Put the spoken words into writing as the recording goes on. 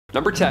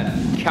Number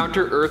 10.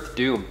 Counter-Earth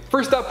Doom.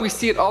 First up, we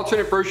see an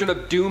alternate version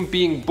of Doom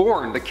being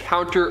born, the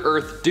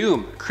Counter-Earth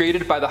Doom,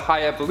 created by the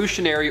High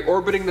Evolutionary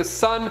orbiting the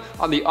sun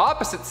on the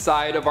opposite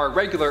side of our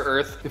regular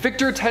Earth.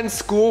 Victor attends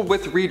school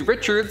with Reed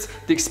Richards.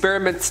 The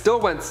experiment still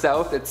went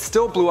south, it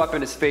still blew up in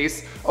his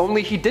face,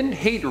 only he didn't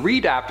hate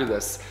Reed after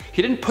this.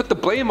 He didn't put the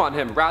blame on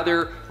him,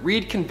 rather,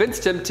 Reed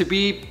convinced him to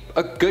be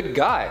a good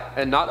guy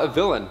and not a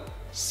villain.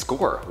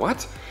 Score.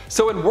 What?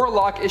 So in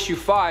Warlock issue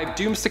 5,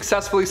 Doom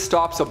successfully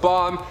stops a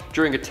bomb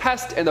during a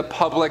test and the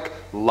public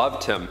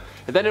loved him.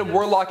 And then in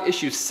Warlock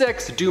issue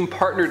 6, Doom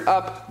partnered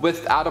up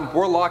with Adam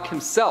Warlock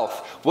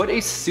himself. What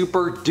a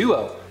super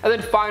duo. And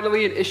then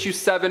finally in issue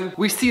 7,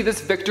 we see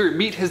this Victor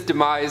meet his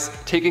demise,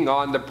 taking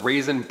on the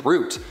Brazen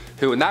Brute,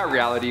 who in that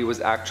reality was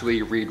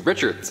actually Reed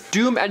Richards.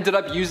 Doom ended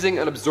up using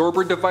an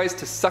absorber device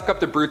to suck up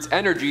the Brute's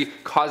energy,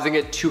 causing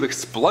it to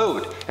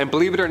explode. And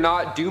believe it or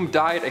not, Doom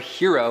died a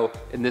hero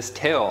in this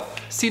tale.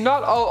 See,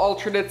 not all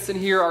alternates in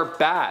here are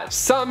bad.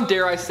 Some,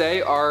 dare I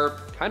say,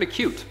 are kind of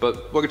cute,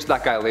 but we'll get to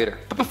that guy later.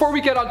 But before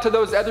we get onto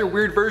those other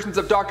weird versions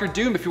of Dr.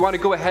 Doom, if you want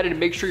to go ahead and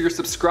make sure you're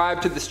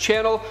subscribed to this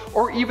channel,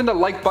 or even the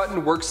like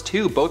button works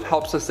too, both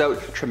helps us out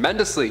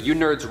tremendously. You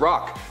nerds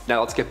rock.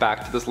 Now let's get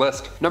back to this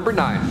list. Number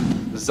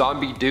 9.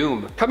 Zombie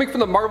Doom. Coming from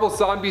the Marvel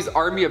Zombies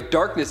Army of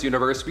Darkness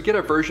universe, we get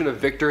a version of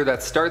Victor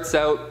that starts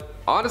out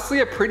honestly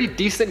a pretty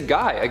decent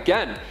guy.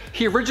 Again,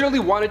 he originally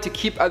wanted to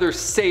keep others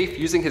safe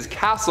using his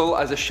castle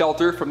as a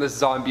shelter from the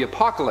zombie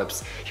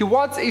apocalypse. He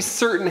wants a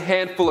certain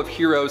handful of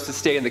heroes to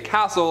stay in the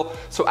castle,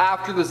 so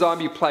after the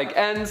zombie plague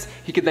ends,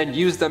 he can then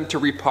use them to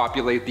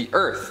repopulate the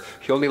earth.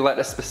 He only let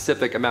a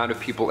specific amount of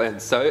people in,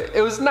 so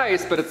it was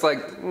nice, but it's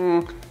like,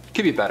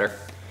 could be better.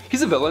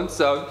 He's a villain,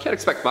 so you can't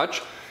expect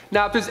much.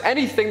 Now, if there's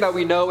anything that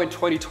we know in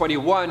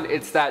 2021,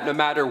 it's that no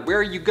matter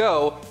where you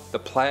go, the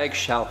plague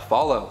shall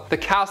follow. The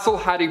castle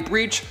had a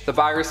breach, the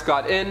virus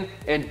got in,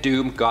 and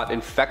Doom got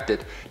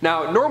infected.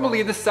 Now,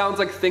 normally this sounds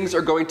like things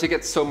are going to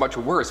get so much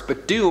worse,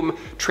 but Doom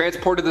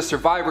transported the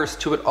survivors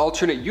to an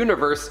alternate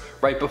universe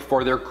right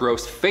before their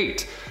gross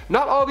fate.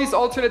 Not all these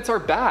alternates are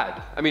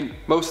bad. I mean,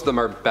 most of them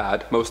are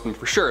bad, most of them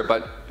for sure,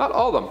 but not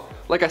all of them.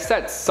 Like I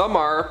said, some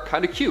are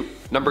kind of cute.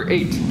 Number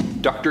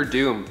 8, Dr.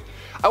 Doom.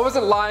 I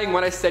wasn't lying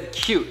when I said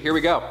cute. Here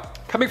we go.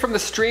 Coming from the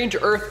Strange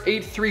Earth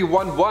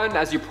 8311,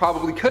 as you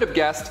probably could have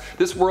guessed,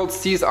 this world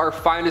sees our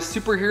finest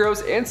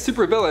superheroes and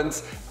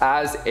supervillains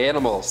as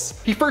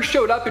animals. He first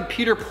showed up in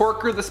Peter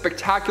Porker the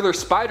Spectacular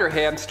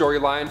Spider-Ham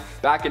storyline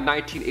back in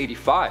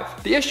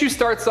 1985. The issue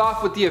starts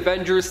off with the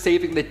Avengers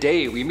saving the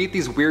day. We meet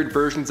these weird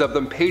versions of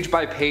them page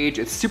by page.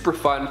 It's super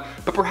fun,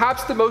 but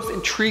perhaps the most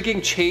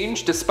intriguing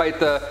change, despite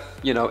the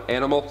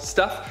animal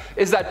stuff,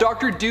 is that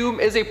Dr. Doom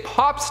is a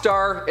pop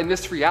star in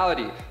this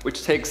reality,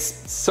 which takes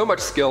so much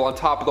skill on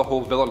top of the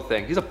whole villain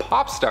thing. He's a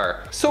pop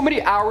star. So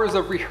many hours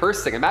of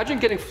rehearsing. Imagine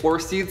getting floor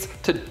seats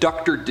to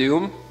Dr.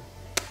 Doom.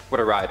 What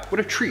a ride. What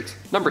a treat.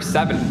 Number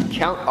 7,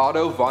 Count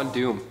Otto von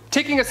Doom.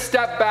 Taking a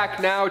step back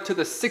now to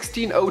the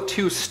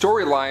 1602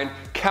 storyline,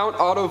 Count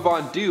Otto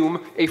von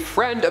Doom, a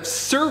friend of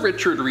Sir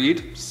Richard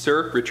Reed,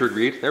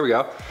 there we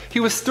go. He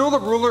was still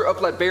the ruler of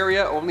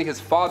Latveria, only his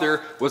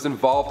father was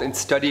involved in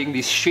studying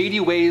these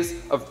shady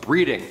ways of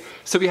breeding.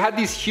 So he had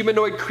these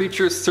humanoid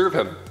creatures serve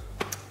him.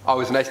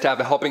 Always nice to have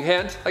a helping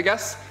hand, I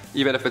guess,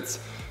 even if it's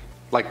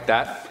like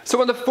that. So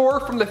when the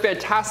Four from the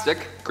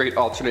Fantastic, great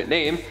alternate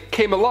name,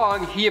 came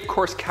along, he of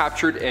course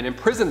captured and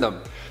imprisoned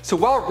them. So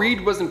while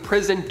Reed was in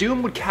prison,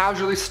 Doom would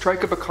casually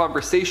strike up a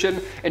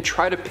conversation and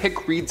try to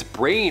pick Reed's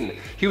brain.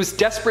 He was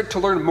desperate to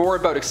learn more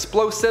about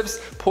explosives,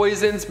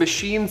 poisons,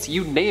 machines,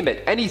 you name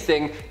it,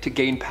 anything to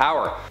gain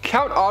power.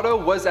 Count Otto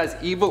was as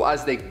evil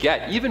as they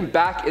get, even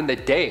back in the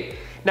day.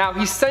 Now,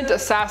 he sent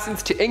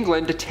assassins to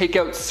England to take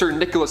out Sir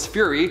Nicholas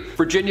Fury,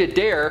 Virginia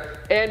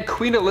Dare, and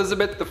Queen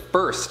Elizabeth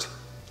I.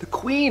 The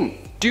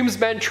Queen! Doom's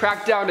men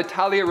tracked down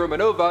Natalia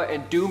Romanova,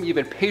 and Doom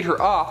even paid her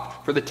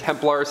off for the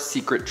Templar's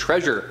secret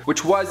treasure,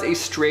 which was a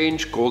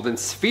strange golden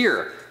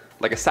sphere,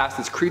 like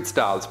Assassin's Creed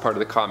style as part of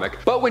the comic.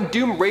 But when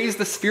Doom raised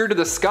the sphere to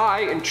the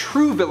sky in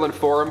true villain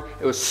form,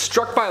 it was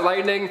struck by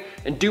lightning,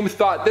 and Doom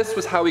thought this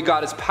was how he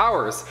got his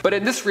powers. But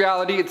in this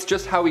reality, it's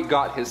just how he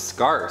got his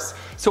scars.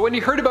 So when he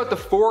heard about the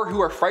Four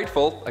who are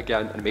frightful,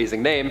 again, an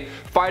amazing name,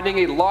 finding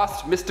a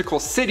lost mystical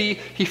city,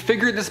 he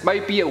figured this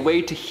might be a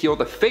way to heal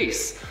the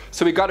face.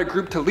 So he got a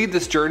group to lead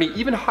this journey,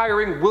 even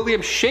hiring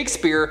William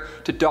Shakespeare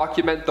to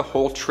document the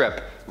whole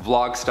trip,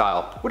 vlog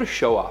style. What a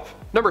show off.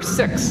 Number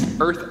 6,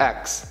 Earth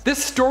X.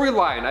 This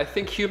storyline I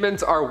think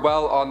humans are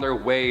well on their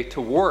way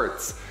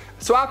towards.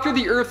 So after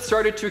the Earth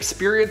started to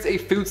experience a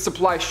food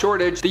supply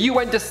shortage, the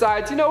UN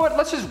decides, you know what,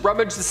 let's just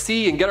rummage the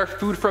sea and get our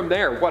food from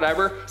there,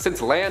 whatever,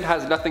 since land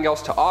has nothing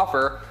else to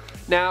offer.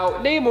 Now,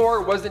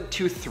 Namor wasn't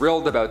too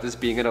thrilled about this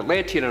being an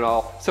Atlantean and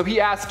all, so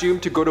he asked Doom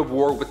to go to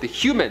war with the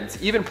humans,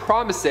 even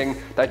promising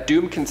that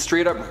Doom can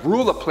straight up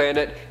rule a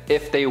planet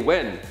if they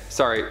win.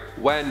 Sorry,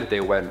 when they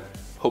win.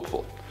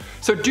 Hopeful.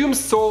 So Doom's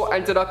soul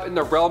ended up in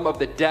the realm of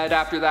the dead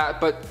after that,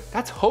 but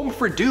that's home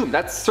for Doom.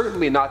 That's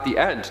certainly not the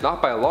end,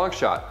 not by a long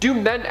shot.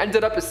 Doom then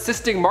ended up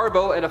assisting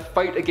Mar-Vell in a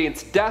fight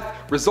against death,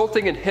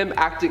 resulting in him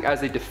acting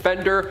as a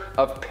defender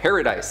of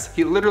paradise.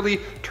 He literally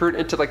turned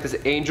into like this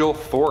angel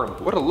form.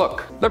 What a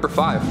look. Number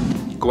 5.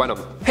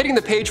 Gwenom. Hitting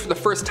the page for the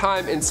first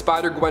time in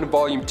Spider-Gwen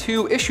Volume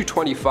 2, Issue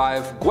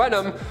 25,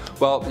 Gwenom,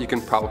 well, you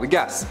can probably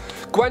guess.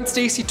 Gwen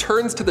Stacy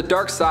turns to the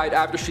dark side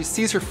after she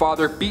sees her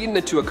father beaten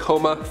into a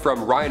coma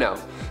from Rhino.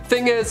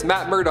 Thing is,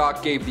 Matt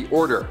Murdock gave the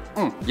order.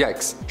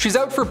 Yikes. She's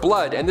out for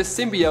blood, and this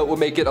symbiote will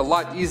make it a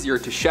lot easier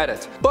to shed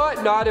it.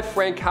 But not if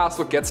Frank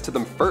Castle gets to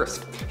them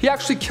first. He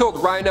actually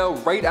killed Rhino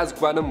right as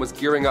Gwenom was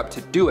gearing up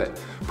to do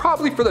it.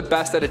 Probably for the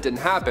best that it didn't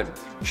happen.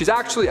 She's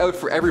actually out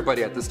for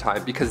everybody at this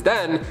time, because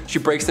then she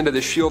breaks into the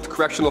S.H.I.E.L.D.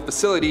 Correctional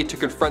Facility to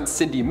confront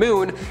Cindy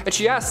Moon, and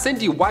she asks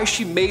Cindy why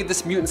she made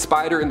this mutant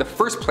spider in the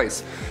first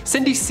place.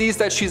 Cindy sees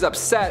that she's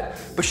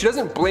upset, but she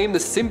doesn't blame the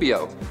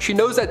symbiote. She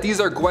knows that these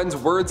are Gwen's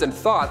words and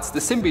thoughts, the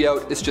symbiote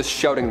is just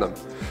shouting them.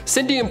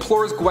 Cindy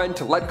implores Gwen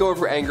to let go of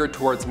her anger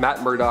towards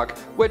Matt Murdock,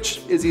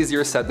 which is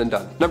easier said than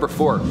done. Number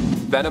 4.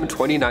 Venom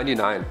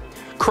 2099.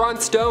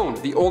 Kron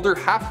Stone, the older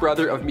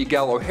half-brother of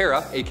Miguel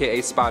O'Hara, aka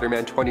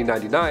Spider-Man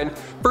 2099,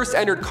 first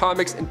entered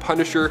comics in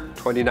Punisher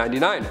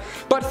 2099.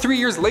 But 3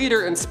 years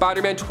later in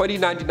Spider-Man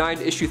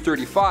 2099 issue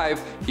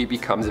 35, he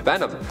becomes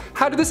Venom.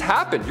 How did this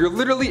happen? You're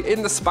literally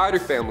in the Spider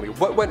family.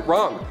 What went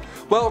wrong?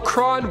 Well,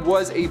 Kron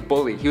was a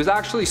bully. He was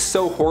actually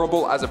so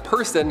horrible as a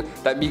person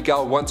that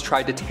Miguel once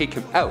tried to take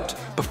him out,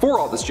 before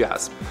all this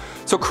jazz.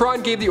 So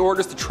Kron gave the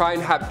orders to try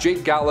and have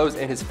Jake Gallows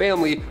and his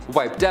family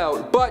wiped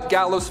out, but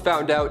Gallows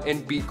found out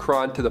and beat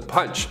Kron to the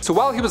punch. So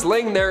while he was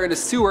laying there in a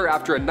sewer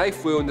after a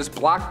knife wound, this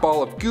black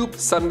ball of goop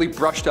suddenly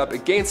brushed up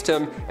against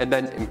him and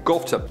then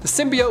engulfed him. The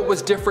symbiote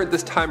was different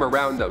this time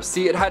around though.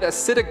 See, it had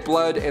acidic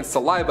blood and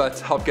saliva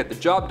to help get the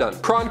job done.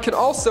 Kron can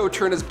also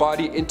turn his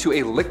body into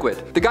a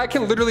liquid. The guy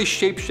can literally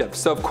shapeshift,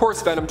 so of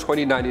course Venom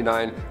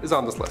 2099 is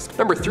on this list.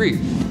 Number 3.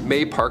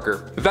 May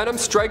Parker. Venom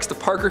strikes the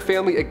Parker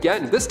family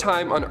again, this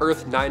time on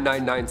Earth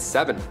 9997.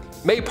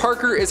 May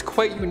Parker is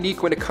quite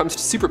unique when it comes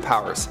to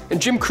superpowers. In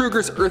Jim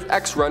Krueger's Earth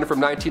X run from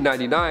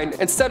 1999,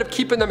 instead of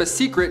keeping them a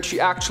secret, she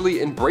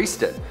actually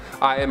embraced it.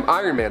 I am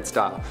Iron Man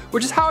style,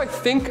 which is how I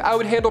think I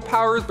would handle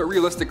powers, but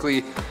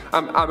realistically,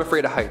 I'm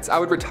afraid of heights. I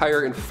would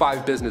retire in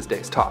 5 business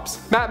days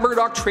tops. Matt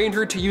Murdock trained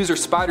her to use her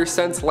spider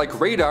sense like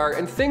radar,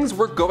 and things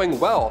were going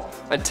well,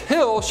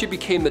 until she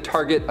became the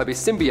target of a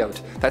symbiote.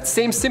 That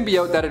same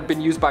symbiote that had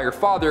been used by her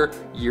father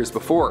years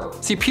before.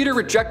 See, Peter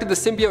rejected the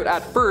symbiote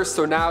at first,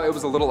 so now it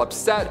was a little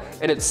upset,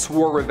 and it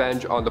swore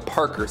revenge on the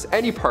Parkers.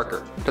 Any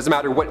Parker. Doesn't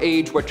matter what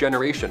age, what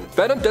generation.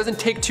 Venom doesn't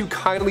take too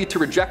kindly to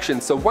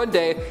rejection, so one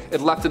day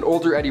it left an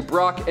older Eddie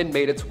Brock and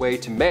made its way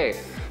to May.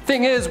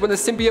 Thing is, when the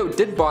symbiote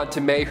did bond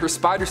to May, her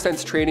spider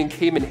sense training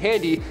came in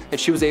handy and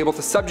she was able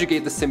to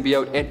subjugate the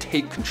symbiote and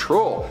take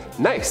control.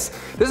 Nice.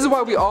 This is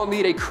why we all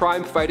need a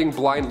crime-fighting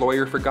blind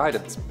lawyer for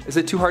guidance. Is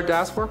it too hard to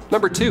ask for?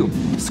 Number 2.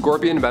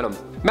 Scorpion Venom.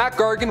 Matt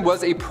Gargan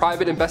was a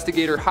private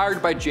investigator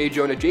hired by J.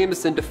 Jonah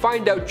Jameson to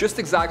find out just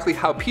exactly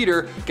how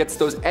Peter gets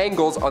those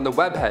angles on the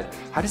webhead.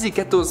 How does he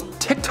get those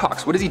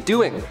TikToks? What is he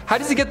doing? How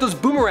does he get those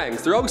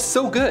boomerangs? They're always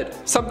so good.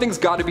 Something's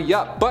gotta be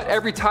up. But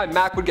every time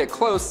Mac would get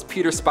close,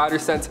 Peter's spider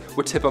sense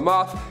would tip him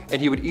off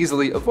and he would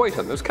easily avoid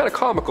him. It was kind of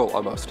comical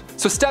almost.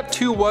 So step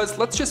 2 was,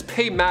 let's just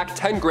pay Mac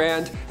 10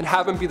 grand and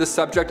have him be the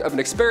subject of an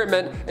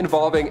experiment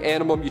involving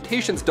animal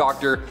mutations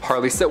doctor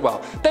Harley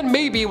Sitwell. Then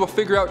maybe we'll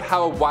figure out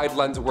how a wide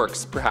lens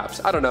works, perhaps.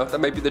 I don't know,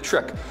 that might be the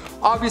trick.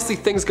 Obviously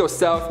things go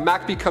south,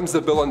 Mac becomes the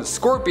villain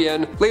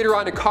Scorpion. Later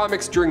on in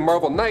comics during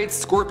Marvel Knights,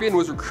 Scorpion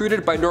was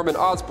recruited by Norman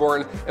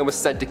Osborn and was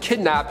sent to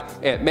kidnap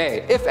Aunt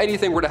May, if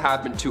anything were to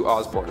happen to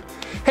Osborn.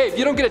 Hey, if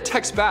you don't get a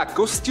text back,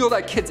 go steal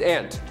that kid's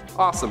aunt.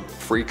 Awesome,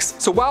 freaks.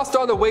 So whilst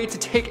on the way to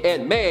take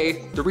Aunt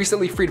May, the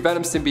recently freed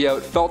Venom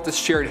symbiote felt this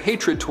shared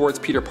hatred towards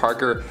Peter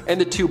Parker,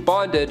 and the two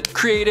bonded,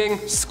 creating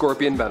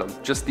Scorpion Venom.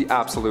 Just the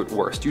absolute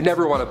worst. You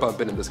never want to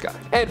bump into this guy.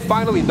 And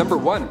finally, number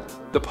 1.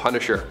 The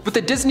Punisher. With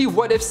the Disney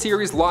What If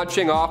series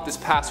launching off this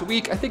past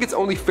week, I think it's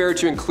only fair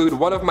to include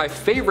one of my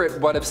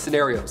favorite What If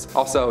scenarios,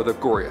 also the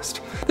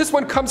goriest. This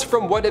one comes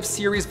from What If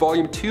series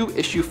volume 2,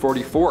 issue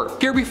 44.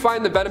 Here we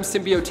find the Venom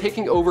symbiote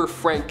taking over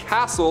Frank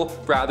Castle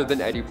rather than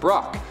Eddie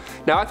Brock.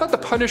 Now I thought the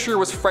Punisher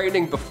was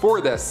frightening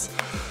before this.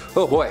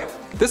 Oh boy.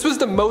 This was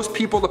the most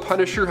people the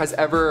Punisher has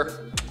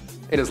ever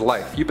in his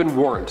life. You've been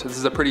warned. This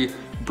is a pretty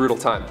brutal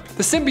time.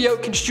 The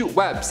symbiote can shoot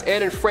webs,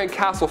 and in Frank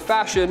Castle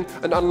fashion,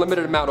 an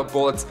unlimited amount of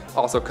bullets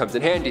also comes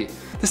in handy.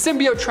 The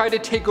symbiote tried to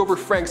take over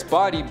Frank's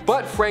body,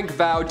 but Frank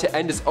vowed to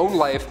end his own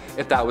life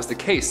if that was the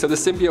case. So the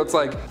symbiote's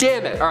like,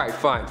 damn it, alright,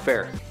 fine,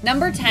 fair.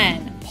 Number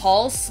 10.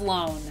 Paul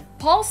Sloan.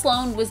 Paul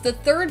Sloan was the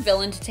third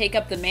villain to take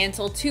up the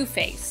mantle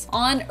Two-Face.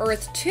 On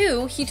Earth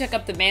 2, he took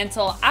up the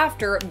mantle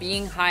after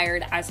being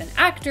hired as an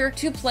actor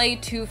to play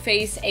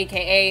Two-Face,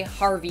 aka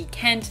Harvey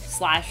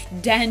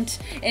Kent/Dent,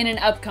 in an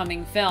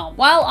upcoming film.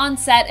 While on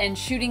set and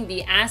shooting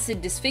the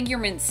acid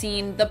disfigurement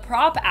scene, the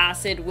prop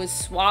acid was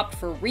swapped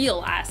for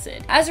real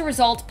acid. As a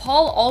result,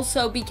 Paul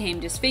also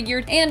became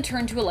disfigured and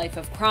turned to a life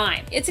of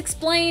crime. It's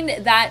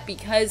explained that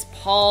because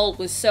Paul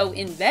was so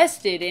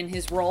invested in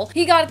his role,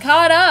 he got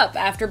caught up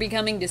after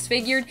becoming disfigured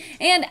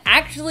and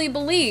actually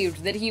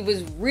believed that he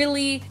was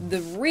really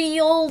the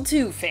real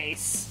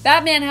Two-Face.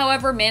 Batman,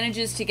 however,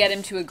 manages to get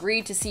him to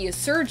agree to see a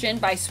surgeon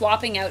by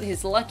swapping out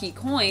his lucky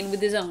coin with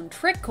his own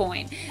trick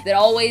coin that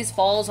always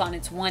falls on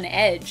its one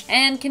edge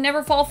and can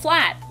never fall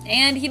flat.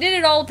 And he did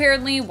it all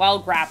apparently while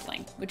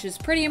grappling, which is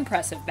pretty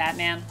impressive,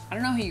 Batman. I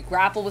don't know how you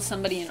grapple with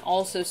somebody and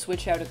also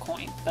switch out a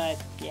coin, but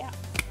yeah.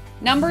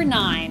 Number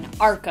 9.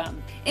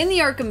 Arkham. In the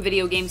Arkham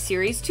video game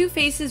series,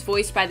 Two-Face is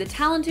voiced by the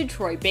talented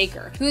Troy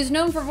Baker, who is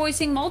known for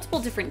voicing multiple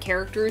different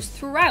characters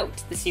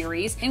throughout the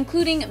series,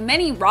 including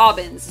many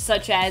Robins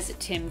such as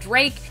Tim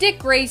Drake, Dick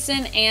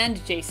Grayson,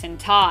 and Jason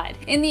Todd.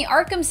 In the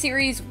Arkham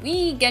series,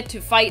 we get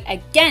to fight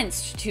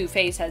against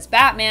Two-Face as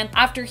Batman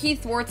after he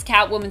thwarts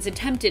Catwoman's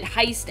attempted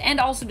heist and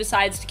also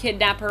decides to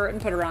kidnap her and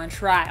put her on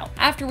trial.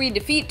 After we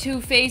defeat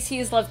Two-Face, he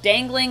is left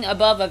dangling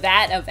above a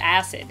vat of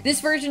acid.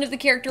 This version of the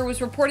character was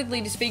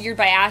reportedly disfigured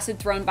by acid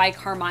thrown by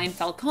Carmine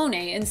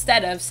Falcone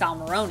instead of Sal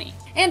Maroni.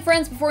 And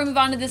friends, before we move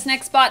on to this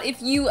next spot,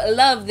 if you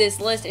love this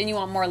list and you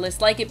want more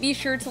lists like it, be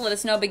sure to let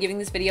us know by giving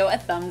this video a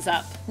thumbs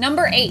up.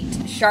 Number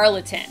 8.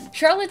 Charlatan.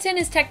 Charlatan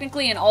is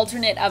technically an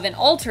alternate of an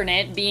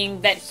alternate,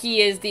 being that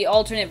he is the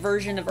alternate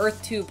version of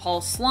Earth 2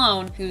 Paul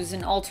Sloan, who's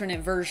an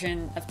alternate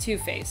version of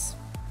Two-Face.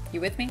 You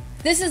with me?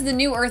 This is the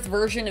New Earth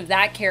version of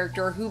that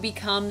character who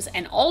becomes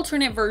an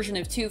alternate version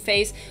of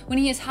Two-Face when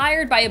he is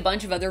hired by a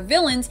bunch of other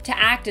villains to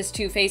act as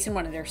Two-Face in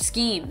one of their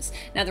schemes.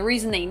 Now, the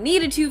reason they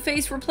need a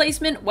Two-Face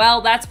replacement, well,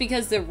 that's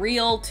because the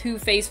real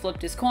Two-Face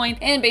flipped his coin,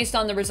 and based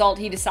on the result,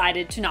 he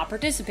decided to not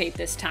participate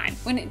this time.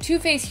 When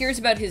Two-Face hears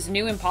about his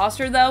new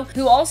imposter, though,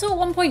 who also at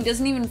one point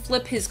doesn't even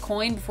flip his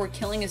coin before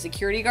killing a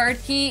security guard,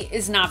 he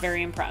is not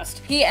very impressed.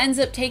 He ends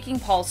up taking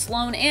Paul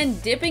Sloan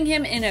and dipping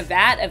him in a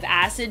vat of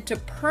acid to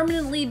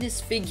permanently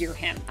disfigure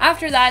him.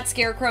 After that,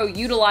 Scarecrow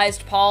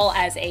utilized Paul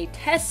as a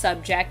test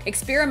subject,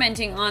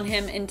 experimenting on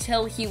him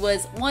until he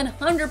was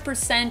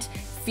 100%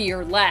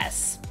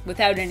 fearless.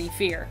 Without any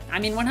fear. I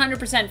mean,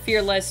 100%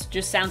 fearless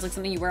just sounds like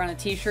something you wear on a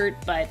t-shirt,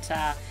 but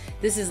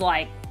this is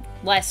like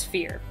less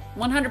fear.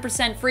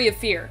 100% free of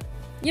fear.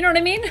 You know what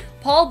I mean?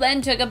 Paul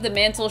then took up the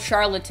mantle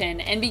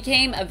Charlatan and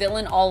became a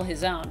villain all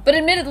his own, but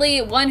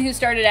admittedly one who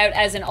started out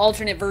as an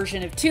alternate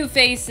version of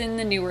Two-Face in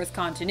the New Earth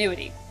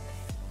continuity.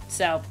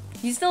 So,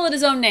 he's still at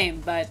his own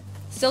name, but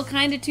still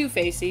kinda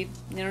Two-Facey,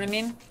 you know what I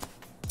mean?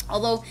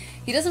 Although,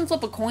 he doesn't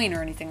flip a coin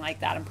or anything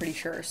like that, I'm pretty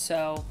sure,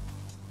 so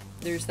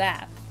there's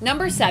that.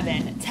 Number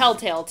 7.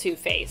 Telltale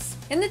Two-Face.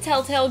 In the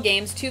Telltale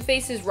games,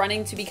 Two-Face is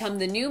running to become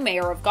the new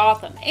mayor of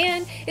Gotham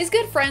and is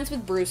good friends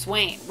with Bruce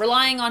Wayne,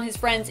 relying on his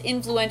friend's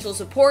influential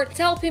support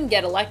to help him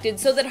get elected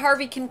so that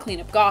Harvey can clean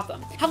up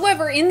Gotham.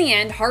 However, in the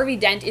end, Harvey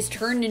Dent is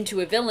turned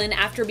into a villain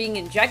after being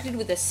injected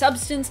with a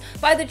substance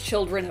by the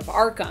children of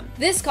Arkham.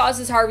 This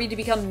causes Harvey to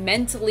become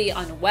mentally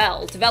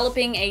unwell,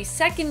 developing a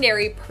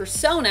secondary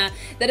persona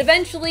that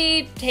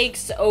eventually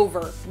takes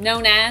over,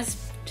 known as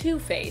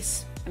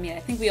Two-Face. I mean,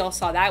 I think we all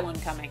saw that one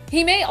coming.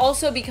 He may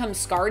also become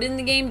scarred in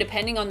the game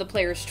depending on the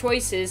player's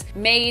choices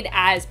made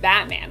as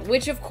Batman,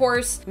 which of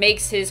course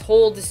makes his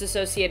whole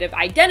dissociative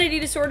identity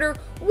disorder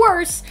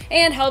worse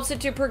and helps it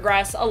to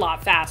progress a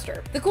lot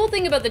faster. The cool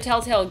thing about the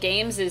Telltale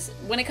games is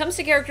when it comes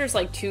to characters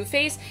like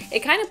Two-Face, it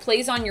kind of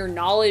plays on your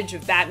knowledge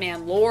of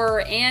Batman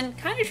lore and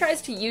kind of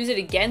tries to use it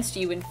against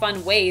you in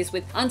fun ways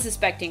with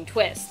unsuspecting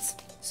twists.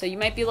 So you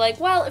might be like,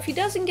 well, if he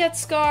doesn't get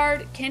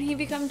scarred, can he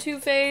become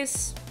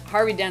Two-Face?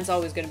 Harvey Dent's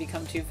always going to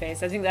become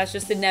Two-Face. I think that's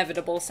just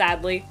inevitable,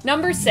 sadly.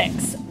 Number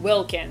 6.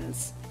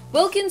 Wilkins.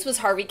 Wilkins was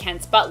Harvey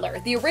Kent's butler,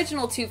 the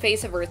original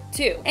Two-Face of Earth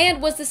 2,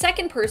 and was the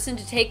second person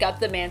to take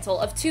up the mantle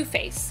of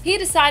Two-Face. He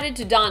decided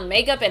to don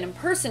makeup and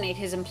impersonate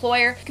his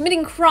employer,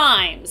 committing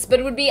crimes,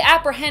 but would be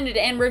apprehended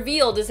and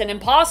revealed as an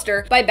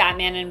imposter by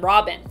Batman and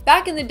Robin.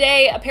 Back in the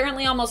day,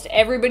 apparently almost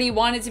everybody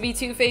wanted to be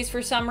Two-Face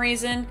for some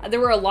reason. There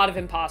were a lot of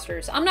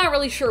imposters. I'm not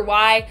really sure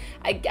why.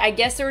 I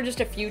guess there were just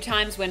a few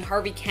times when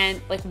Harvey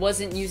Kent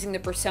wasn't using the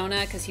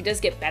persona, because he does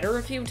get better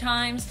a few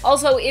times.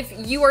 Also, if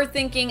you are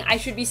thinking I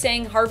should be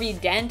saying Harvey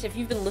Dent, if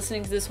you've been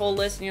listening to this whole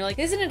list and you're like,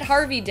 isn't it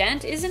Harvey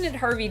Dent? Isn't it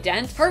Harvey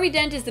Dent? Harvey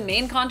Dent is the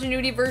main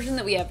continuity version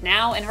that we have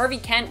now, and Harvey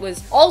Kent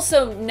was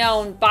also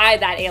known by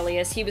that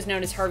alias. He was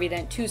known as Harvey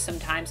Dent too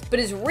sometimes, but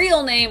his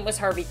real name was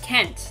Harvey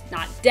Kent,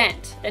 not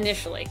Dent,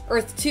 initially.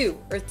 Earth 2,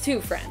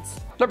 friends.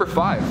 Number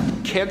 5.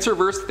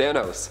 Cancerverse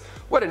Thanos.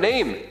 What a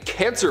name!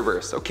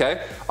 Cancerverse,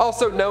 okay?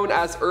 Also known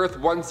as Earth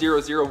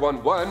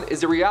 10011,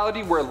 is a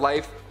reality where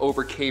life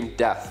overcame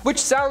death. Which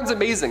sounds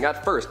amazing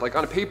at first, like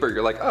on paper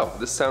you're like, oh,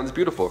 this sounds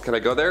beautiful, can I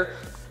go there?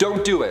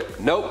 Don't do it.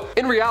 Nope.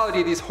 In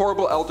reality, these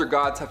horrible elder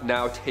gods have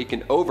now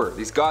taken over.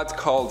 These gods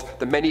called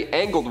the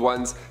Many-Angled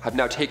Ones have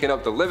now taken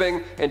out the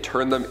living and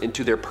turned them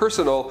into their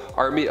personal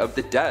army of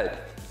the dead.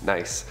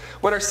 Nice.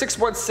 When our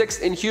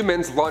 616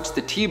 Inhumans launched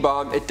the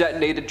T-bomb, it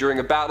detonated during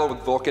a battle with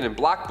Vulcan and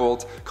Black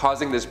Bolt,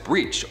 causing this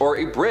breach, or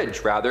a bridge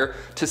rather,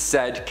 to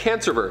said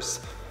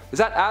Cancerverse. Is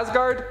that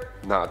Asgard?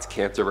 No, it's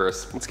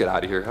Cancerverse. Let's get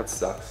out of here. That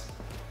sucks.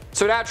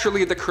 So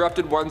naturally, the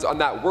corrupted ones on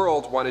that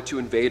world wanted to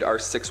invade our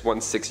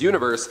 616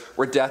 universe,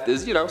 where death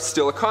is,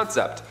 still a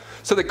concept.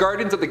 So the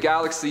Guardians of the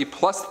Galaxy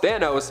plus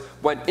Thanos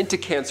went into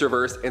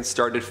Cancerverse and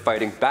started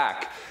fighting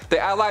back. They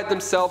allied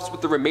themselves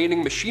with the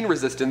remaining machine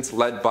resistance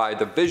led by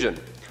the Vision.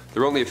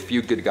 There are only a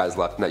few good guys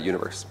left in that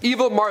universe.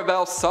 Evil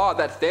Marvel saw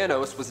that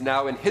Thanos was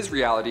now in his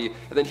reality,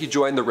 and then he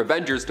joined the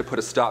Revengers to put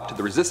a stop to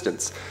the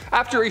resistance.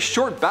 After a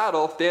short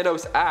battle,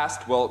 Thanos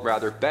asked, well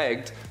rather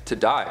begged, to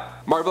die.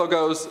 Marvel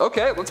goes,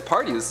 okay, let's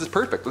party, this is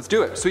perfect, let's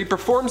do it. So he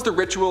performs the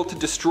ritual to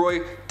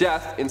destroy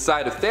death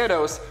inside of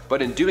Thanos,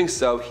 but in doing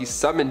so, he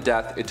summoned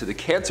death into the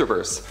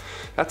Cancerverse.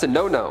 That's a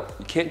no-no,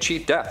 you can't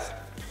cheat death.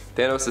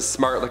 Thanos is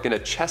smart like in a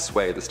chess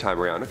way this time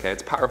around, okay,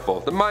 it's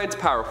powerful. The mind's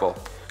powerful.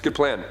 Good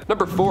plan.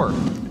 Number 4,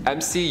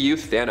 MCU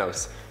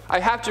Thanos. I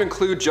have to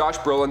include Josh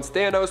Brolin's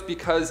Thanos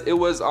because it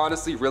was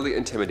honestly really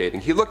intimidating.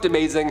 He looked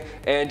amazing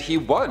and he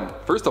won.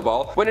 First of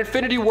all, when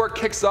Infinity War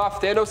kicks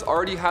off, Thanos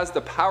already has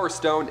the Power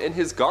Stone in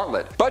his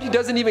gauntlet, but he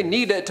doesn't even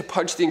need it to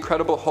punch the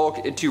Incredible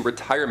Hulk into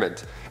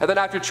retirement. And then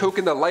after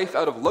choking the life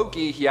out of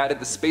Loki, he added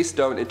the Space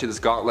Stone into his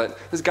gauntlet.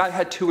 This guy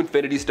had 2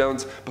 Infinity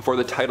Stones before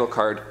the title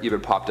card even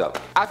popped up.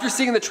 After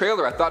seeing the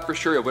trailer, I thought for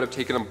sure it would have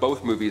taken him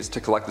both movies to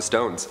collect the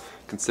stones.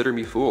 Consider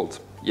me fooled.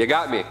 You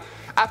got me.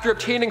 After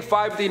obtaining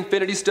 5 of the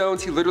Infinity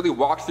Stones, he literally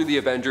walked through the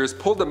Avengers,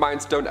 pulled the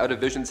Mind Stone out of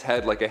Vision's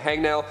head like a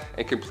hangnail,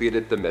 and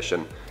completed the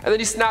mission. And then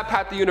he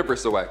snap-hacked the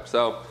universe away,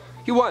 so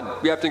he won.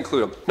 We have to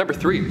include him. Number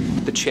 3,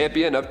 the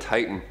Champion of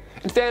Titan.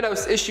 In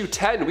Thanos issue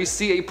 10, we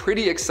see a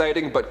pretty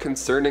exciting but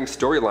concerning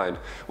storyline.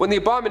 When the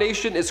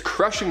Abomination is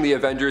crushing the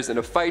Avengers in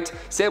a fight,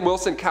 Sam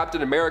Wilson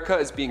Captain America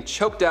is being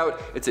choked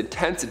out, it's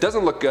intense, it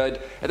doesn't look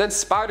good, and then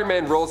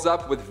Spider-Man rolls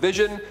up with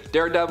Vision,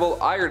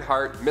 Daredevil,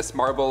 Ironheart, Miss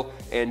Marvel,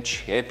 and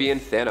Champion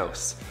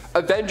Thanos.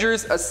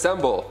 Avengers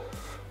assemble.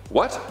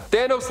 What?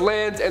 Thanos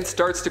lands and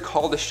starts to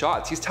call the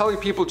shots. He's telling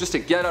people just to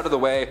get out of the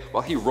way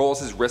while he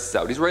rolls his wrists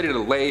out. He's ready to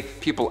lay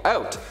people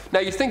out. Now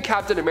you think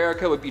Captain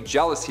America would be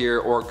jealous here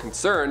or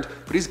concerned,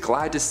 but he's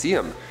glad to see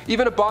him.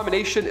 Even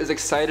Abomination is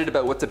excited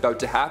about what's about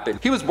to happen.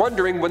 He was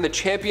wondering when the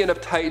Champion of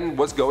Titan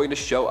was going to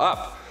show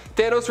up.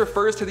 Thanos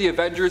refers to the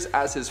Avengers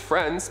as his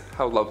friends,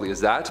 how lovely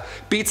is that,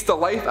 beats the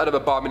life out of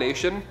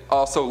Abomination,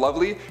 also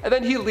lovely, and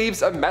then he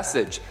leaves a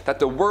message that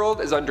the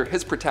world is under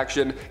his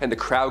protection and the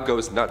crowd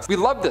goes nuts. We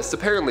love this,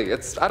 apparently,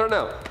 I don't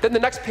know. Then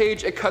the next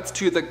page, it cuts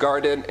to the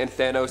garden and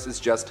Thanos is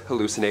just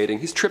hallucinating.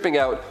 He's tripping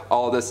out,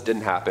 all of this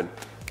didn't happen.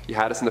 You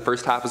had us in the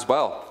first half as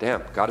well.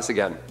 Damn, got us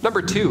again.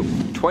 Number 2,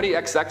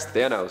 20XX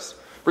Thanos.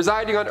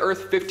 Residing on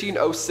Earth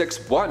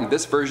 15061,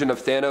 this version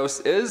of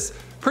Thanos is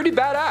pretty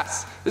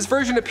badass. This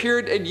version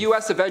appeared in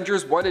US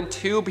Avengers 1 and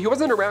 2, but he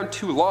wasn't around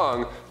too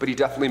long, but he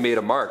definitely made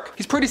a mark.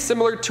 He's pretty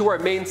similar to our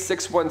main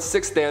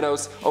 616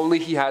 Thanos, only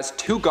he has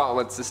 2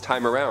 gauntlets this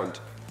time around.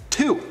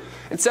 2!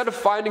 Instead of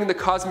finding the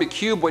Cosmic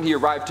Cube when he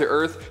arrived to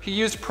Earth, he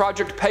used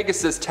Project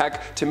Pegasus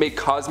tech to make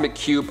Cosmic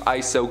Cube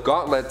ISO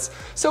gauntlets,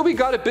 so he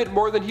got a bit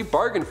more than he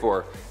bargained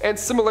for. And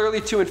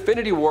similarly to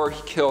Infinity War,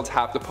 he killed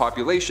half the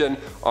population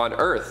on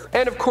Earth.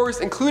 And of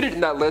course, included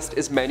in that list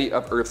is many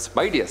of Earth's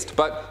mightiest,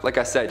 but like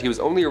I said, he was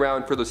only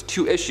around for those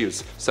 2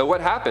 issues. So what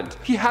happened?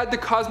 He had the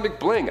Cosmic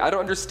Bling, I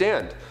don't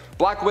understand.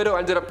 Black Widow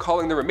ended up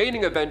calling the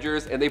remaining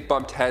Avengers and they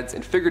bumped heads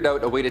and figured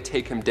out a way to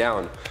take him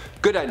down.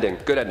 Good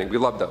ending, we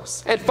love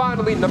those. And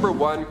finally, number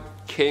 1,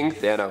 King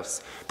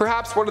Thanos.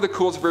 Perhaps one of the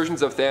coolest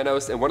versions of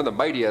Thanos and one of the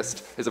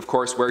mightiest is of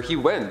course where he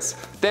wins.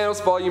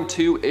 Thanos Volume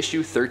 2,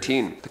 Issue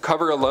 13. The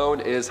cover alone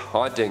is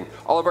haunting.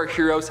 All of our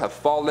heroes have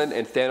fallen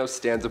and Thanos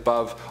stands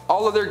above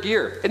all of their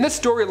gear. In this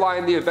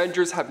storyline, the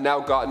Avengers have now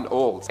gotten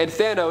old, and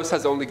Thanos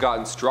has only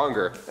gotten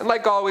stronger. And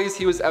like always,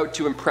 he was out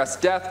to impress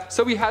death,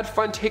 so he had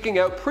fun taking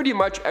out pretty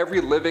much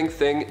every living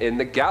thing in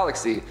the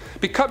galaxy,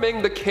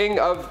 becoming the king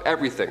of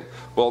everything.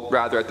 Well,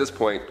 rather at this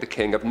point, the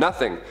king of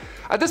nothing.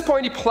 At this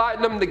point, he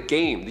platinumed the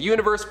game. The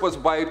universe was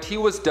wiped, he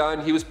was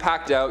done, he was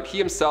packed out, he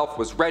himself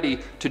was ready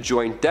to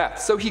join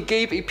death. So he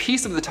gave a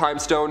piece of the Time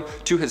Stone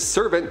to his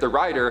servant, the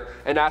Rider,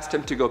 and asked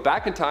him to go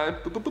back in time,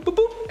 boop, boop, boop, boop,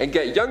 boop, and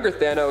get younger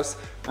Thanos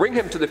bring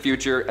him to the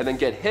future, and then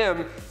get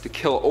him to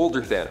kill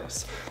older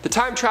Thanos. The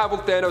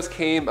time-traveled Thanos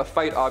came, a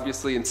fight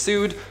obviously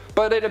ensued,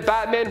 but in a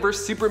Batman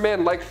vs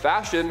Superman-like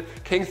fashion,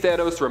 King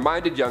Thanos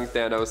reminded young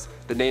Thanos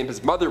the name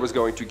his mother was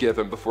going to give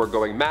him before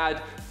going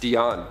mad,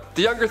 Dion.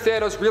 The younger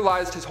Thanos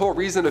realized his whole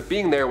reason of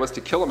being there was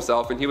to kill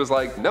himself, and he was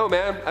like, no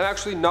man, I'm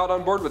actually not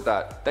on board with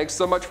that. Thanks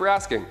so much for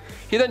asking.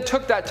 He then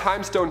took that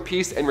time stone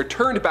piece and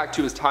returned back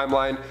to his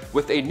timeline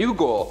with a new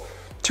goal.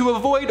 To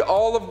avoid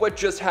all of what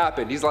just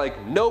happened, he's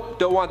like, nope,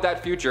 don't want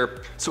that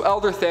future. So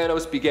Elder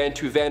Thanos began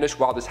to vanish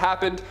while this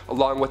happened,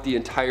 along with the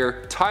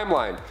entire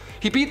timeline.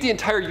 He beat the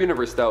entire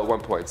universe though at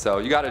one point, so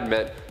you gotta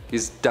admit,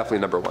 he's definitely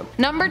number 1.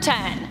 Number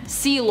 10,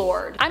 Sea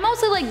Lord. I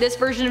mostly like this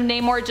version of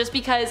Namor just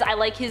because I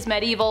like his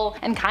medieval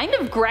and kind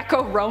of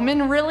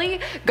Greco-Roman really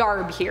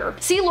garb here.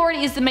 Sea Lord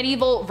is the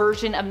medieval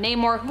version of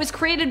Namor who was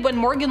created when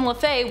Morgan Le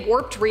Fay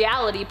warped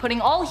reality, putting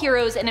all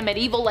heroes in a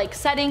medieval-like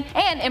setting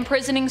and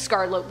imprisoning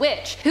Scarlet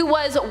Witch, who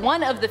was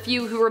one of the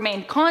few who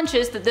remained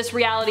conscious that this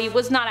reality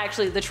was not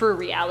actually the true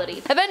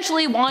reality.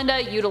 Eventually,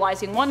 Wanda,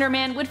 utilizing Wonder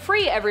Man, would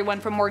free everyone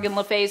from Morgan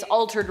Le Fay's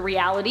altered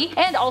reality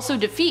and also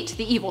defeat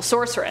the evil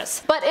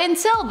sorceress. But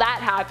until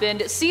that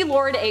happened, Sea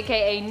Lord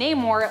aka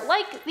Namor,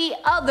 like the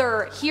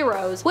other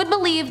heroes, would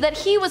believe that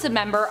he was a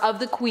member of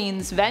the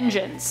Queen's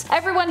Vengeance.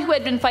 Everyone who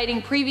had been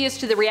fighting previous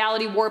to the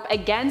reality warp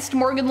against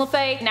Morgan Le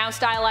Fay, now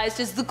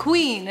stylized as the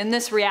Queen in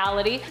this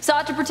reality,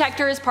 sought to protect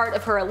her as part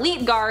of her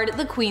elite guard,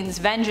 the Queen's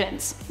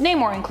Vengeance,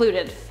 Namor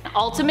included.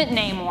 Ultimate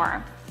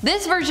Namor.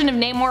 This version of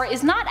Namor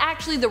is not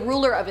actually the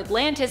ruler of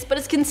Atlantis, but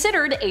is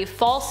considered a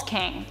false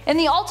king. In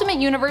the Ultimate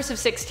Universe of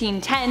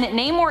 1610,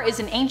 Namor is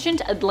an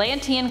ancient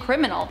Atlantean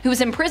criminal who was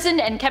imprisoned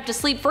and kept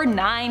asleep for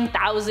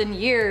 9,000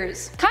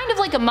 years. Kind of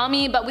like a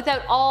mummy, but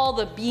without all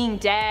the being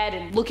dead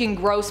and looking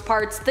gross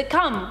parts that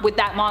come with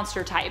that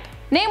monster type.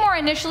 Namor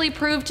initially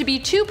proved to be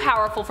too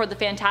powerful for the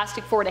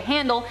Fantastic Four to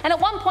handle, and at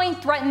one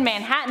point threatened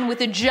Manhattan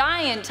with a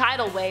giant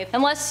tidal wave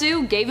unless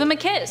Sue gave him a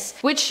kiss,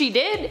 which she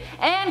did,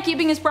 and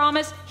keeping his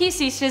promise, he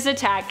ceased his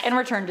attack and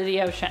returned to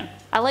the ocean.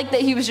 I like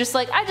that he was just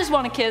like, I just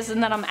want a kiss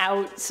and then I'm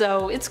out,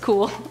 so it's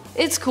cool.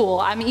 It's cool,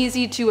 I'm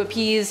easy to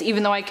appease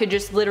even though I could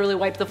just literally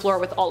wipe the floor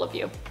with all of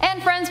you.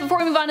 And friends, before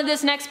we move on to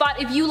this next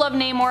spot, if you love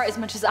Namor as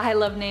much as I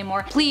love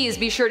Namor, please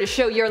be sure to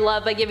show your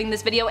love by giving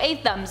this video a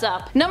thumbs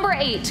up. Number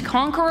 8,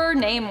 Conqueror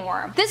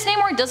Namor. This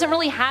Namor doesn't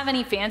really have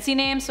any fancy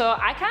names, so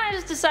I kinda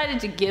just decided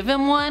to give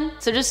him one.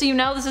 So just so you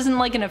know, this isn't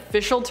like an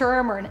official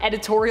term or an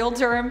editorial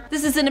term,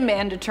 this is an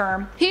Amanda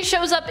term. He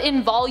shows up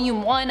in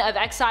Volume 1 of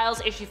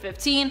Exiles issue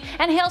 15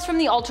 and hails from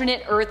the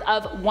alternate Earth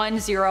of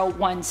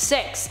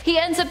 1016. He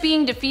ends up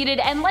being defeated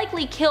and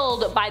likely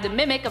killed by the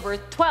Mimic of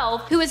Earth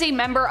 12, who is a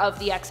member of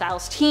the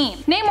Exiles team.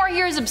 Namor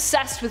here is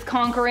obsessed with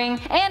conquering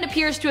and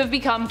appears to have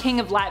become king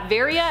of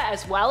Latveria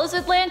as well as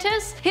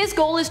Atlantis. His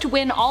goal is to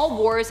win all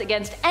wars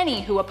against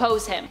any who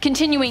oppose him,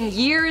 continuing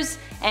years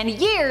and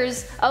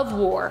years of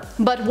war.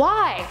 But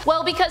why?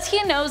 Well, because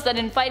he knows that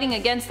in fighting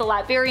against the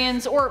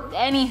Latverians, or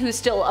any who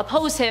still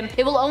oppose him,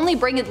 it will only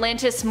bring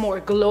Atlantis more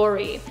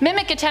glory.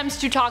 Mimic attempts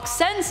to talk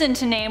sense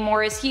into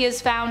Namor as he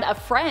has found a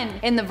friend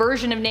in the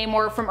version of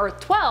Namor from Earth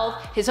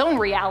 12, his own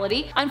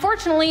reality.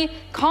 Unfortunately,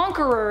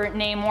 Conqueror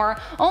Namor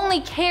only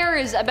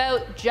cares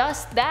about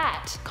just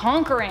that,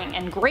 conquering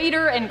and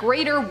greater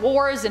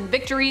wars and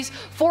victories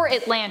for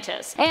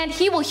Atlantis, and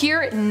he will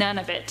hear none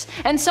of it.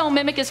 And so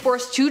Mimic is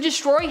forced to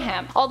destroy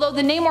him, although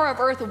the Namor of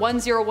Earth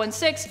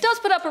 1016 does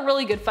put up a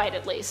really good fight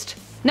at least.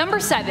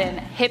 Number 7,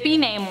 Hippie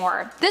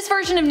Namor. This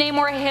version of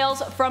Namor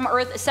hails from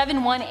Earth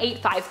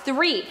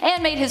 71853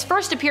 and made his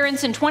first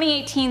appearance in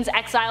 2018's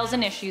Exiles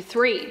in issue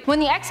 3. When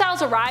the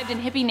Exiles arrived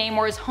in Hippie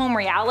Namor's home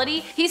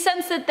reality, he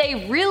sensed that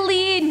they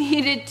really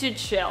needed to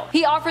chill.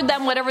 He offered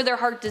them whatever their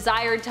heart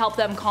desired to help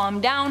them calm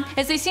down,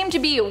 as they seemed to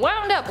be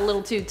wound up a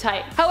little too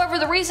tight. However,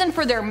 the reason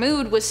for their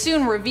mood was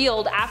soon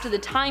revealed after the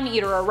Time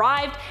Eater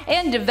arrived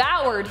and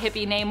devoured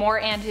Hippie Namor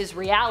and his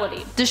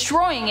reality,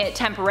 destroying it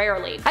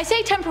temporarily. I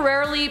say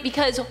temporarily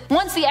because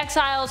once the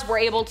Exiles were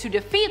able to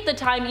defeat the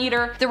Time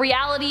Eater, the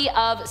reality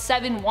of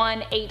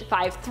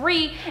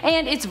 71853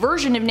 and its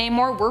version of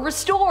Namor were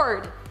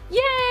restored.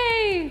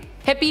 Yay!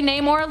 Hippie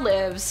Namor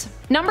lives.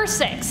 Number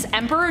 6,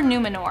 Emperor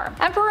Numenor.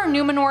 Emperor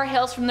Numenor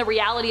hails from the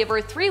reality of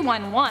Earth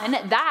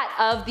 311, that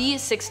of the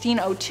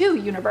 1602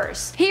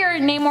 universe. Here,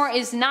 Namor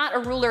is not a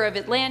ruler of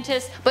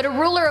Atlantis, but a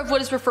ruler of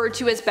what is referred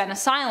to as Ben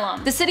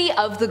Asylum, the city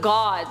of the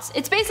gods.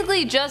 It's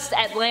basically just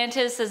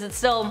Atlantis, as it's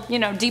still, you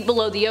know, deep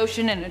below the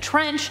ocean in a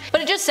trench,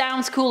 but it just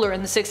sounds cooler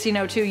in the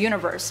 1602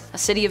 universe. A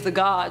city of the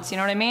gods, you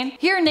know what I mean?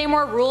 Here,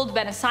 Namor ruled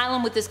Ben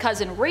Asylum with his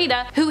cousin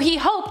Rita, who he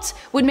hoped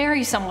would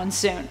marry someone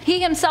soon. He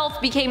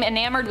himself became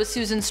enamored with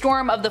Susan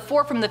Storm of the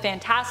Four from the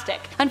Fantastic.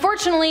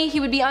 Unfortunately, he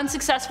would be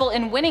unsuccessful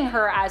in winning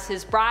her as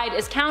his bride,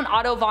 as Count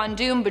Otto von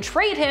Doom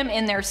betrayed him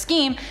in their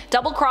scheme,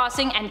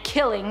 double-crossing and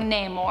killing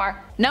Namor.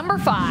 Number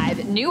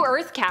 5. New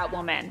Earth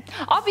Catwoman.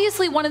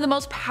 Obviously one of the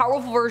most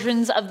powerful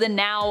versions of the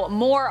now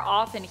more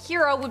often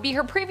hero would be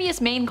her previous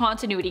main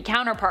continuity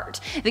counterpart,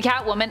 the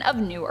Catwoman of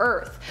New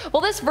Earth.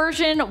 While this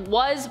version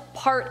was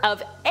part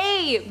of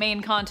a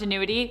main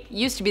continuity,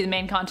 used to be the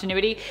main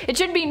continuity, it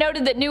should be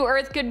noted that New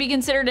Earth could be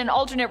considered an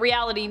alternate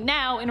reality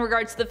now in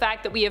regards to the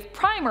fact that we have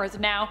Prime Earth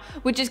now,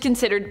 which is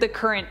considered the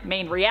current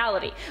main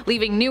reality,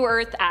 leaving New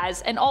Earth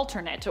as an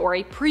alternate, or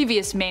a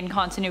previous main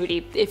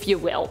continuity, if you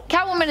will.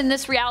 Catwoman in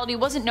this reality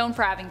wasn't known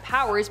for having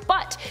powers,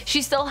 but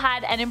she still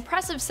had an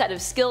impressive set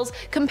of skills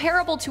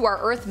comparable to our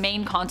Earth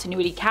main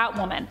continuity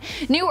Catwoman.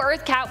 New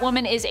Earth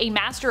Catwoman is a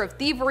master of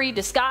thievery,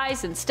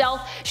 disguise, and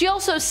stealth. She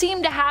also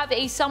seemed to have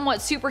a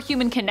somewhat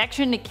superhuman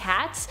connection to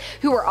cats,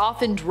 who were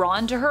often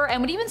drawn to her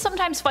and would even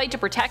sometimes fight to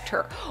protect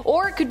her,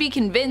 or could be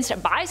convinced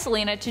by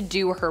Selina to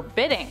do her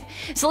bidding.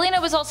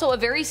 Selina was also a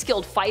very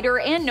skilled fighter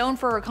and known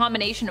for her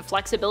combination of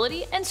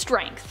flexibility and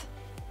strength.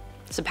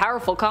 It's a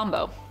powerful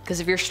combo, because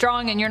if you're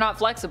strong and you're not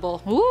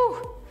flexible,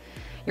 woo,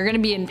 you're gonna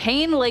be in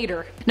pain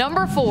later.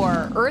 Number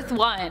 4. Earth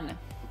 1.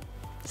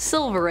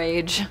 Silver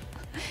Age.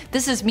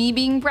 This is me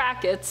being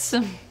brackets.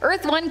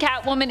 Earth 1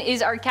 Catwoman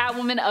is our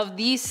Catwoman of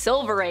the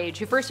Silver Age,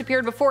 who first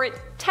appeared before it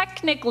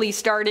technically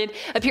started,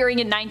 appearing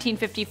in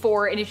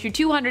 1954 in issue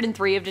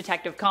 203 of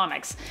Detective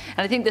Comics.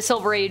 And I think the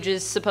Silver Age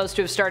is supposed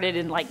to have started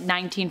in like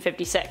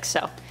 1956,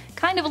 so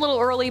kind of a little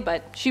early,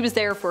 but she was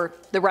there for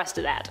the rest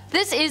of that.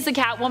 This is the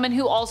Catwoman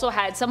who also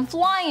had some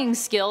flying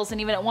skills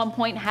and even at one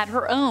point had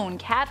her own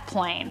cat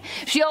plane.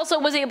 She also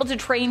was able to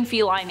train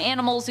feline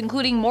animals,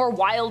 including more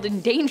wild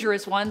and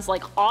dangerous ones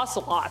like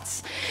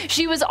ocelots.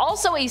 She was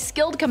also a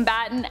skilled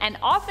combatant and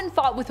often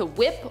fought with a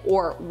whip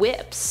or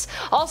whips,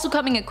 also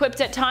coming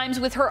equipped at times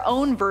with her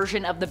own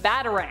version of the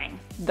Batarang,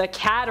 the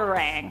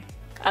Catarang.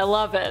 I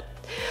love it.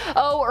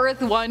 Oh, Earth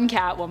 1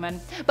 Catwoman.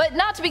 But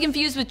not to be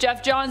confused with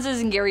Jeff Johns'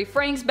 and Gary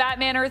Frank's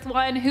Batman Earth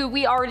 1, who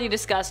we already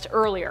discussed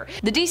earlier.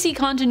 The DC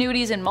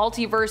continuities and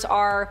multiverse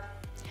are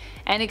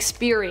an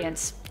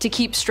experience to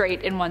keep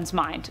straight in one's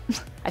mind.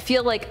 I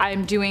feel like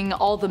I'm doing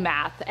all the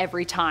math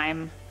every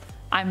time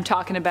I'm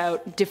talking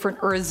about different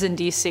Earths in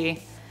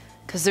DC,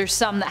 because there's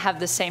some that have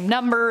the same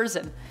numbers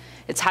and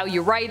it's how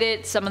you write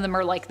it. Some of them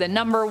are like the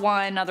number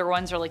 1, other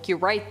ones are like you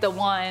write the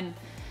 1.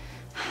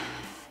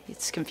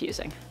 It's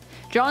confusing.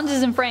 Johns'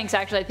 and Frank's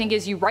actually I think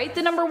is you write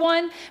the number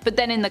 1, but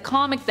then in the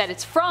comic that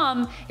it's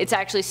from, it's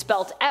actually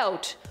spelt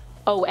out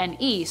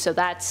O-N-E, so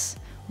that's,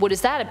 what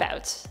is that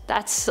about?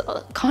 That's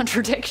a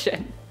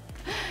contradiction.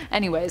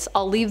 Anyways,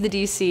 I'll leave the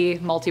DC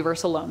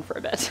multiverse alone for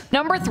a bit.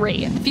 Number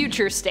 3.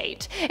 Future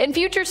State. In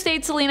Future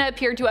State, Selina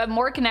appeared to have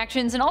more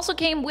connections and also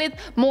came with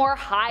more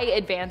high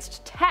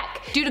advanced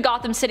tech, due to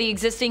Gotham City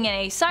existing in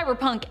a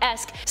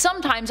cyberpunk-esque,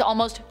 sometimes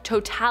almost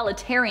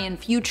totalitarian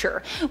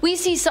future. We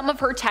see some of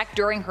her tech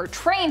during her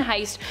train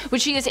heist,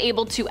 which she is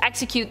able to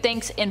execute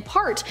thanks in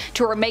part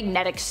to her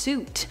magnetic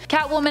suit.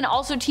 Catwoman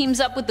also teams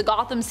up with the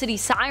Gotham City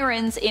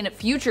Sirens in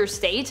Future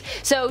State,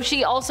 so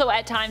she also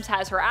at times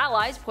has her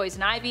allies,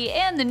 Poison Ivy,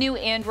 and the new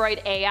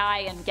android AI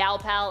and gal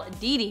pal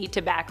Dee Dee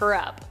to back her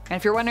up. And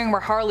if you're wondering where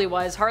Harley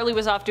was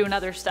off doing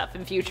other stuff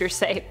in Future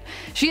State.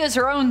 She has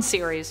her own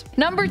series.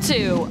 Number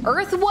 2.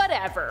 Earth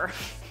Whatever.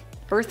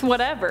 Earth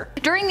Whatever.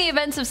 During the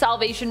events of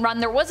Salvation Run,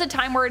 there was a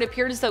time where it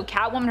appeared as though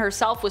Catwoman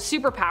herself was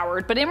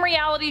superpowered, but in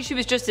reality she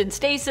was just in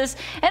stasis,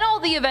 and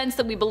all the events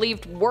that we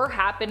believed were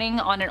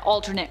happening on an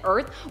alternate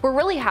Earth were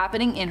really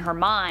happening in her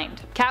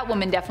mind.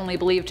 Catwoman definitely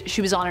believed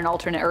she was on an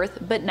alternate Earth,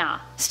 but nah.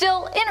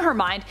 Still, in her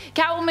mind,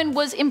 Catwoman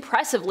was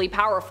impressively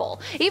powerful,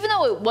 even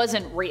though it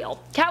wasn't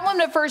real.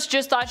 Catwoman at first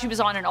just thought she was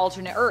on an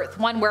alternate Earth,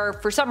 one where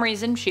for some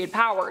reason she had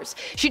powers.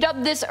 She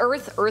dubbed this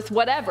Earth, Earth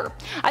Whatever.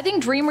 I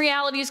think dream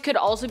realities could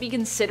also be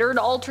considered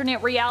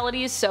alternate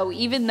realities, so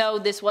even though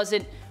this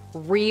wasn't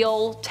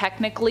real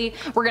technically,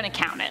 we're gonna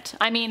count it.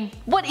 I mean,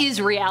 what is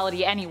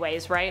reality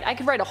anyways, right? I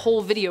could write a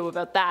whole video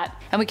about that,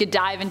 and we could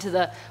dive into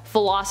the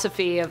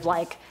philosophy of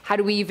like, how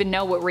do we even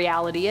know what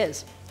reality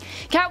is?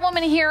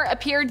 Catwoman here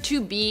appeared to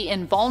be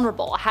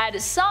invulnerable,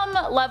 had some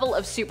level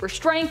of super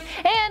strength,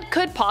 and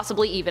could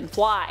possibly even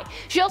fly.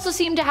 She also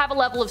seemed to have a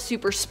level of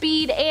super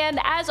speed, and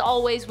as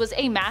always was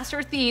a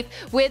master thief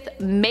with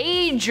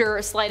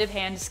major sleight of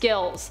hand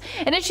skills.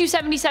 In issue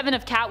 77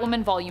 of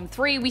Catwoman Volume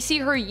 3, we see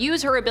her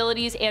use her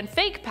abilities and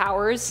fake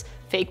powers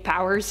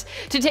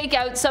to take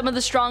out some of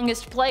the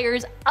strongest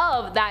players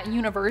of that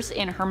universe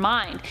in her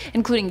mind,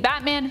 including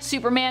Batman,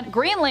 Superman,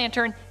 Green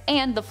Lantern,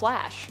 and The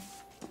Flash.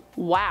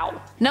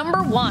 Wow.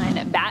 Number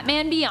 1.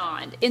 Batman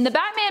Beyond. In the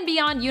Batman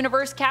Beyond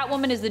universe,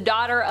 Catwoman is the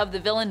daughter of the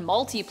villain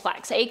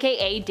Multiplex,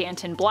 aka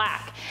Danton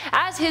Black.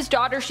 As his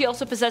daughter, she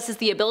also possesses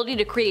the ability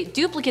to create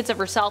duplicates of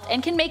herself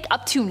and can make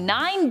up to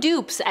 9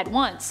 dupes at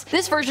once.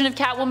 This version of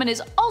Catwoman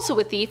is also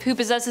a thief who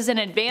possesses an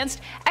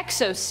advanced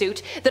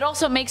exosuit that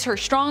also makes her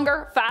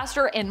stronger,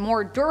 faster, and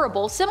more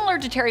durable, similar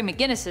to Terry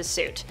McGinnis'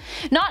 suit.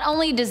 Not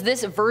only does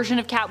this version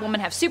of Catwoman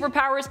have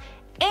superpowers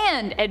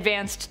and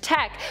advanced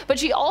tech, but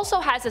she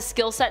also has a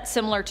skill set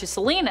similar to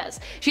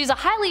Selina's. She's a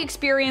highly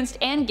experienced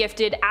and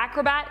gifted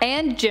acrobat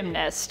and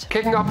gymnast.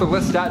 Kicking off the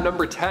list at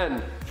number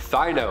 10.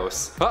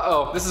 Thanos.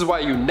 Uh-oh, this is why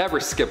you never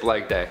skip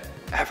leg day.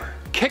 Ever.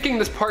 Kicking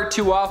this part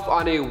 2 off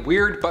on a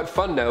weird but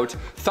fun note,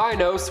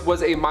 Thanos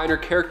was a minor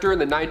character in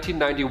the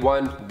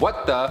 1991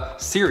 What The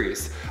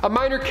series. A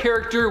minor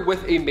character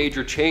with a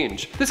major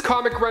change. This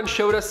comic run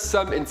showed us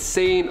some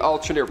insane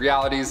alternate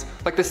realities.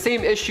 Like the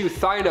same issue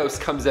Thanos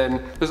comes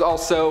in, there's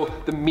also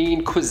the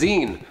mean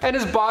cuisine. And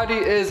his body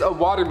is a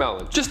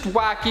watermelon. Just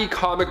wacky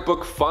comic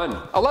book fun.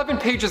 11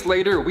 pages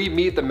later, we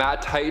meet the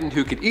Mad Titan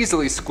who could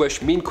easily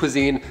squish mean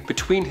cuisine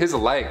between his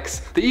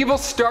legs. The evil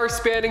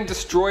star-spanning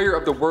destroyer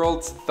of the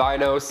worlds,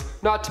 Thanos,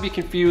 not to be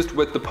confused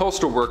with the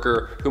postal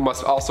worker who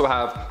must also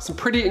have some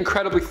pretty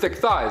incredibly thick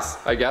thighs,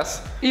 I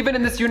guess. Even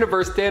in this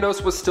universe,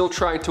 Thanos was still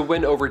trying to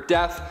win over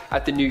death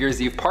at the New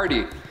Year's Eve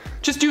party.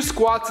 Just do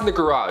squats in the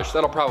garage,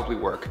 that'll probably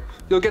work.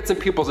 You'll get some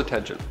people's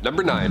attention.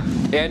 Number 9,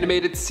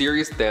 animated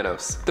series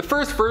Thanos. The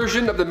first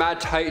version of the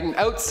Mad Titan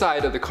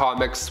outside of the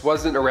comics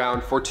wasn't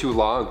around for too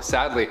long,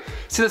 sadly.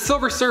 See, the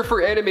Silver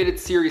Surfer animated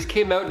series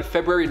came out in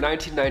February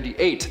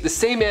 1998, the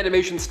same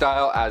animation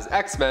style as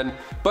X-Men,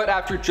 but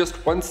after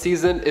just one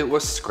season, it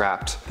was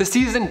scrapped. The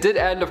season did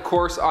end, of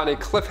course, on a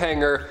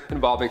cliffhanger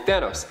involving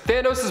Thanos.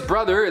 Thanos'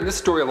 brother in this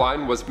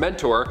storyline was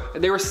Mentor,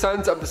 and they were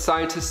sons of the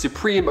Scientist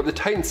Supreme of the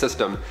Titan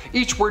system.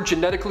 Each were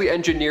genetically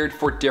engineered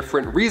for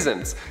different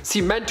reasons. See,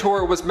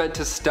 Mentor was meant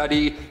to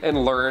study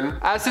and learn.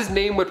 As his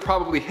name would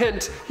probably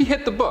hint, he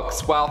hit the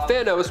books, while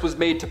Thanos was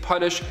made to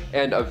punish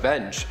and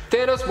avenge.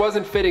 Thanos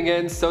wasn't fitting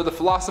in, so the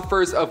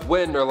philosophers of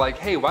Wynn are like,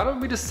 hey, why don't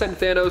we just send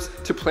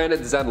Thanos to planet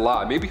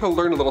Zenn-La? Maybe he'll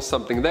learn a little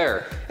something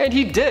there. And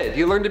he did.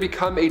 He learned to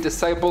become a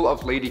disciple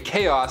of Lady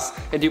Chaos,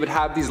 and he would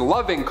have these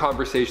loving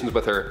conversations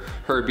with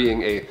her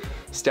being a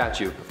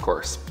statue, of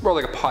course. More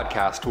like a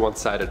podcast,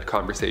 one-sided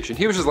conversation.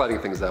 He was just letting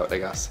things out, I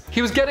guess.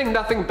 He was getting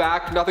nothing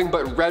back, nothing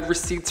but red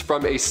receipts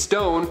from a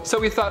stone,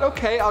 so he thought,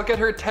 okay, I'll get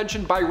her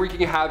attention by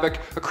wreaking havoc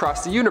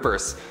across the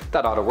universe.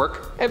 That ought to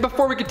work. And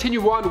before we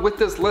continue on with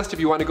this list, if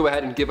you want to go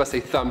ahead and give us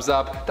a thumbs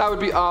up, that would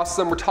be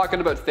awesome. We're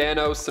talking about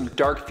Thanos, some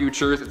dark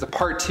futures. It's a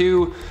part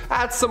 2.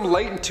 Add some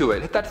light into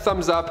it. Hit that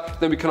thumbs up,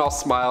 then we can all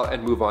smile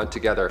and move on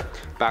together.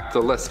 Back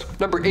to the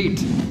list. Number 8,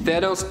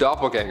 Thanos'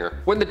 doppelganger.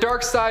 When the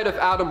dark side of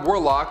Adam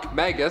Warlock,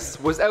 Magus,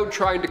 was out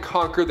trying to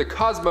conquer the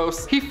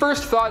cosmos, he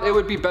first thought it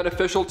would be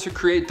beneficial to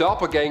create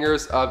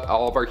doppelgangers of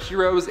all of our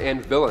heroes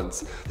and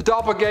villains. The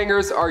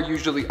doppelgangers are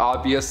usually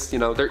obvious, you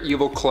know, they're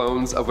evil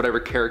clones of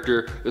whatever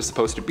character they're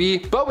supposed to be,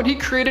 but when he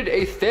created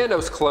a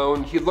Thanos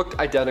clone, he looked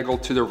identical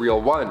to the real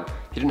one.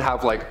 He didn't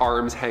have like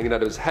arms hanging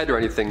out of his head or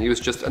anything, he was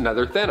just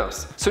another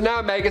Thanos. So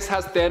now Magus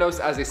has Thanos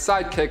as a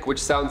sidekick, which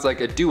sounds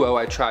like a duo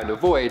I try and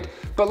avoid,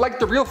 but like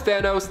the real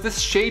Thanos, this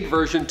Shade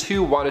version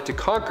too wanted to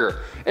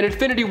conquer. In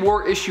Infinity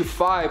War issue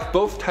 5,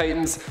 both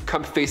Titans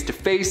come face to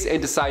face and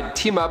decide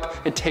to team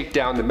up and take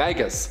down the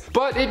Magus.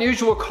 But in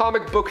usual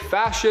comic book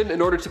fashion,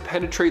 in order to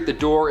penetrate the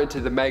door into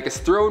the Magus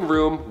throne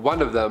room,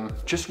 one of them,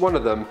 just one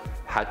of them,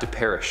 had to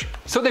perish.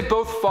 So they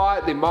both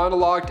fought, they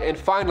monologued, and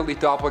finally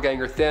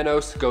doppelganger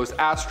Thanos goes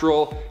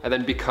astral and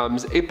then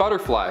becomes a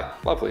butterfly.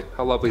 Lovely,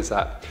 how lovely is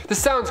that? This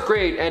sounds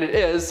great, and it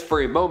is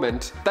for a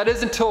moment. That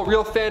is until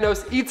real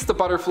Thanos eats the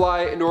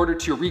butterfly in order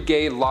to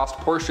regain lost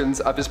portions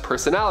of his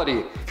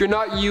personality. You're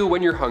not you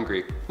when you're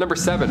hungry. Number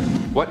 7,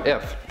 What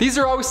If? These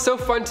are always so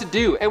fun to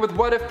do, and with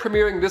What If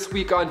premiering this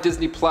week on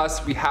Disney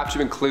Plus, we have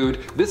to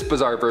include this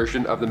bizarre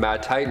version of the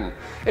Mad Titan.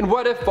 In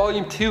What If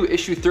Volume 2,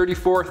 Issue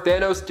 34,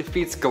 Thanos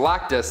defeats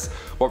Galactus,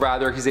 or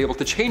rather, he's able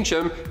to change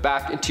him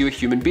back into a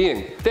human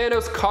being.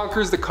 Thanos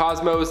conquers the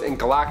cosmos, and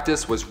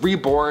Galactus was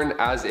reborn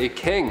as a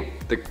king.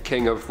 The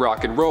king of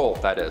rock and roll,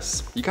 that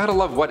is. You gotta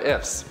love what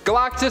ifs.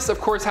 Galactus, of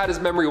course, had his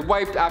memory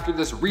wiped after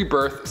this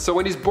rebirth, so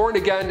when he's born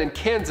again in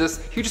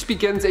Kansas, he just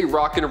begins a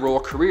rock and roll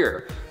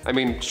career. I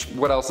mean,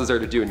 what else is there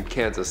to do in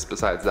Kansas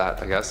besides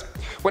that, I guess?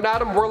 When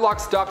Adam Warlock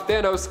stopped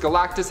Thanos,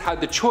 Galactus had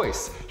the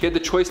choice. He had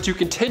the choice to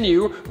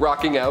continue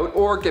rocking out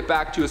or get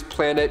back to his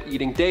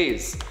planet-eating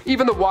days.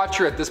 Even the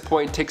Watcher at this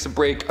point takes a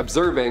break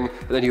observing,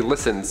 and then he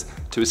listens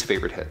to his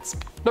favorite hits.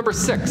 Number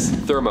 6,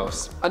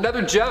 Thermos.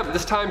 Another gem,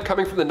 this time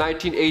coming from the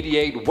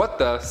 1988 What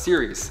The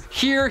series.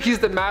 Here, he's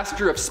the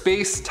master of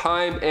space,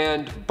 time,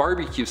 and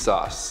barbecue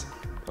sauce.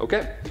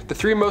 Okay, the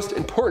 3 most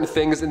important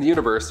things in the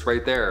universe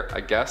right there, I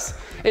guess.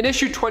 In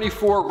issue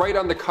 24, right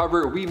on the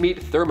cover, we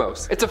meet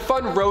Thermos. It's a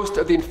fun roast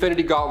of the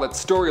Infinity Gauntlet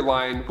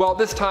storyline. Well,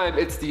 this time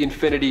it's the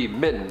Infinity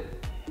Mitten.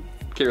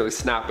 Can't really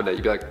snap in it,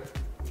 you'd be like...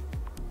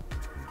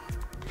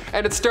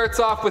 And it starts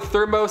off with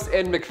Thermos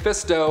and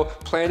Mephisto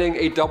planning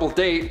a double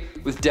date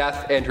with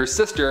Death and her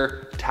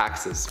sister,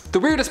 Taxes. The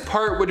weirdest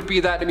part would be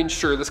that, I mean,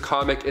 sure, this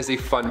comic is a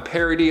fun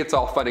parody, it's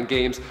all fun and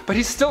games, but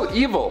he's still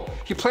evil.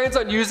 He plans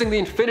on using the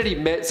Infinity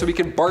Mitt so he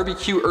can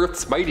barbecue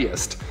Earth's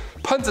mightiest.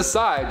 Puns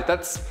aside,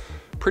 that's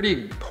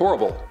pretty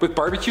horrible. With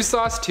barbecue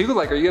sauce too?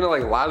 Like, are you gonna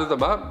like lather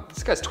them up?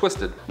 This guy's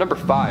twisted. Number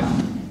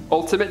 5.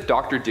 Ultimate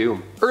Doctor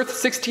Doom. Earth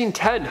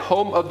 1610,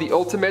 home of the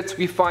Ultimates,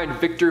 we find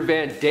Victor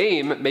Van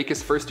Dame make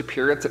his first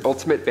appearance at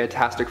Ultimate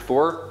Fantastic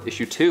Four,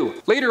 issue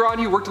 2. Later on,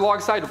 he worked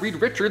alongside Reed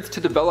Richards to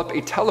develop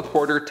a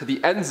teleporter to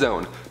the End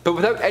Zone, but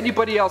without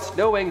anybody else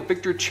knowing,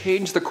 Victor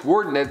changed the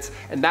coordinates,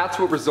 and that's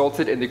what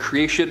resulted in the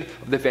creation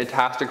of the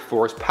Fantastic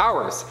Four's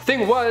powers.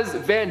 Thing was,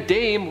 Van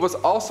Dame was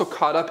also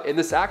caught up in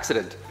this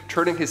accident,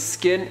 turning his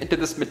skin into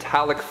this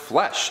metallic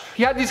flesh.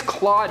 He had these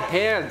clawed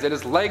hands, and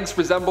his legs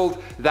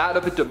resembled that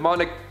of a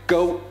demonic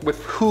goat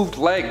with hooved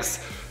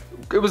legs.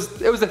 It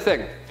was a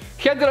thing.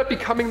 He ended up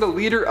becoming the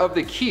leader of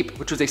the Keep,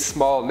 which was a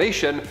small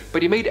nation,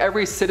 but he made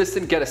every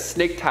citizen get a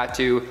snake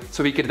tattoo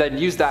so he could then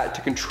use that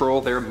to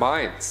control their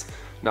minds.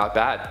 Not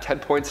bad. 10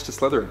 points to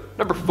Slytherin.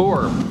 Number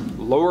 4,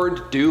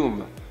 Lord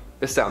Doom.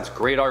 This sounds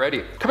great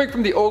already. Coming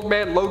from the Old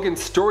Man Logan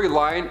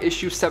storyline,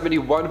 issue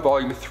 71,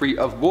 volume 3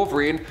 of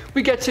Wolverine,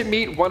 we get to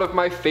meet one of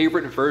my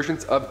favorite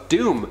versions of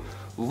Doom.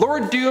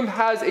 Lord Doom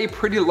has a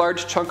pretty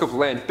large chunk of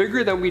land,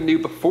 bigger than we knew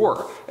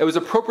before. It was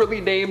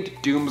appropriately named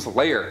Doom's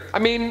Lair. I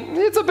mean,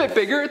 it's a bit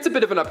bigger, it's a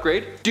bit of an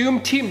upgrade. Doom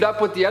teamed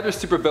up with the other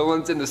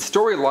supervillains in the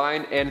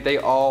storyline and they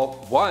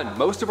all won.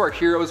 Most of our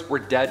heroes were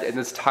dead in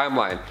this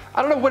timeline.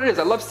 I don't know what it is,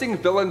 I love seeing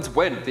villains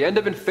win. At the end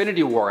of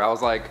Infinity War, I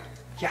was like,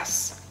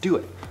 yes, do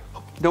it.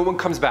 No one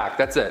comes back,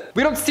 that's it.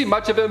 We don't see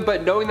much of him,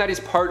 but knowing that he's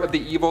part of the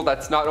evil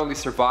that's not only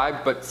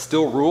survived, but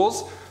still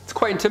rules, it's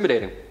quite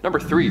intimidating. Number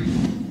 3,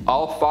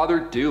 All-Father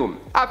Doom.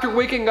 After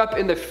waking up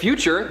in the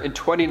future in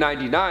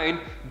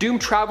 2099, Doom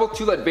traveled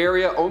to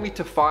Latveria only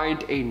to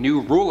find a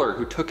new ruler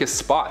who took his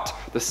spot,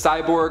 the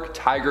cyborg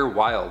Tiger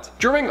Wilde.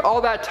 During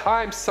all that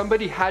time,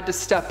 somebody had to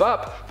step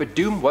up, but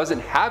Doom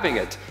wasn't having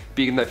it.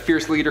 Being the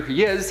fierce leader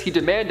he is, he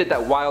demanded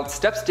that Wilde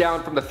steps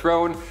down from the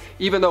throne,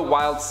 even though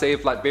Wilde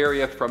saved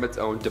Latveria from its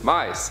own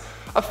demise.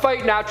 A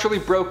fight naturally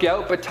broke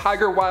out, but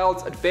Tiger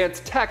Wilde's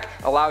advanced tech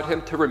allowed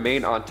him to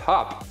remain on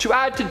top. To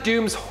add to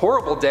Doom's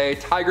horrible day,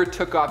 Tiger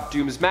took off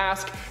Doom's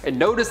mask and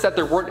noticed that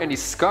there weren't any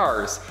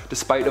scars,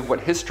 despite of what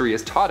history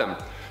has taught him.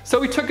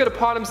 So he took it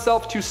upon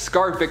himself to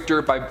scar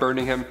Victor by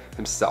burning him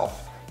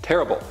himself.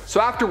 Terrible.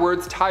 So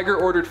afterwards, Tiger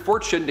ordered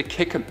Fortune to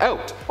kick him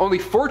out. Only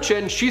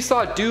Fortune, she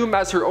saw Doom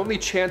as her only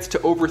chance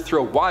to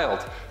overthrow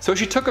Wilde. So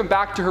she took him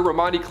back to her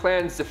Romani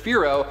clan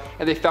Zafiro,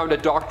 and they found a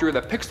doctor in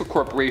the Pixel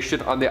Corporation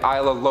on the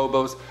Isla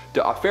Lobos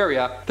de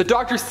Aferia. The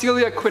Dr.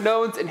 Celia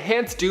Quinones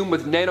enhanced Doom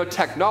with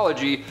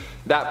nanotechnology.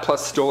 That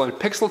plus stolen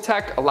pixel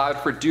tech allowed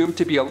for Doom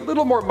to be a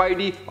little more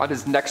mighty on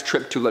his next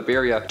trip to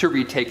Latveria to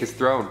retake his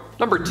throne.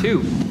 Number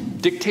 2.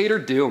 Dictator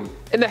Doom.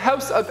 In the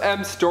House of M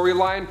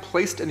storyline,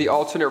 placed in the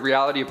alternate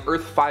reality of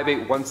Earth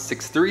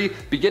 58163,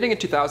 beginning in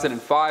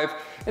 2005,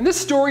 in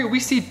this story we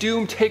see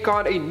Doom take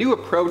on a new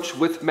approach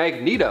with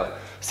Magneto.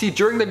 See,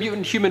 during the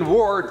Mutant-Human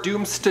War,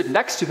 Doom stood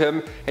next to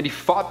him and he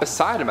fought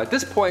beside him. At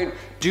this point,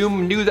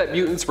 Doom knew that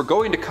mutants were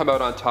going to come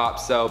out on top,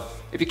 so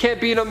if you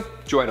can't beat them,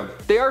 join them.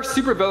 They are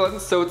supervillains,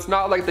 so it's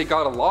not like they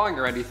got along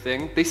or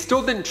anything. They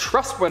still didn't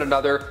trust one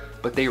another,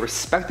 but they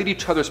respected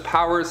each other's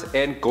powers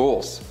and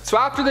goals. So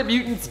after the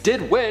mutants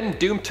did win,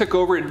 Doom took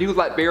over New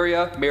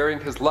Latveria, marrying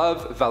his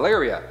love,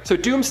 Valeria. So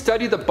Doom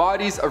studied the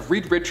bodies of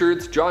Reed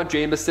Richards, John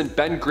Jameson,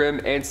 Ben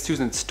Grimm, and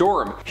Susan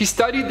Storm. He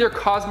studied their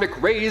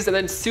cosmic rays and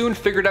then soon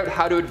figured out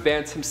how to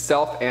advance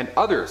himself and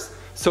others.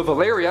 So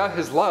Valeria,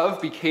 his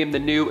love, became the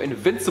new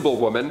Invincible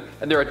Woman,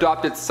 and their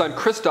adopted son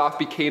Kristoff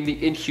became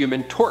the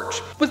Inhuman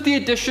Torch. With the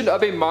addition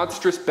of a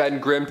monstrous Ben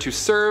Grimm to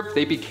serve,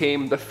 they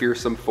became the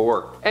Fearsome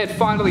Four. And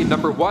finally,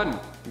 number 1,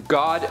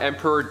 God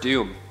Emperor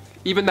Doom.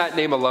 Even that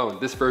name alone,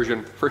 this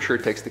version for sure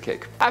takes the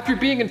cake. After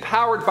being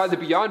empowered by the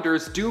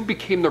Beyonders, Doom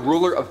became the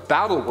ruler of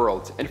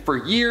Battleworld, and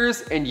for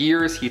years and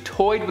years he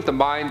toyed with the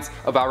minds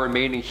of our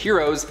remaining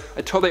heroes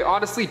until they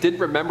honestly didn't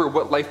remember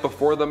what life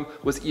before them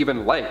was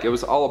even like. It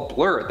was all a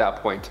blur at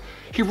that point.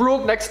 He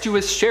ruled next to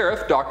his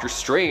sheriff, Doctor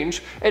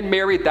Strange, and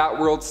married that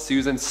world's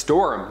Susan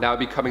Storm, now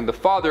becoming the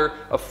father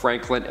of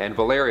Franklin and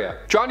Valeria.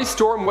 Johnny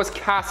Storm was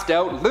cast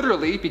out,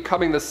 literally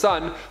becoming the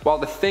sun, while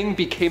the Thing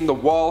became the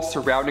wall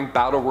surrounding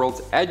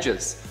Battleworld's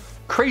edges.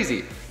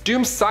 Crazy.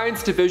 Doom's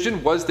science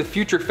division was the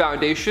Future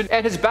Foundation,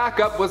 and his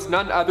backup was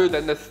none other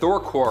than the Thor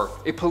Corps,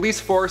 a police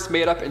force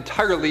made up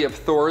entirely of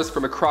Thors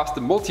from across the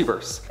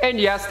multiverse. And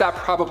yes, that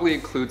probably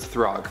includes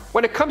Throg.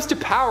 When it comes to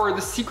power, the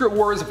Secret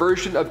Wars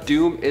version of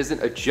Doom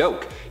isn't a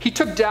joke. He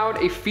took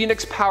down a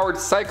Phoenix-powered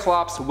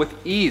Cyclops with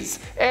ease,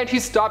 and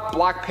he stopped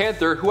Black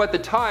Panther, who at the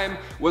time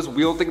was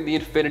wielding the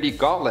Infinity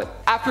Gauntlet.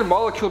 After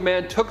Molecule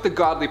Man took the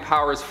godly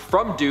powers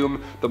from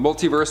Doom, the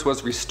multiverse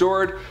was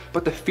restored,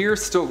 but the fear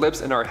still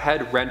lives in our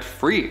head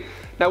rent-free.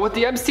 Now, with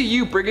the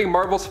MCU bringing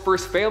Marvel's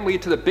first family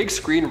to the big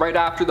screen right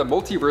after the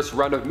multiverse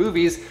run of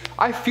movies,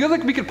 I feel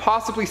like we could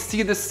possibly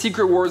see this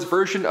Secret Wars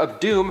version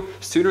of Doom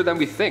sooner than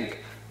we think.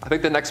 I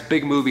think the next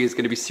big movie is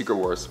going to be Secret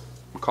Wars.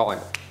 I'm calling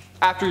it.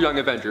 After Young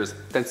Avengers,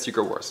 then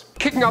Secret Wars.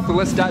 Kicking off the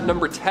list at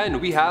number 10,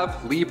 we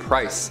have Lee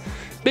Price.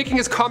 Making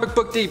his comic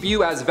book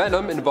debut as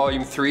Venom in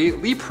Volume 3,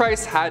 Lee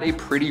Price had a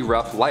pretty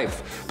rough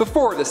life,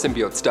 before the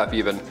symbiote stuff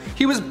even.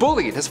 He was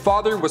bullied, his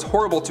father was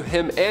horrible to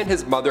him and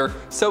his mother,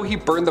 so he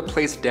burned the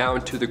place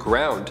down to the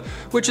ground.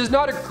 Which is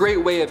not a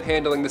great way of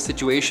handling the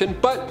situation,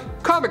 but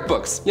comic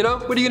books, you know,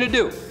 what are you gonna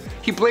do?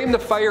 He blamed the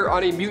fire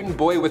on a mutant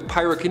boy with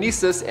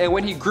pyrokinesis, and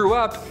when he grew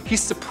up, he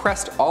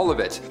suppressed all of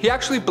it. He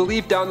actually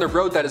believed down the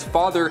road that his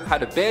father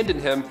had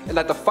abandoned him and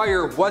that the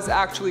fire was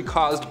actually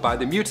caused by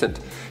the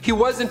mutant. He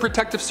was in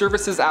protective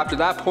services after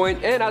that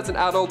point, and as an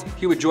adult,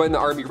 he would join the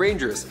Army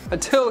Rangers,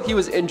 until he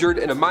was injured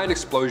in a mine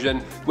explosion,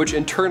 which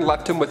in turn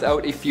left him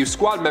without a few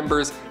squad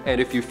members and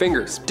a few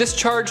fingers.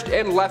 Discharged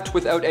and left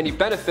without any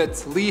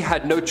benefits, Lee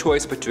had no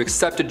choice but to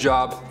accept a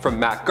job from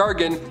Mac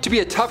Gargan to be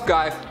a tough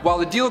guy while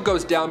the deal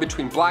goes down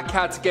between Black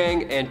Cat's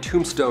gang and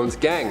Tombstone's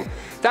gang.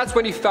 That's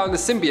when he found the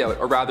symbiote,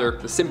 or rather,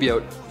 the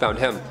symbiote found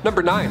him.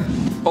 Number 9.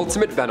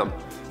 Ultimate Venom.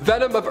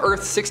 Venom of Earth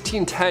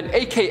 1610,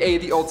 aka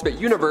the Ultimate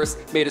Universe,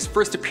 made his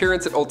first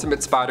appearance in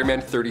Ultimate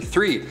Spider-Man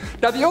 33.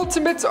 Now the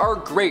Ultimates are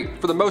great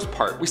for the most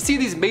part. We see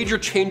these major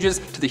changes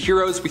to the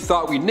heroes we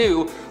thought we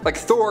knew, like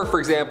Thor, for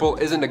example,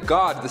 isn't a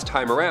god this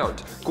time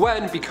around.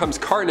 Gwen becomes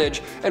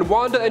Carnage, and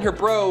Wanda and her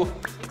bro,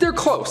 they're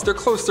close. They're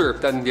closer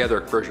than the other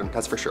version,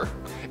 that's for sure.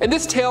 In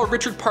this tale,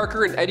 Richard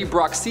Parker and Eddie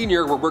Brock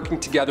Sr. were working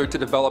together to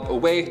develop a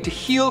way to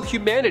heal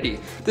humanity.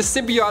 The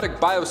symbiotic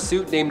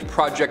biosuit named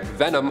Project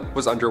Venom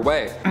was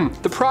underway.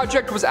 The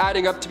project was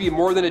adding up to be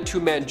more than a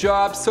two-man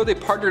job, so they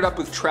partnered up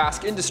with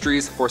Trask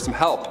Industries for some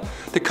help.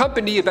 The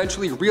company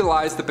eventually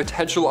realized the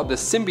potential of the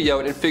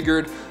symbiote and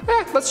figured,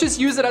 let's just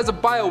use it as a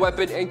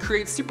bioweapon and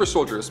create super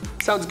soldiers.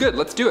 Sounds good,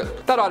 let's do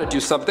it. That ought to do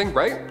something,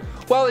 right?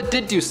 Well, it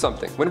did do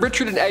something. When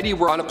Richard and Eddie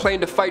were on a plane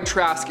to fight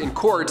Trask in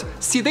court,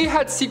 see, they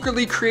had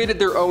secretly created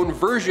their own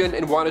version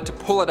and wanted to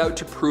pull it out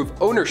to prove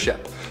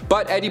ownership.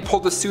 But Eddie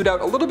pulled the suit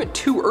out a little bit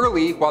too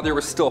early while they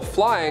were still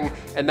flying,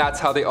 and that's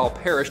how they all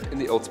perished in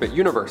the Ultimate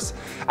Universe.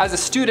 As a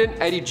student,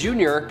 Eddie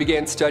Jr.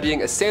 began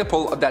studying a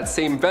sample of that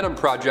same Venom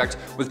project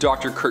with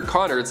Dr. Curt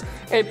Connors,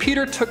 and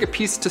Peter took a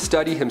piece to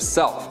study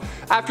himself.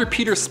 After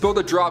Peter spilled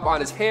a drop on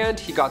his hand,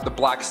 he got the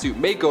black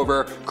suit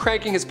makeover,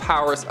 cranking his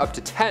powers up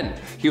to 10.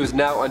 He was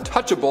now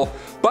untouchable,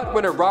 but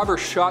when a robber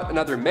shot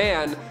another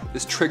man,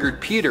 this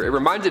triggered Peter. It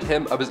reminded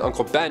him of his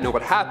Uncle Ben and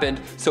what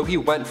happened, so he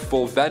went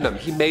full Venom.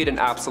 He made an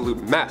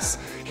absolute mess.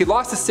 He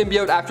lost the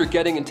symbiote after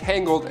getting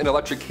entangled in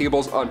electric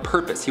cables on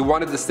purpose. He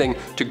wanted this thing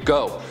to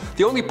go.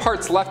 The only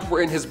parts left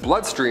were in his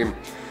bloodstream,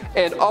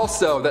 and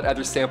also that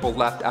other sample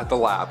left at the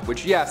lab,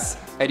 which yes,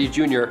 Eddie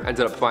Jr.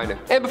 ended up finding.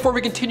 And before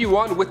we continue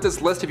on with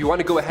this list, if you want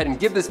to go ahead and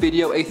give this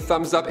video a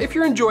thumbs up if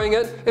you're enjoying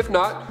it. If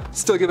not,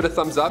 still give it a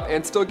thumbs up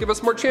and still give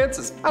us more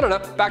chances. I don't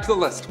know, back to the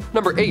list.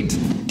 Number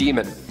 8,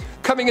 Demon.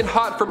 Coming in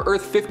hot from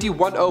Earth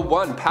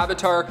 5101,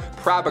 Pavitar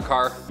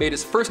Prabhakar made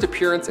his first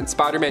appearance in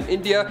Spider-Man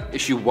India,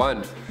 issue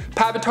 1.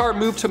 Pavitar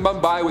moved to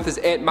Mumbai with his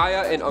Aunt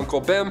Maya and Uncle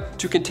Bim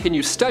to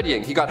continue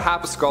studying. He got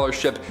half a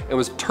scholarship and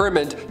was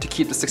determined to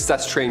keep the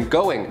success train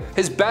going.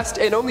 His best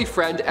and only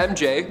friend,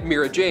 MJ,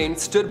 Mira Jane,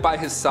 stood by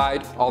his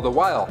side all the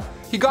while.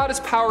 He got his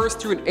powers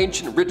through an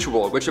ancient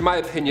ritual, which in my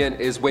opinion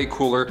is way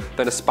cooler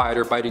than a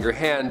spider biting your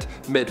hand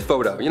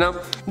mid-photo, you know?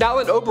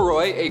 Nalan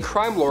Oberoi, a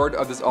crime lord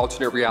of this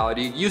alternate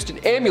reality, used an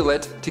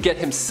amulet to get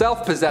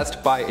himself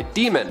possessed by a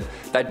demon.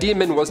 That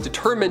demon was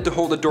determined to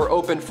hold the door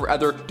open for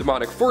other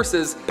demonic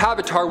forces.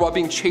 Pavitar, while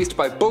being chased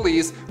by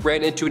bullies,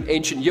 ran into an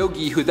ancient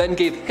yogi who then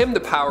gave him the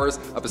powers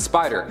of a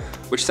spider.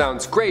 Which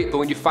sounds great, but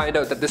when you find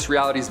out that this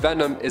reality's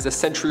Venom is a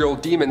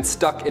century-old demon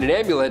stuck in an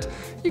amulet,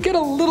 you get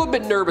a little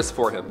bit nervous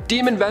for him.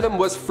 Demon Venom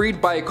was freed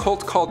by a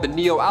cult called the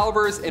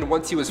Neo-Alvars, and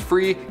once he was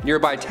free,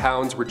 nearby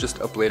towns were just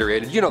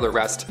obliterated. You know the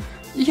rest.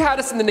 He had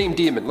us in the name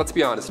Demon, let's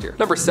be honest here.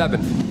 Number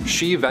 7,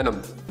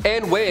 She-Venom.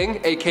 Anne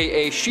Wang,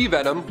 aka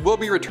She-Venom, will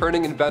be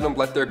returning in Venom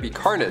Let There Be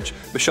Carnage.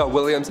 Michelle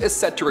Williams is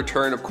set to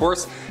return, of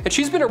course, and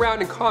she's been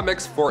around in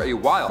comics for a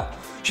while.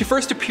 She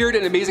first appeared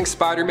in Amazing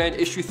Spider-Man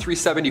issue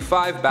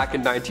 375 back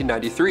in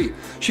 1993.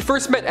 She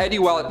first met Eddie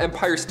while at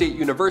Empire State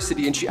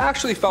University, and she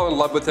actually fell in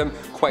love with him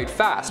quite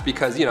fast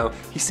because, you know,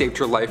 he saved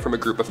her life from a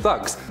group of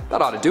thugs.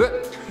 That ought to do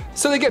it.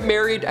 So they get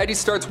married, Eddie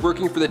starts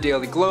working for the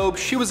Daily Globe,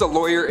 she was a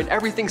lawyer, and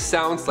everything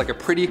sounds like a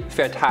pretty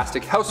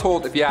fantastic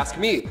household if you ask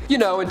me. You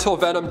know, until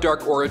Venom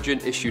Dark Origin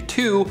issue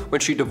 2,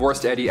 when she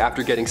divorced Eddie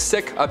after getting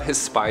sick of his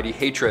Spidey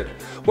hatred.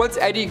 Once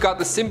Eddie got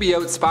the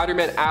symbiote,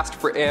 Spider-Man asked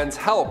for Anne's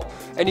help.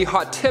 Any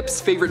hot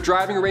tips, favorite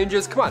driving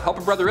ranges? Come on, help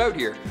a brother out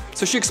here.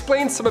 So she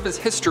explained some of his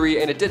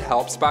history and it did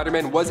help.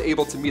 Spider-Man was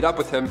able to meet up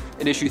with him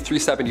in issue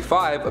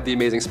 375 of The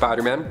Amazing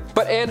Spider-Man.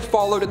 But Anne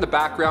followed in the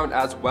background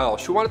as well.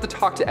 She wanted to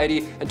talk to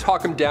Eddie and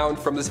talk him down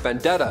from this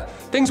vendetta.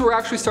 Things were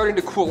actually starting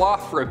to cool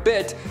off for a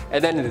bit,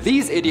 and then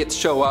these idiots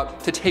show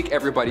up to take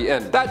everybody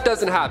in. That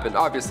doesn't happen,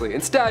 obviously.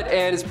 Instead,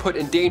 Anne is put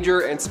in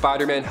danger and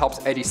Spider-Man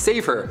helps Eddie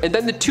save her. And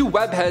then the two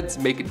webheads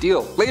make a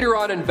deal. Later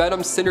on in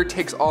Venom Sinner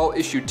Takes All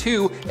issue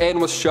 2, Anne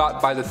was shot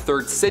by the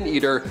third Sin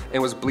Eater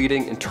and was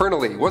bleeding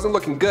internally. It wasn't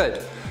looking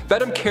good.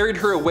 Venom carried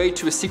her away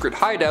to a secret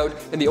hideout,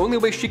 and the only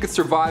way she could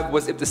survive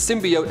was if the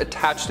symbiote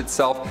attached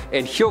itself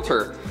and healed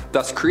her,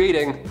 thus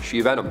creating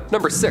She-Venom.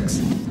 Number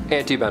 6.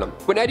 Anti-Venom.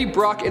 When Eddie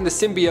Brock and the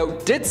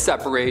symbiote did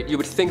separate, you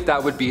would think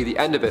that would be the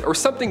end of it, or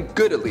something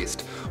good at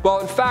least.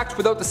 Well, in fact,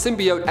 without the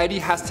symbiote, Eddie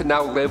has to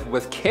now live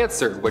with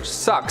cancer, which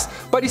sucks,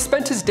 but he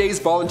spent his days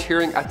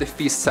volunteering at the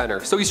Feast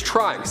Center, so he's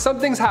trying.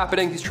 Something's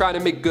happening, he's trying to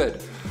make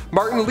good.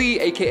 Martin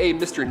Lee, aka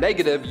Mr.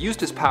 Negative, used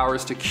his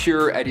powers to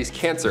cure Eddie's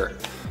cancer.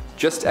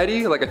 Just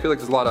Eddie? Like, I feel like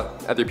there's a lot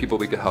of other people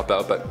we could help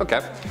out, but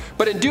okay.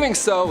 But in doing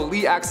so,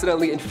 Lee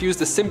accidentally infused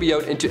the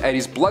symbiote into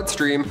Eddie's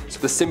bloodstream,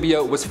 so the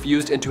symbiote was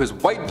fused into his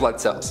white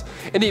blood cells.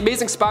 In The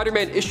Amazing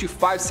Spider-Man issue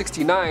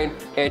 569,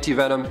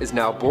 Anti-Venom is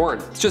now born.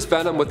 It's just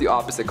Venom with the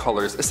opposite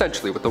colors,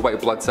 essentially, with the white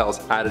blood cells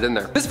added in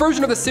there. This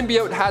version of the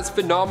symbiote has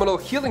phenomenal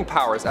healing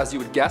powers, as you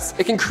would guess.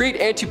 It can create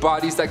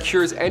antibodies that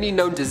cures any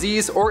known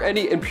disease or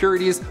any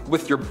impurities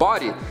with your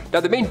body. Now,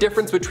 the main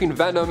difference between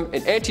Venom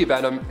and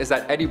Anti-Venom is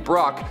that Eddie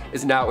Brock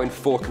is now in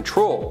full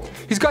control.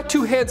 He's got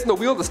two hands on the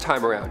wheel this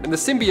time around, and the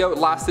symbiote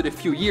lasted a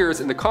few years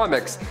in the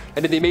comics,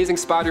 and in The Amazing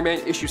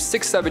Spider-Man issue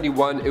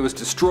 671 it was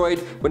destroyed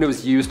when it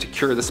was used to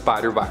cure the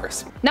spider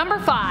virus. Number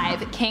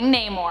 5. King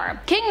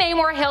Namor. King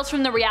Namor hails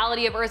from the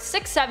reality of Earth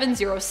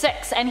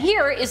 6706, and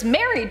here is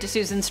married to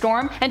Susan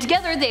Storm, and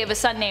together they have a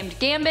son named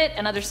Gambit,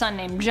 another son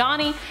named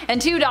Johnny,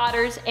 and two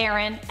daughters,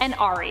 Erin and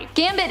Ari.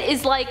 Gambit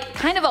is like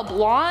kind of a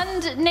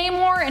blonde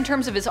Namor in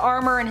terms of his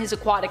armor and his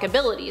aquatic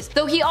abilities,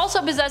 though he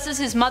also possesses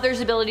his mother's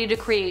ability to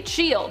create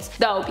shields,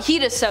 though he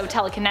does so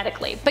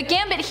telekinetically. But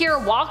Gambit here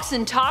walks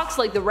and talks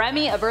like the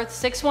Remy of Earth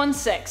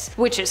 616,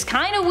 which is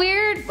kinda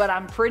weird, but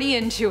I'm pretty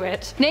into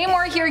it.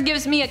 Namor here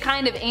gives me a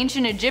kind of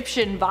ancient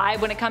Egyptian vibe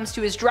when it comes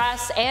to his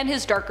dress and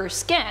his darker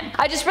skin.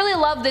 I just really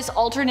love this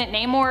alternate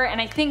Namor,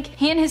 and I think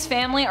he and his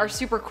family are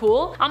super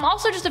cool. I'm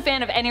also just a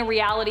fan of any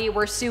reality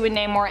where Sue and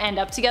Namor end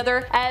up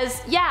together,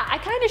 as yeah, I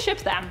kinda ship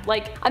them.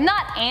 Like, I'm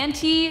not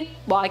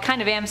well, I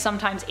kind of am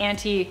sometimes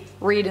anti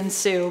Reed and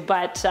Sue,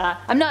 but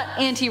I'm not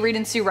anti Reed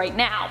and Sue right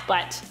now,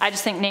 but I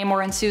just think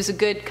Namor and Sue's a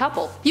good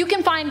couple. You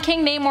can find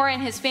King Namor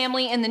and his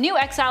family in the new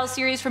Exiles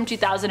series from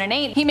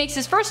 2008. He makes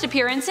his first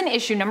appearance in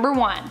issue number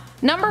 1.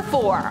 Number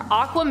 4.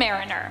 Aqua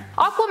Mariner.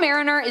 Aqua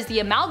Mariner is the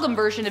amalgam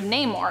version of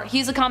Namor.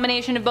 He's a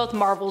combination of both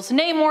Marvel's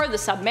Namor, the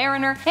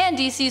Submariner, and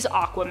DC's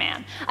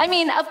Aquaman. I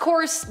mean, of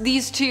course,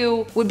 these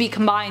two would be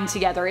combined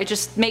together. It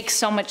just makes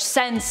so much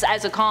sense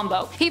as a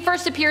combo. He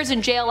first appears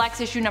in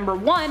JLX issue number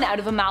 1 out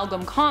of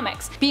Amalgam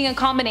Comics. Being a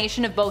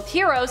combination of both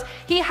heroes,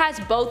 he has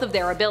both of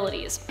their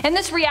abilities. In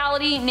this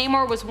reality,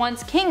 Namor was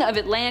once king of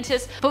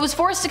Atlantis, but was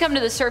forced to come to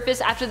the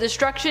surface after the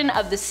destruction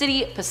of the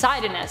city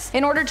Poseidonus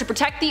in order to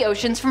protect the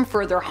oceans from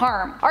further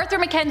harm. Arthur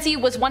Mackenzie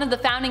was one of the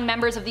founding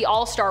members of the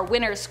All-Star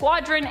Winners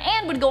Squadron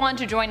and would go on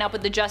to join up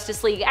with the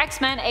Justice League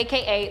X-Men,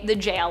 aka the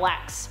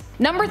JLX.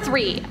 Number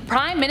 3.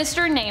 Prime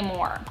Minister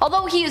Namor.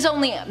 Although he is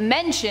only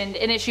mentioned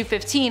in issue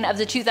 15 of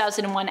the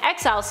 2001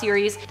 Exile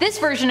series, this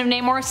version of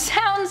Namor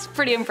sounds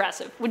pretty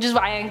impressive, which is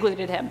why I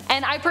included him.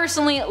 And I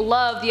personally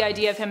love the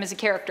idea of him as a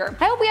character.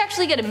 I hope we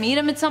actually get to meet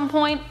him at some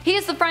point. He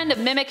is the friend of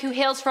Mimic who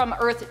hails from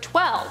Earth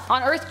 12.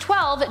 On Earth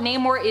 12,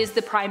 Namor is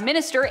the Prime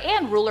Minister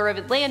and ruler of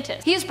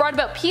Atlantis. He has brought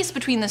about peace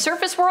between the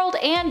surface world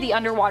and the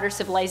underwater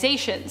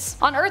civilizations.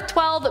 On Earth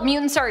 12,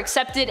 mutants are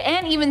accepted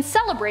and even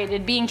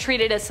celebrated, being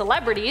treated as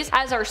celebrities,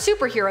 as are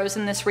superheroes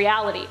in this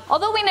reality.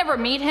 Although we never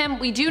meet him,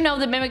 we do know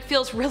that Mimic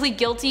feels really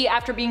guilty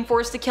after being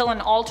forced to kill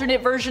an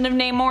alternate version of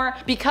Namor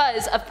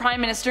because of Prime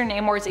Minister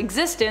Namor's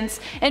existence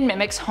in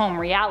Mimic's home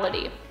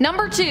reality.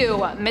 Number 2.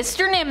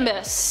 Mr.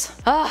 Nimbus.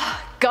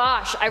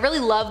 Gosh, I really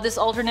love this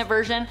alternate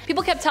version.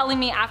 People kept telling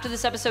me after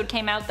this episode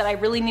came out that I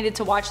really needed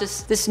to watch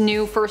this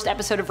new first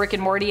episode of Rick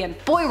and Morty, and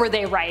boy were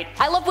they right.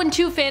 I love when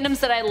two fandoms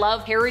that I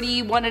love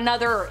parody one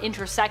another or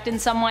intersect in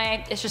some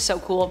way. It's just so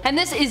cool. And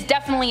this is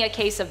definitely a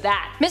case of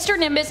that. Mr.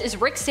 Nimbus is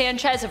Rick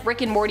Sanchez of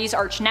Rick and Morty's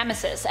arch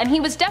nemesis, and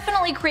he was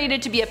definitely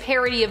created to be a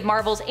parody of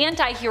Marvel's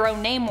anti-hero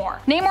Namor.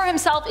 Namor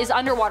himself is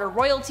underwater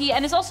royalty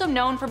and is also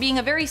known for being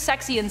a very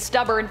sexy and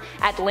stubborn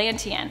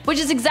Atlantean, which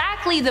is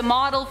exactly the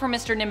model for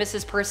Mr.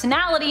 Nimbus's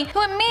personality,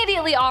 who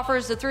immediately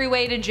offers the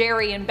three-way to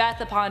Jerry and Beth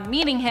upon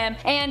meeting him,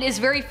 and is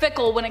very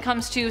fickle when it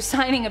comes to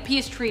signing a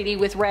peace treaty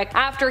with Rick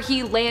after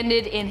he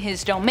landed in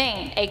his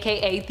domain,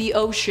 aka the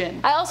ocean.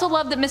 I also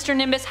love that Mr.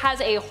 Nimbus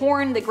has a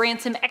horn that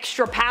grants him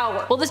extra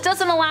power. While this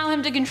doesn't allow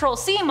him to control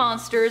sea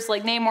monsters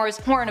like Namor's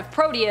Horn of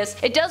Proteus,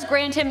 it does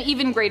grant him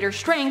even greater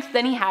strength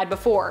than he had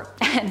before.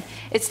 And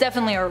it's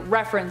definitely a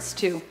reference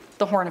to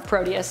the Horn of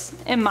Proteus,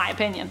 in my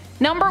opinion.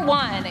 Number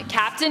 1.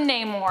 Captain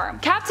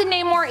Namor. Captain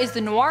Namor is the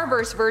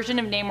Noirverse version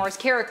of Namor's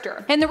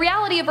character. In the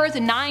reality of Earth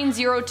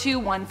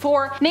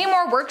 90214,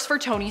 Namor works for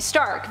Tony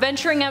Stark,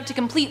 venturing out to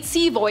complete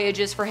sea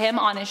voyages for him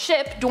on his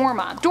ship,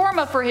 Dorma.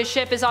 Dorma for his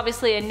ship is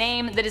obviously a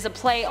name that is a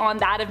play on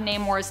that of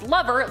Namor's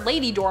lover,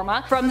 Lady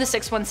Dorma, from the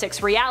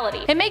 616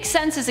 reality. It makes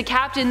sense as a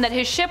captain that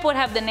his ship would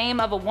have the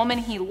name of a woman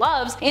he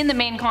loves in the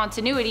main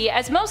continuity,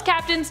 as most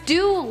captains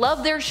do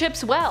love their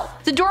ships well.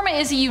 The Dorma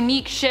is a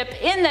unique ship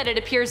in that it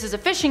appears as a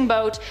fishing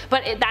boat,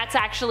 but that's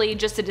actually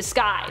just a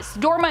disguise.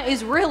 Dorma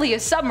is really a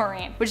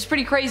submarine, which is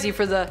pretty crazy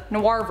for the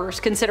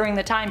Noirverse considering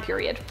the time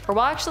period. Or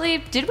well, actually,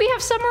 did we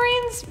have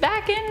submarines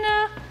back in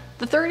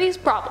the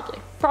 30s? Probably.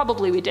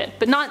 Probably we did,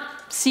 but not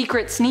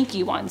secret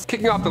sneaky ones.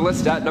 Kicking off the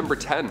list at number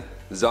 10.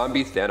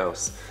 Zombie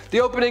Thanos.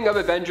 The opening of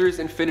Avengers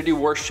Infinity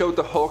War showed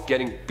the Hulk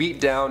getting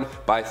beat down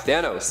by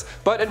Thanos,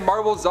 but in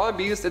Marvel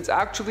Zombies it's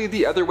actually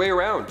the other way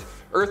around.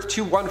 Earth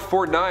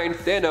 2149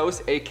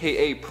 Thanos,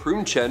 aka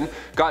Prunchen,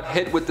 got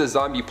hit with the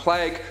zombie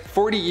plague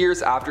 40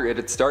 years after it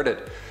had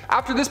started.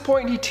 After this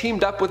point, he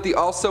teamed up with the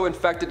also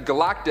infected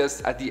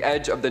Galactus at the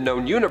edge of the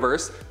known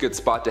universe, good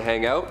spot to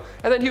hang out,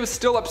 and then he was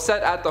still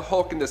upset at the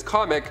Hulk in this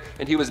comic,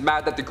 and he was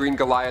mad that the Green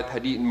Goliath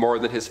had eaten more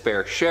than his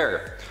fair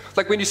share.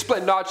 Like when you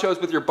split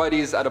nachos with your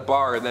buddies at a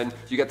bar and then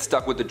you get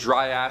stuck with the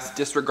dry ass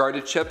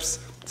disregarded chips.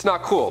 It's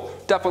not cool.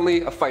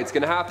 Definitely a fight's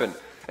gonna happen.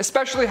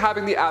 Especially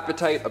having the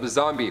appetite of a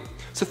zombie.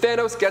 So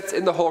Thanos gets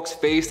in the Hulk's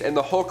face and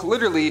the Hulk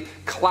literally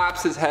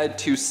claps his head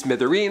to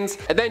smithereens,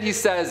 and then he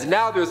says,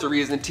 now there's a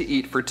reason to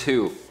eat for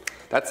two.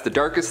 That's the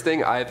darkest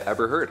thing I've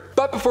ever heard.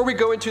 But before we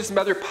go into some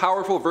other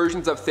powerful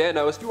versions of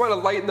Thanos, if you want to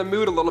lighten the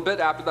mood a little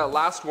bit after that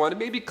last one,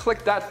 maybe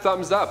click that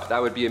thumbs up.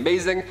 That would be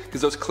amazing,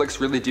 because those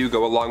clicks really do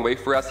go a long way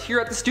for us here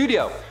at the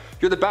studio.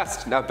 You're the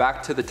best. Now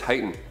back to the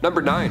Titan.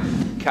 Number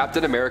 9.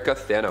 Captain America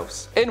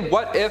Thanos. In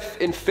What If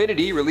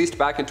Infinity, released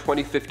back in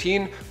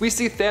 2015, we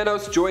see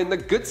Thanos join the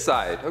good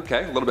side.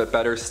 Okay, a little bit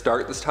better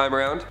start this time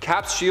around.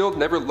 Cap's shield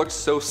never looked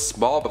so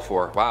small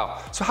before.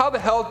 Wow. So how the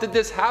hell did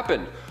this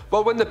happen?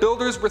 Well, when the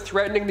Builders were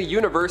threatening the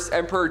universe,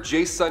 Emperor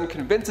Jason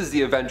convinces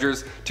the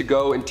Avengers to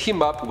go and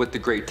team up with the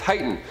Great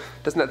Titan.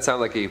 Doesn't that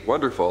sound like a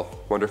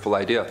wonderful, wonderful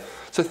idea?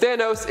 So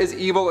Thanos is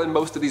evil in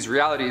most of these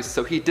realities,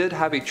 so he did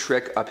have a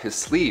trick up his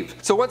sleeve.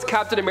 So once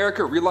Captain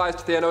America realized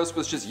Thanos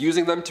was just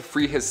using them to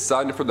free his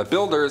son from the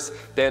Builders,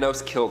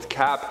 Thanos killed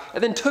Cap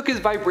and then took his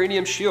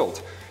vibranium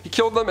shield. He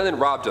killed them and then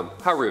robbed him.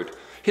 How rude.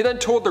 He then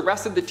told the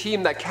rest of the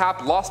team that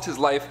Cap lost his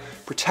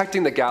life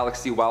protecting the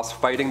galaxy whilst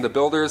fighting the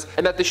Builders,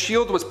 and that the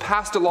shield was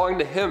passed along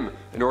to him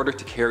in order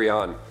to carry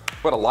on.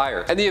 What a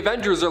liar. And the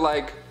Avengers are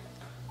like,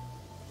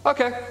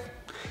 okay.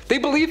 They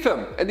believe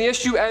him, and the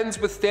issue ends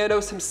with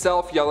Thanos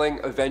himself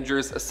yelling,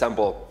 Avengers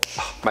assemble.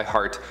 Oh, my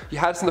heart. You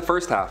had us in the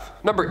first half.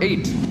 Number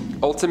 8.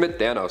 Ultimate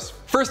Thanos.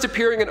 First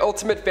appearing in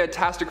Ultimate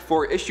Fantastic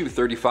Four issue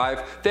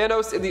 35,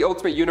 Thanos in the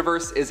Ultimate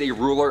Universe is a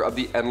ruler of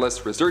the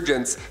Endless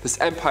Resurgence,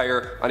 this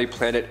empire on a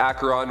planet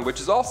Acheron,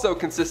 which is also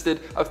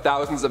consisted of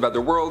thousands of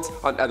other worlds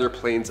on other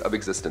planes of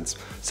existence.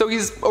 So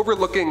he's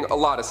overlooking a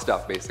lot of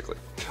stuff, basically.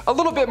 A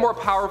little bit more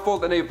powerful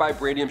than a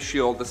vibranium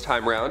shield this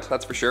time around,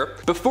 that's for sure.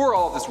 Before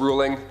all this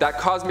ruling, that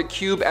cosmic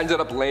cube ended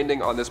up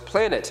landing on this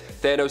planet.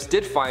 Thanos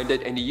did find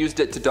it, and he used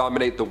it to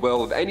dominate the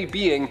will of any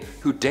being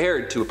who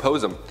dared to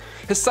oppose him.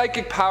 His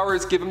psychic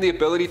powers give him the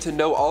ability to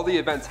know all the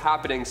events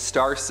happening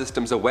star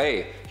systems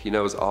away. He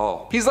knows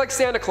all. He's like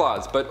Santa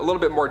Claus, but a little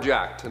bit more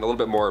jacked and a little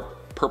bit more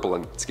purple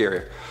and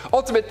scarier.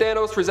 Ultimate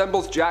Thanos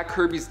resembles Jack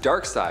Kirby's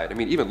Darkseid. I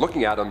mean, even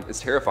looking at him is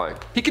terrifying.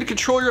 He can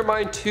control your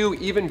mind too,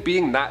 even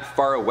being that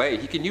far away.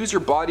 He can use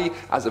your body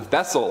as a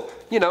vessel,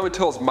 you know,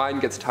 until his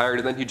mind gets tired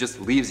and then he just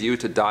leaves you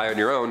to die on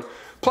your own.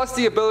 Plus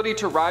the ability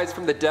to rise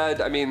from the dead.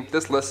 I mean,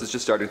 this list is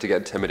just starting to get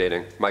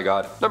intimidating. My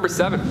god. Number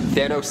 7.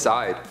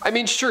 Thanoside. I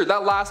mean, sure,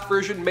 that last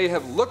version may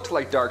have looked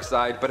like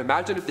Darkseid, but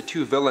imagine if the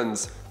two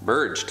villains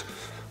merged.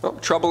 Well,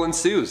 trouble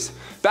ensues.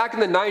 Back in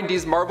the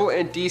 90s, Marvel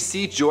and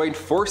DC joined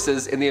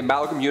forces and the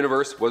Amalgam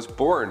Universe was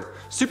born.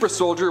 Super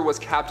Soldier was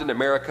Captain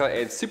America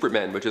and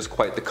Superman, which is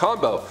quite the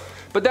combo.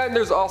 But then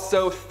there's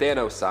also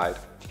Thanoside.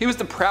 He was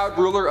the proud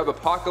ruler of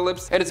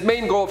Apocalypse, and his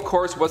main goal of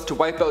course was to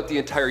wipe out the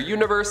entire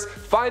universe,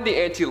 find the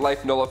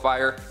anti-life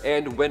nullifier,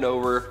 and win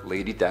over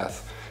Lady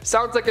Death.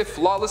 Sounds like a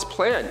flawless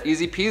plan,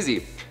 easy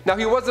peasy. Now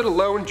he wasn't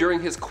alone during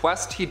his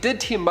quest. He did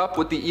team up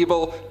with the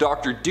evil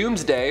Dr.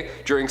 Doomsday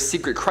during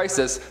Secret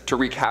Crisis to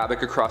wreak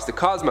havoc across the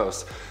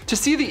cosmos. To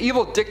see the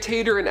evil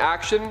dictator in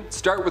action,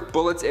 start with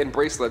Bullets and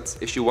Bracelets,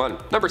 issue 1.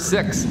 Number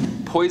 6.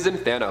 Poison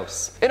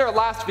Thanos. In our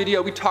last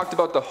video we talked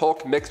about the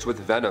Hulk mixed with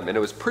Venom and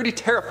it was pretty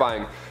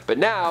terrifying, but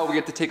now we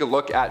get to take a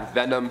look at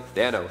Venom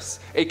Thanos,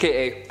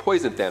 aka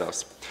Poison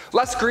Thanos.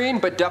 Less green,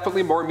 but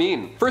definitely more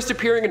mean. First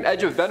appearing in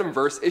Edge of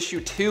Venomverse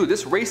issue 2,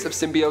 this race of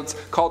symbiotes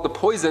called the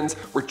Poisons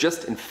were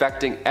just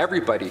infecting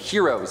everybody.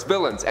 Heroes,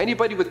 villains,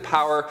 anybody with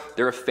power,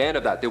 they're a fan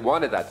of that. They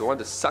wanted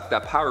to suck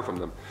that power from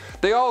them.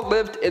 They all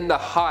lived in the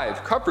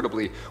Hive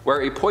comfortably,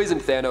 where a poison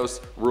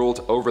Thanos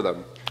ruled over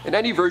them. In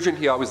any version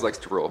he always likes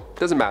to rule.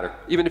 Doesn't matter,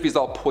 even if he's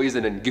all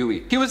poison and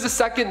gooey. He was the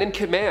second in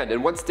command,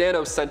 and once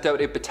Thanos sent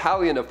out a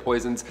battalion of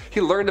poisons, he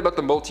learned about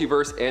the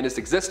multiverse and its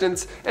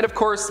existence, and of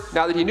course,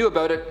 now that he knew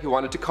about it, he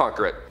wanted to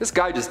conquer it. This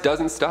guy just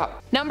doesn't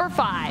stop. Number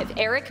 5.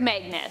 Eric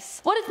Magnus.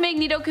 What if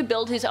Magneto could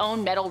build his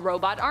own metal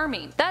robot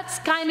army? That's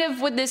kind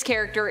of what this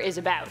character is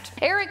about.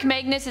 Eric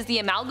Magnus is the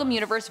Amalgam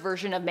Universe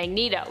version of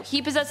Magneto.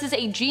 He possesses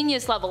a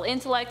genius level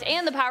intellect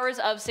and the powers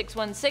of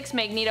 616,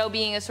 Magneto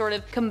being a sort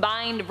of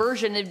combined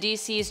version of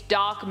DC's DC's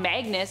Doc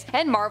Magnus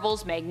and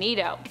Marvel's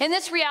Magneto. In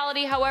this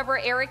reality, however,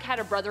 Eric had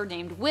a brother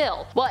named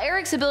Will. While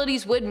Eric's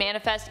abilities would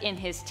manifest in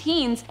his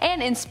teens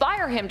and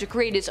inspire him to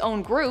create his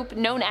own group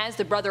known as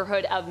the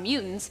Brotherhood of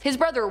Mutants, his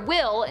brother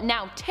Will,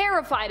 now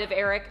terrified of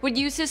Eric, would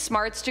use his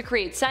smarts to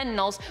create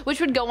Sentinels,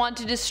 which would go on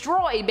to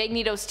destroy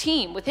Magneto's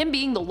team, with him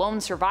being the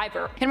lone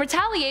survivor. In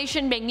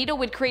retaliation, Magneto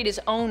would create his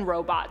own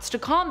robots to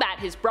combat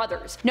his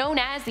brothers, known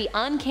as the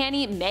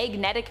Uncanny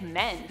Magnetic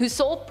Men, whose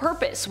sole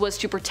purpose was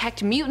to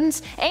protect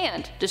mutants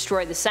and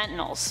destroy the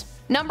Sentinels.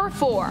 Number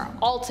 4.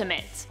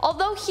 Ultimate.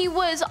 Although he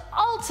was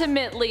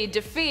ultimately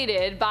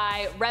defeated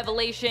by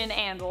Revelation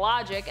and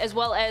Logic, as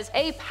well as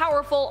a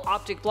powerful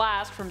optic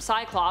blast from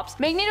Cyclops,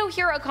 Magneto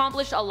here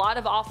accomplished a lot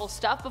of awful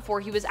stuff before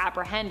he was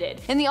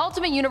apprehended. In the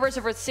Ultimate Universe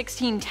of Earth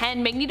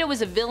 1610, Magneto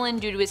is a villain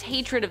due to his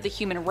hatred of the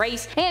human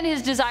race and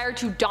his desire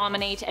to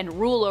dominate and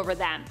rule over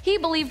them. He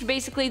believed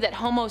basically that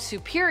Homo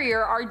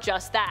Superior are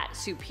just that,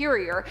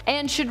 superior,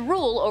 and should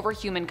rule over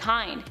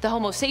humankind, the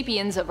Homo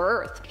sapiens of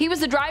Earth. He was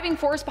the driving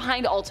force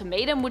behind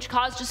Ultimatum, which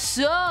caused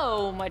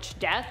so much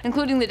death,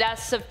 including the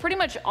deaths of pretty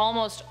much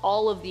almost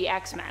all of the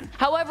X-Men.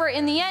 However,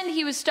 in the end,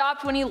 he was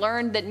stopped when he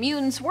learned that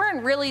mutants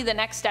weren't really the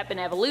next step in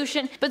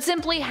evolution, but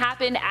simply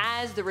happened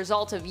as the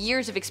result of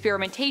years of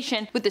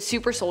experimentation with the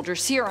super soldier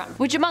serum,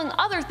 which among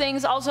other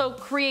things also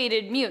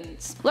created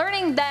mutants.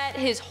 Learning that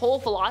his whole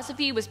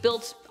philosophy was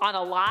built on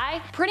a lie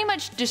pretty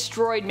much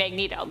destroyed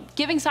Magneto,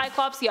 giving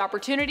Cyclops the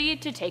opportunity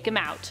to take him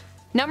out.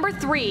 Number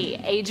 3.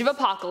 Age of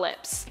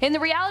Apocalypse. In the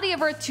reality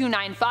of Earth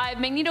 295,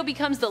 Magneto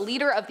becomes the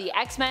leader of the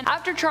X-Men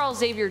after Charles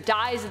Xavier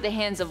dies at the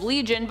hands of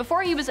Legion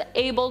before he was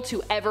able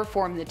to ever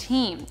form the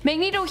team.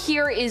 Magneto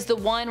here is the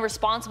one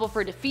responsible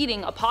for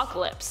defeating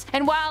Apocalypse,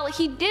 and while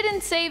he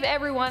didn't save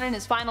everyone in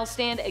his final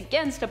stand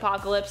against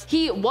Apocalypse,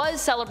 he was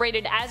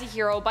celebrated as a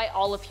hero by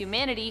all of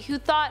humanity who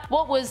thought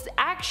what was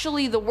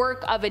actually the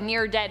work of a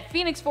near-dead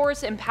Phoenix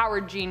Force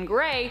empowered Jean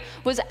Grey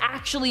was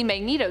actually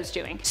Magneto's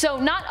doing. So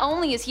not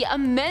only is he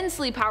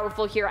immensely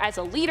powerful here as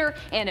a leader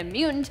and a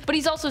mutant, but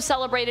he's also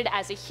celebrated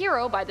as a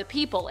hero by the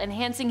people,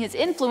 enhancing his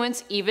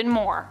influence even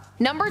more.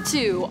 Number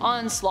 2.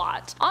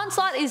 Onslaught.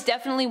 Onslaught is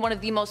definitely one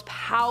of the most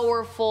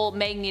powerful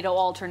Magneto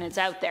alternates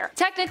out there.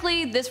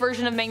 Technically, this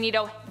version of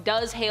Magneto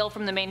does hail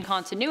from the main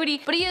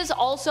continuity, but he is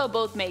also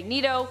both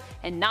Magneto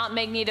and not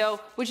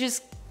Magneto, which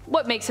is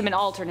what makes him an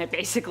alternate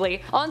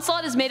basically.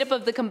 Onslaught is made up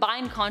of the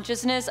combined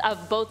consciousness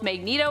of both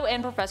Magneto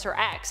and Professor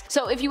X.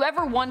 So if you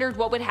ever wondered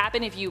what would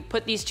happen if you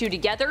put these two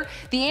together,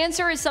 the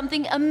answer is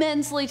something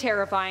immensely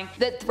terrifying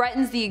that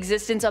threatens the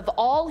existence of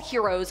all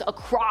heroes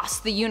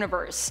across the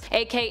universe,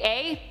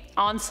 aka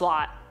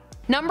Onslaught.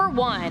 Number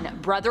 1.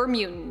 Brother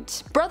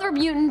Mutant. Brother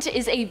Mutant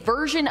is a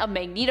version of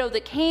Magneto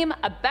that came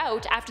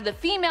about after the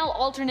female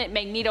alternate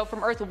Magneto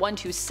from Earth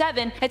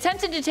 127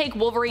 attempted to take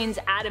Wolverine's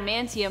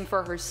adamantium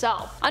for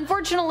herself.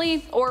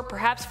 Unfortunately, or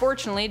perhaps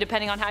fortunately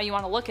depending on how you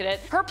want to look at it,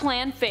 her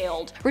plan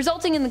failed,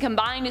 resulting in the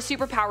combined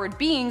superpowered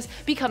beings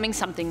becoming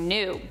something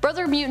new.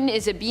 Brother Mutant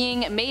is a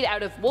being made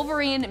out of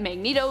Wolverine,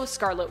 Magneto,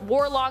 Scarlet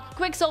Warlock,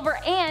 Quicksilver,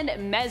 and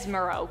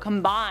Mesmero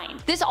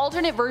combined. This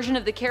alternate version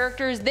of the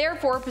characters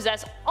therefore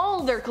possess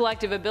all their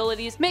collective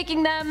abilities,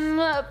 making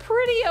them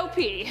pretty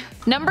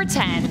OP. Number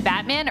 10.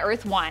 Batman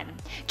Earth 1.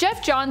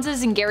 Jeff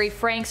Johns' and Gary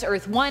Frank's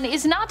Earth 1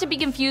 is not to be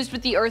confused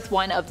with the Earth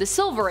 1 of the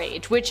Silver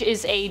Age, which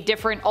is a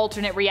different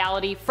alternate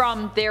reality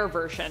from their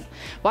version.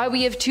 Why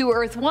we have two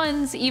Earth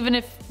 1s, even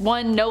if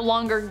one no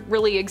longer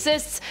really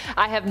exists,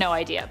 I have no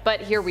idea,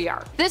 but here we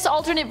are. This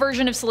alternate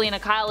version of Selena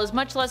Kyle is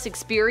much less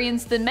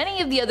experienced than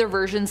many of the other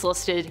versions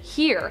listed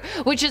here,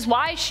 which is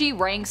why she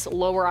ranks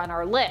lower on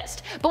our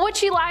list. But what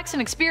she lacks in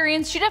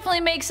experience, she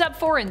definitely makes up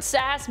for in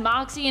sass,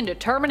 moxie, and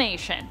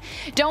determination.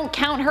 Don't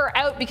count her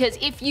out, because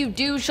if you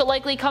do, she'll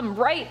likely come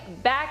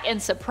right back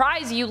and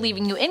surprise you,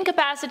 leaving you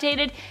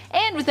incapacitated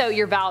and without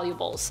your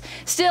valuables.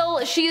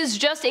 Still, she is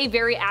just a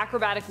very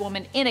acrobatic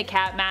woman in a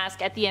cat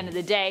mask at the end of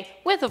the day,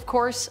 with of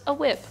course a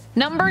whip.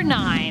 Number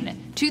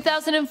 9.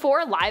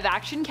 2004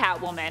 live-action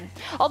Catwoman.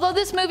 Although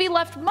this movie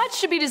left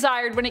much to be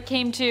desired when it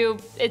came to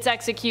its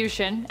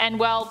execution, and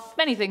well,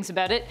 many things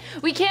about it,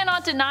 we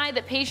cannot deny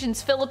that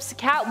Patience Phillips'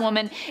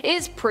 Catwoman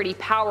is pretty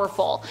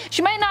powerful.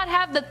 She might not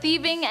have the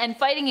thieving and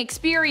fighting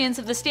experience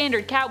of the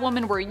standard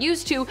Catwoman we're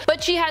used to,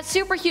 but she has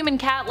superhuman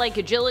cat-like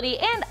agility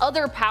and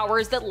other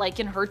powers that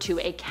liken her to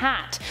a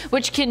cat,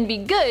 which can be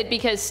good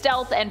because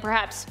stealth and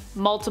perhaps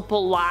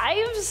multiple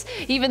lives,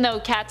 even though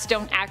cats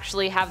don't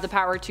actually have the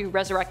power to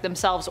resurrect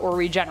themselves or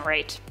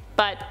regenerate.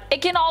 But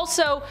it can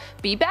also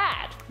be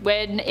bad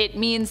when it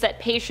means that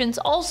Patience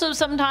also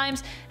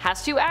sometimes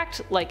has to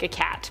act like a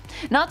cat.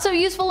 Not so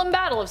useful in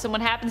battle if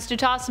someone happens to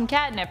toss some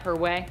catnip her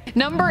way.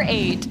 Number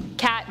 8.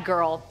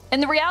 Catgirl. In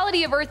the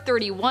reality of Earth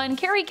 31,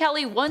 Carrie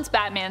Kelly, once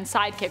Batman's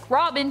sidekick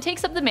Robin,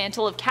 takes up the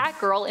mantle of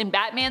Catgirl in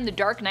Batman The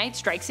Dark Knight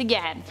Strikes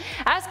Again.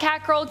 As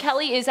Catgirl,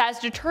 Kelly is as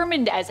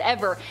determined as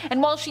ever,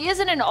 and while she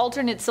isn't an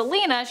alternate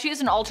Selena, she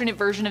is an alternate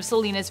version of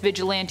Selena's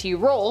vigilante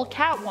role,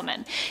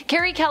 Catwoman.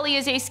 Carrie Kelly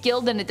is a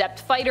skilled and adept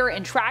adept fighter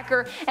and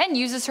tracker, and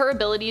uses her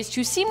abilities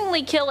to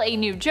seemingly kill a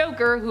new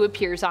Joker who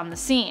appears on the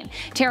scene,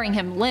 tearing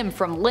him limb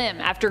from limb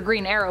after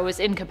Green Arrow is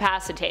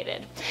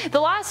incapacitated. The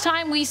last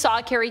time we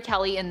saw Carrie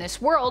Kelly in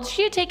this world,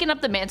 she had taken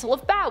up the mantle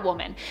of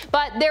Batwoman,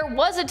 but there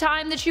was a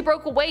time that she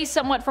broke away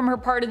somewhat from her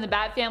part in the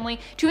Bat family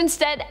to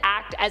instead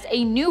act as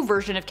a new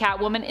version of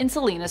Catwoman in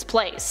Selina's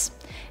place,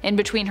 in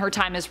between her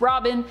time as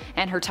Robin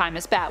and her time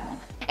as Batwoman.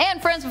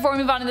 And friends, before we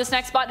move on to this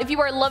next spot, if you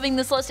are loving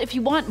this list, if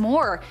you want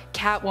more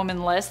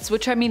Catwoman lists,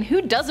 which I mean,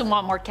 who doesn't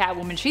want more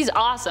Catwoman? She's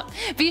awesome.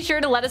 Be sure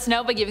to let us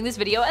know by giving this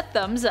video a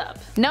thumbs up.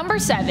 Number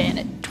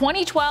 7.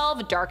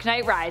 2012 Dark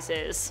Knight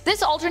Rises.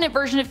 This alternate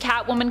version of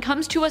Catwoman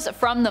comes to us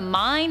from the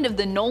mind of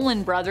the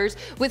Nolan brothers,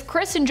 with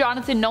Chris and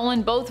Jonathan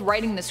Nolan both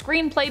writing the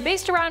screenplay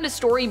based around a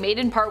story made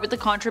in part with the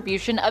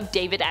contribution of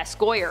David S.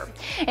 Goyer.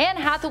 Anne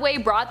Hathaway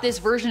brought this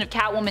version of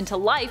Catwoman to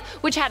life,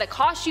 which had a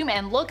costume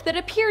and look that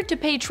appeared to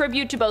pay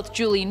tribute to both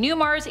Julie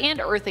Newmar's and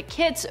Eartha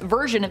Kitt's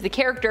version of the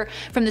character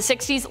from the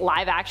 60s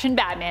live-action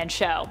Batman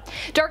show.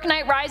 Dark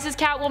Knight Rises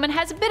Catwoman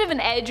has a bit of an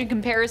edge in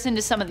comparison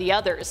to some of the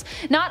others.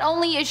 Not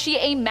only is she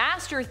a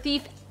master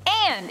thief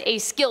and a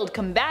skilled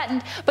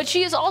combatant, but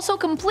she is also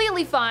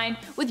completely fine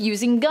with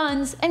using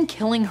guns and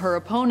killing her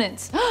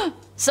opponents.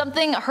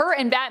 Something her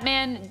and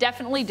Batman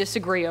definitely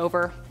disagree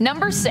over.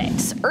 Number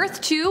 6.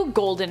 Earth 2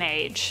 Golden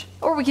Age.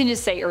 Or we can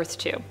just say Earth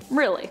 2.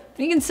 Really.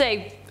 You can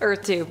say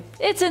Earth 2.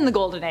 It's in the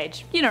Golden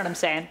Age. You know what I'm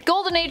saying.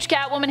 Golden Age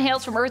Catwoman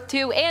hails from Earth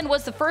 2 and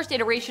was the first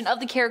iteration of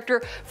the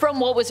character from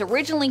what was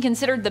originally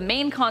considered the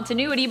main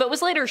continuity but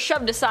was later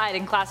shoved aside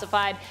and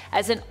classified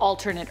as an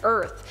alternate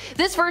Earth.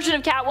 This version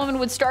of Catwoman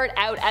would start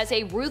out as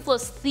a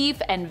ruthless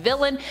thief and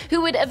villain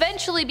who would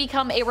eventually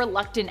become a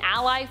reluctant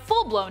ally,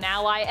 full-blown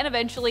ally, and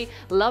eventually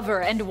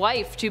lover and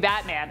wife to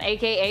Batman,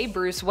 aka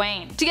Bruce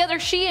Wayne. Together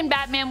she and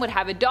Batman would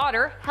have a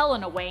daughter,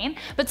 Helena Wayne,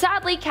 but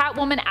sadly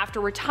Catwoman after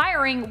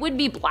retiring would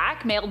be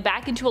blackmailed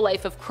back into a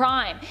life of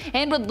crime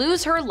and would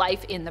lose her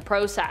life in the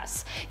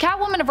process.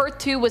 Catwoman of Earth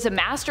 2 was a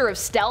master of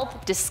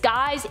stealth,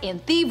 disguise,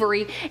 and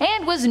thievery,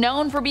 and was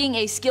known for being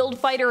a skilled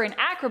fighter and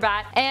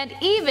acrobat, and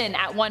even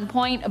at one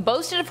point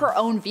boasted of her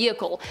own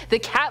vehicle, the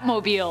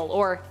Catmobile,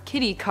 or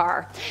kitty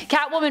car.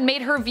 Catwoman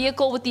made her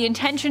vehicle with the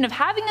intention of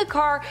having a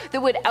car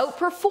that would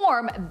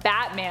outperform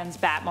Batman's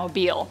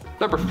Batmobile.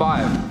 Number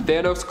 5.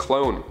 Thanos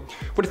Clone.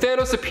 When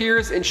Thanos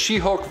appears in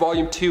She-Hulk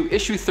Volume 2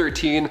 Issue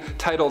 13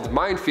 titled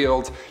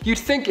Minefield, you'd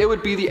think it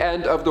would be the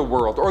end of the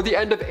world, or the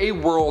end of a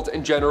world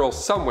in general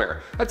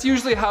somewhere. That's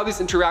usually how these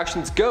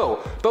interactions go,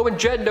 but when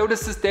Jen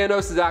notices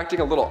Thanos is acting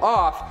a little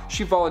off,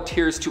 she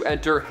volunteers to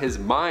enter his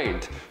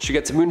mind. She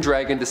gets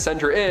Moondragon to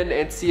send her in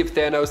and see if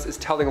Thanos is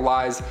telling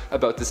lies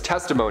about this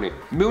testimony.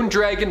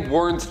 Moondragon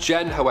warns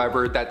Jen,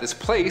 however, that this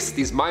place,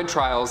 these mind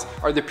trials,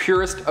 are the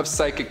purest of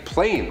psychic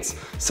planes.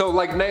 So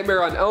like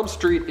Nightmare on Elm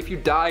Street, if you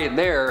die in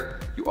there,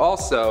 you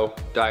also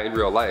die in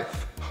real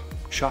life.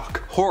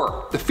 Shock.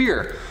 Horror. The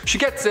fear. She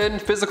gets in,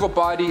 physical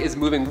body is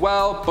moving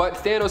well, but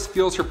Thanos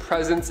feels her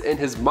presence in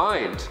his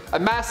mind. A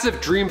massive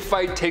dream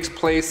fight takes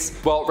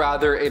place, well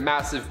rather a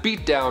massive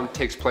beatdown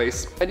takes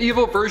place. An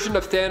evil version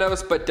of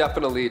Thanos, but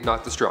definitely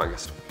not the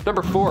strongest.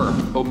 Number 4.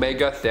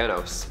 Omega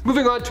Thanos.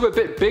 Moving on to a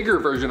bit bigger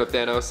version of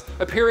Thanos,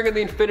 appearing in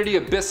the Infinity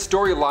Abyss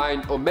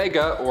storyline,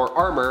 Omega, or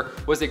Armor,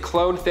 was a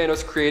clone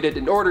Thanos created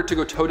in order to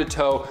go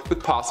toe-to-toe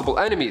with possible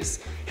enemies.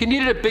 He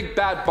needed a big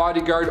bad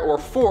bodyguard or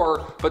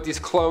 4, but these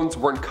clones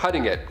weren't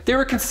cutting it. They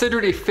were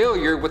considered a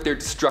failure with their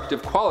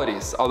destructive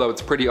qualities, although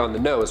it's pretty on the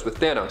nose with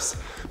Thanos.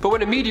 But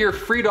when a meteor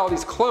freed all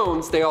these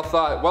clones, they all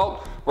thought,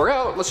 well, we're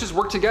out, let's just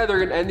work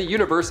together and end the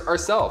universe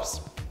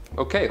ourselves.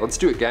 Okay, let's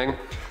do it, gang.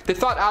 They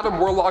thought Adam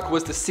Warlock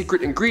was the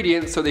secret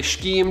ingredient, so they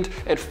schemed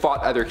and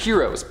fought other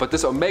heroes, but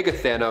this Omega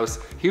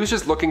Thanos, he was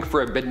just looking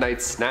for a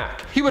midnight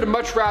snack. He would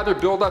much rather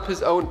build up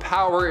his own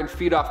power and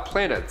feed off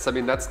planets. I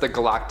mean, that's the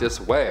Galactus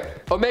way.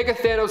 Omega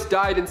Thanos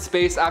died in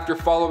space after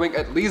following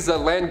Atliza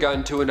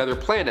Landgun to another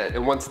planet,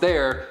 and once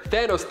there,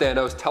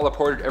 Thanos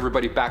teleported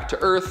everybody back to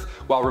Earth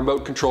while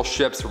remote control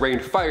ships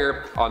rained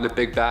fire on the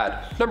big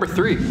bad. Number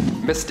 3.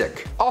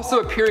 Mystic. Also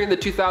appearing in the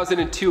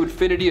 2002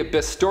 Infinity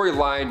Abyss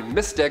storyline,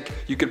 Mystic,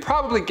 you could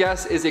probably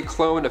guess is a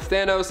clone of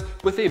Thanos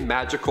with a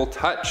magical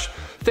touch.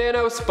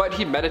 Thanos, but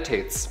he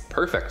meditates.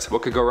 Perfect,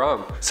 what could go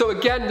wrong? So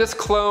again, this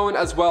clone,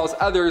 as well as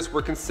others,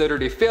 were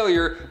considered a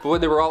failure, but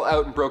when they were all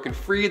out and broken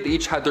free, they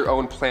each had their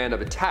own plan of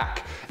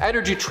attack.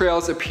 Energy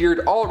trails appeared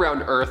all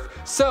around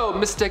Earth, so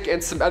Mystic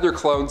and some other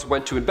clones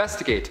went to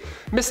investigate.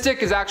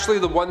 Mystic is actually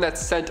the one that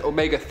sent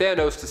Omega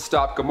Thanos to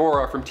stop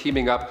Gamora from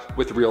teaming up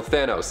with real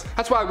Thanos.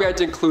 That's why we had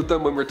to include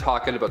them when we're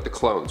talking about the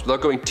clones, without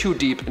going too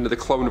deep into the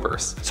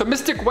Cloneverse. So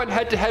Mystic went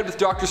head to head with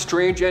Doctor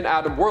Strange and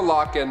Adam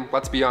Warlock, and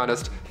let's be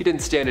honest, he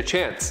didn't stand a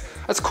chance.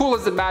 As cool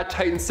as the Mad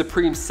Titan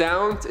Supreme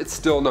sounds, it's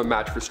still no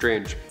match for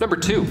Strange. Number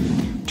 2.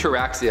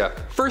 Terraxia.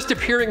 First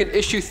appearing in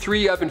issue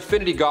 3 of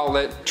Infinity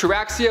Gauntlet,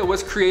 Terraxia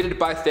was created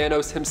by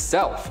Thanos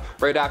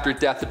himself. Right after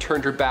Death had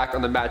turned her back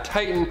on the Mad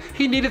Titan,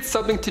 he needed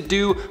something to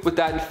do with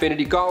that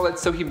Infinity Gauntlet,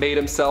 so he made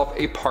himself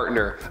a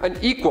partner, an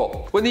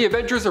equal. When the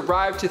Avengers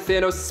arrived to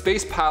Thanos'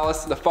 space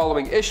palace in the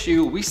following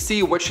issue, we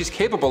see what she's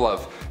capable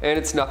of, and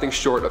it's nothing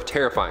short of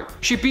terrifying.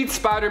 She beat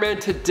Spider-Man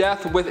to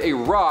death with a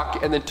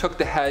rock and then took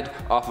the head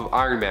off of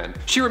Iron Man.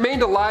 She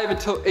remained alive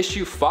until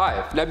issue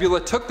 5.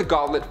 Nebula took the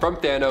gauntlet from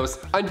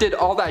Thanos, undid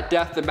all that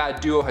death the Mad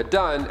Duo had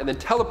done, and then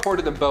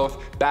teleported them both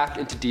back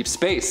into deep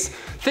space.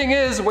 Thing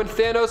is, when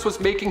Thanos was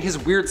making his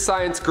weird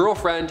science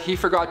girlfriend, he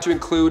forgot to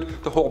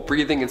include the whole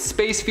breathing in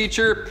space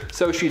feature,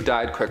 so she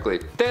died quickly.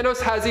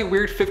 Thanos has a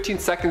weird 15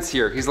 seconds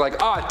here. He's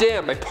like, ah,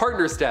 damn, my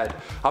partner's dead.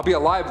 I'll be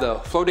alive though,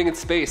 floating in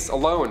space,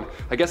 alone.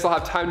 I guess I'll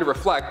have time to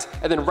reflect,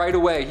 and then right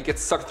away he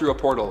gets sucked through a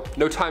portal.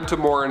 No time to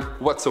mourn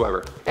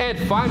whatsoever. And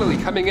finally,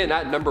 coming in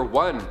at number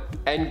 1,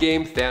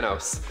 Endgame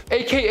Thanos,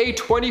 aka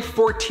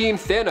 2014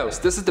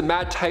 Thanos. This is the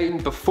Mad Titan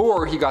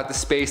before he got the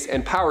Space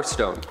and Power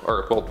Stone,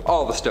 or well,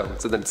 all the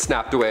stones, and then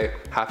snapped away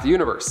half the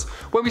universe.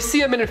 When we see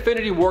him in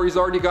Infinity War, he's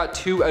already got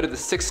 2 out of the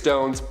 6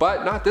 stones,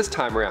 but not this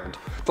time around.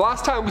 The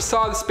last time we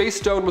saw the Space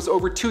Stone was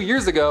over 2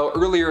 years ago,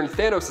 earlier in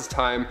Thanos'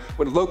 time,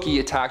 when Loki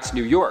attacked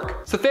New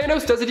York. So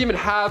Thanos doesn't even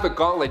have a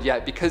gauntlet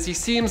yet because he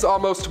seems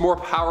almost more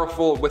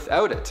powerful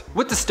without it.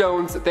 With the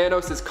stones,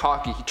 Thanos is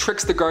cocky. He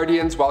tricks the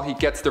Guardians while he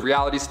gets the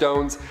Reality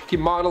Stones. He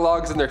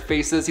monologues in their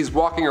faces, he's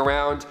walking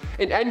around.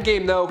 In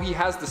Endgame though, he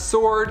has the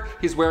sword,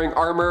 he's wearing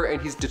armor,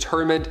 and he's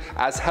determined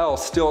as hell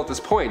still at this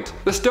point.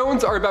 The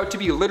stones are about to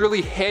be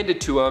literally handed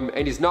to him,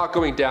 and he's not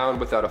going down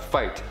without a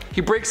fight.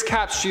 He breaks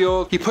Cap's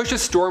shield, he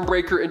pushes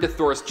Stormbreaker into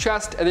Thor's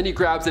chest, and then he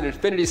grabs an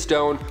Infinity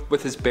Stone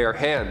with his bare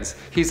hands.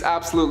 He's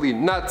absolutely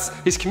nuts.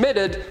 He's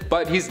committed,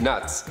 but he's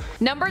nuts.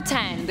 Number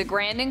 10, the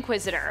Grand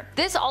Inquisitor.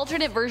 This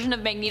alternate version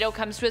of Magneto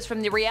comes to us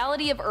from the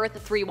reality of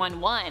Earth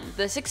 311,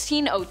 the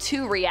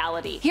 1602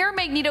 reality. Here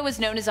Magneto is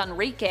known as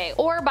Enrique,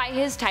 or by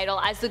his title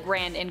as the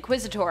Grand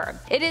Inquisitor.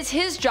 It is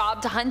his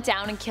job to hunt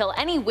down and kill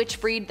any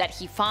witchbreed that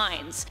he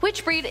finds.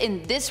 Witchbreed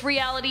in this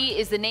reality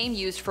is the name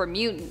used for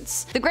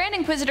mutants. The Grand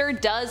Inquisitor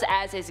does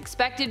as is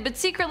expected, but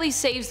secretly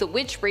saves the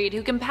witchbreed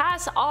who can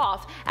pass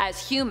off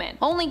as human,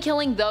 only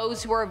killing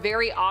those who are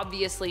very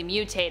obviously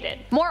mutated.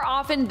 More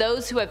often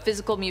those who have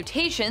physical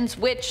mutations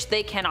which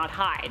they cannot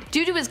hide.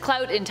 Due to his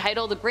clout and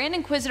title, the Grand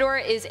Inquisitor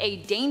is a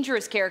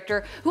dangerous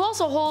character who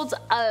also holds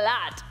a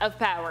lot of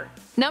power.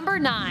 Number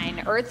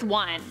 9, Earth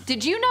 1.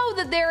 Did you know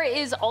that there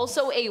is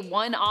also a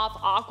one-off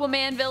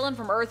Aquaman villain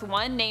from Earth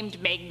 1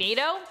 named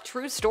Magneto?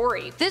 True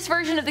story. This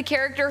version of the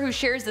character, who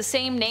shares the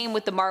same name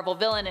with the Marvel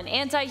villain and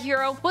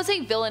anti-hero, was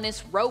a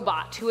villainous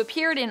robot who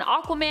appeared in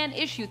Aquaman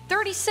issue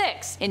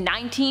 36 in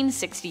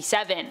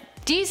 1967.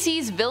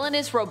 DC's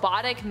villainous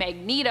robotic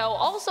Magneto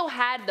also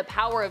had the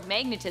power of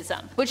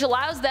magnetism, which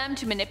allows them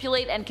to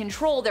manipulate and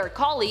control their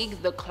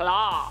colleague, the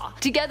Claw.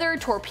 Together,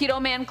 Torpedo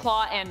Man,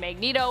 Claw, and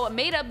Magneto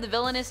made up the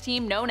villainous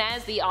team known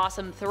as the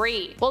Awesome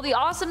Three. While the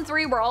Awesome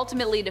Three were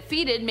ultimately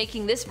defeated,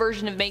 making this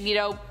version of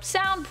Magneto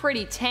sound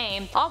pretty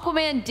tame,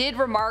 Aquaman did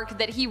remark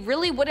that he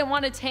really wouldn't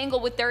want to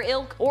tangle with their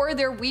ilk or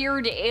their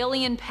weird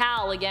alien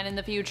pal again in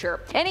the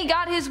future. And he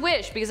got his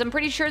wish, because I'm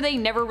pretty sure they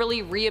never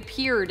really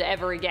reappeared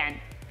ever again,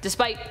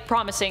 despite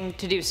promising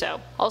to do so.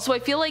 Also, I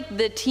feel like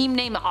the team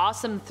name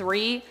Awesome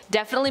 3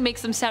 definitely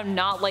makes them sound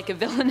not like a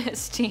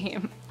villainous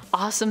team.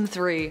 Awesome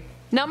 3.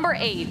 Number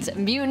 8,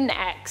 Mutant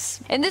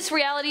X. In this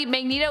reality,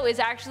 Magneto is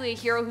actually a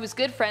hero who was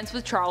good friends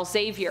with Charles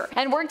Xavier,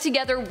 and worked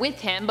together with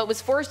him, but was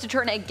forced to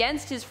turn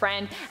against his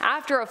friend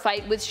after a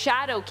fight with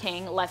Shadow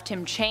King left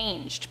him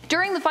changed.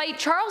 During the fight,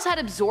 Charles had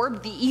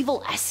absorbed the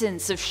evil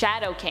essence of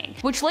Shadow King,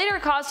 which later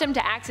caused him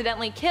to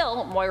accidentally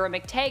kill Moira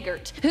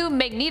McTaggart, who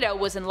Magneto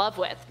was in love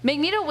with.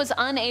 Magneto was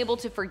unable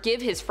to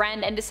forgive his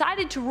friend and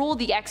decided to rule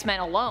the X-Men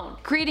alone,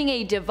 creating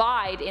a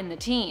divide in the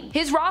team.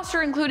 His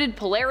roster included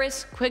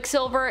Polaris,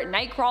 Quicksilver,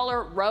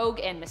 Nightcrawler, Rogue,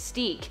 and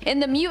Mystique.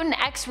 In the Mutant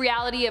X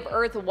reality of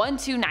Earth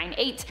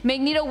 1298,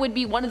 Magneto would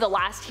be one of the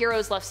last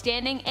heroes left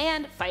standing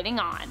and fighting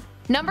on.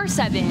 Number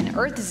 7,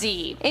 Earth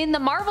Z. In the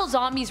Marvel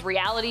Zombies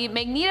reality,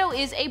 Magneto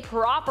is a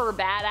proper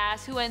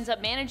badass who ends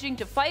up managing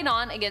to fight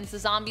on against the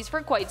zombies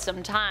for quite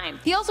some time.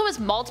 He also has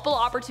multiple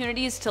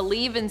opportunities to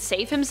leave and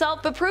save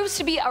himself, but proves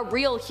to be a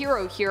real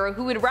hero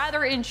who would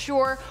rather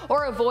ensure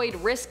or avoid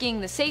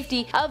risking the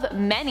safety of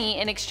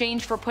many in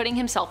exchange for putting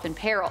himself in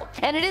peril.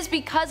 And it is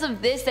because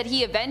of this that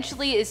he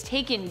eventually is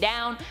taken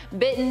down,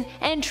 bitten,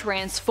 and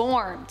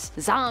transformed.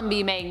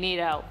 Zombie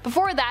Magneto.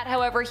 Before that,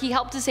 however, he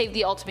helped to save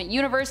the Ultimate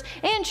Universe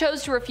and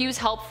chose to refuse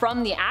help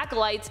from the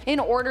Acolytes in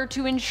order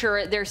to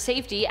ensure their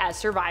safety as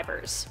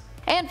survivors.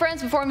 And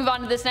friends, before we move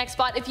on to this next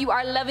spot, if you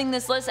are loving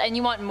this list and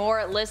you want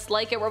more lists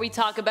like it where we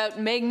talk about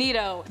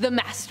Magneto, the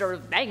master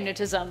of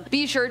magnetism,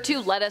 be sure to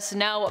let us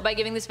know by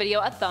giving this video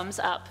a thumbs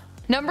up.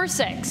 Number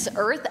 6.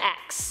 Earth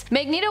X.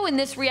 Magneto in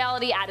this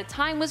reality at a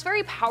time was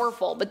very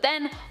powerful, but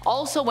then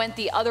also went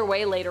the other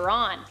way later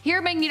on. Here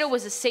Magneto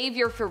was a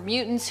savior for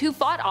mutants who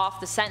fought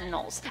off the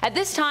Sentinels. At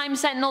this time,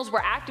 Sentinels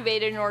were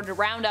activated in order to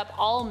round up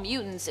all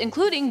mutants,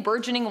 including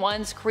burgeoning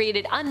ones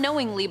created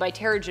unknowingly by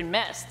Terrigen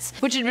Mists,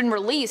 which had been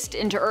released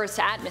into Earth's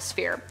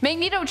atmosphere.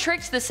 Magneto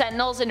tricked the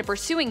Sentinels into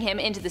pursuing him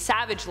into the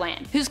Savage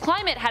Land, whose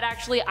climate had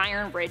actually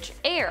iron-rich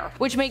air,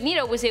 which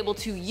Magneto was able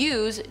to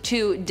use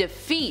to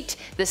defeat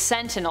the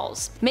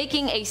Sentinels,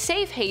 making a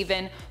safe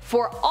haven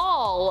for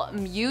all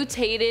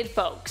mutated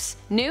folks,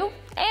 new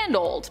and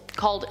old,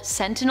 called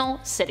Sentinel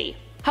City.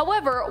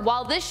 However,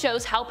 while this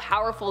shows how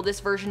powerful this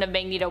version of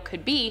Magneto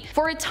could be,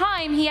 for a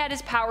time he had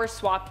his powers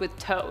swapped with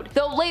Toad,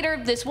 though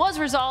later this was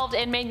resolved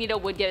and Magneto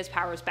would get his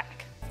powers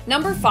back.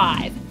 Number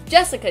 5.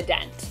 Jessica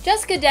Dent.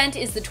 Jessica Dent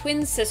is the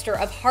twin sister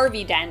of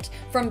Harvey Dent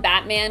from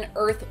Batman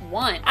Earth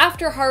 1.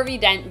 After Harvey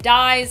Dent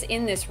dies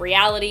in this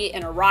reality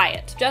in a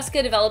riot,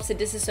 Jessica develops a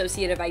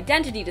dissociative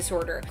identity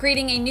disorder,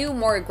 creating a new,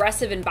 more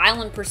aggressive and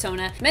violent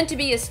persona meant to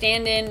be a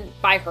stand-in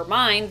by her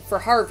mind for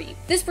Harvey.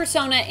 This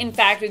persona, in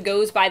fact,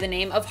 goes by the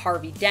name of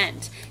Harvey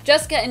Dent.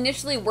 Jessica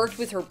initially worked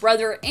with her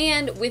brother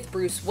and with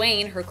Bruce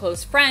Wayne, her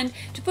close friend,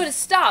 to put a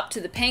stop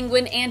to the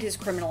Penguin and his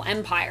criminal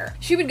empire.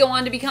 She would go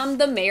on to become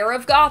the mayor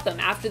of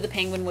Gotham after the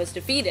Penguin was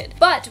defeated,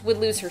 but would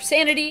lose her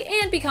sanity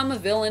and become a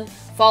villain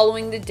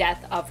following the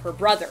death of her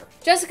brother.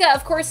 Jessica,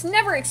 of course,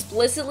 never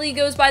explicitly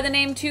goes by the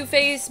name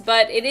Two-Face,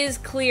 but it is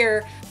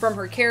clear from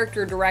her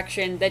character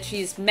direction that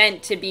she's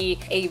meant to be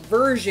a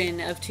version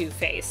of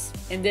Two-Face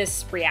in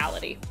this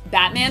reality.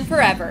 Batman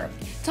Forever.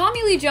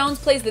 Tommy Lee Jones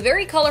plays the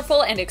very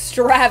colorful and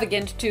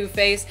extravagant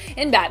Two-Face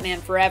in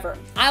Batman Forever.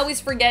 I always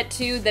forget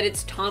too that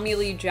it's Tommy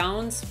Lee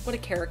Jones. What a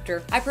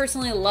character. I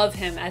personally love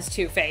him as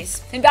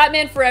Two-Face. In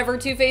Batman Forever,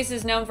 Two-Face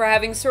is known for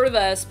having sort of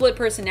a split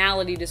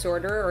personality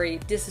disorder, or a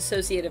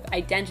dissociative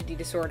identity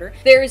disorder.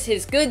 There's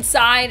his good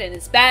side and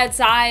his bad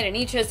side, and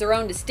each has their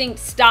own distinct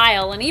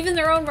style and even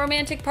their own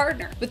romantic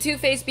partner, with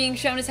Two-Face being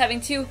shown as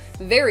having two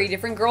very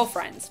different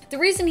girlfriends. The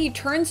reason he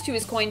turns to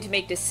his coin to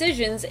make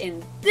decisions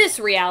in this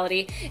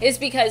reality is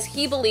because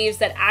he believes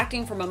that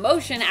acting from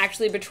emotion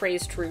actually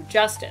betrays true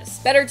justice.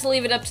 Better to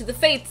leave it up to the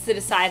fates to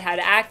decide how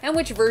to act and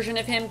which version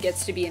of him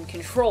gets to be in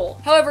control.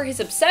 However, his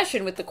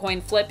obsession with the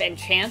coin flip and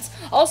chance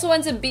also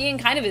ends up being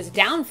kind of his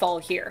downfall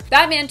here.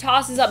 Batman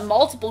tosses up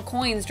multiple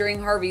coins during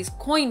Harvey's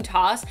coin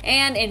toss,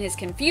 and in his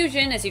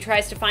confusion as he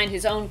tries to find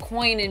his own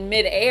coin in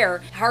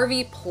mid-air,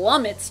 Harvey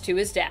plummets to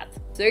his death.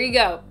 So there you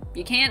go.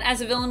 You can't,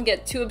 as a villain,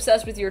 get too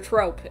obsessed with your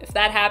trope. If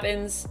that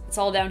happens, it's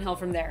all downhill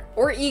from there.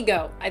 Or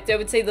ego. I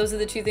would say those are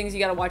the two things you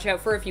gotta watch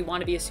out for if you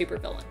want to be a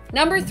supervillain.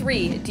 Number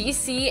 3.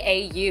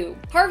 DCAU.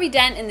 Harvey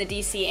Dent in the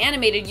DC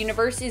animated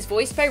universe is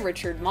voiced by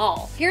Richard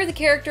Mall. Here the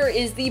character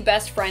is the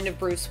best friend of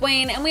Bruce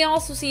Wayne, and we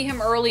also see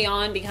him early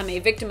on become a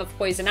victim of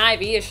Poison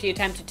Ivy as she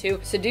attempted to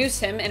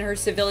seduce him in her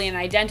civilian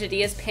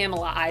identity as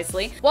Pamela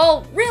Isley,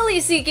 while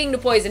really seeking to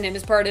poison him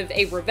as part of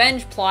a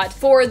revenge plot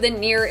for the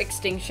near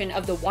extinction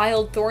of the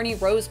wild thorny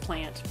rose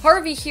plant.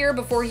 Harvey here,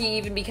 before he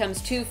even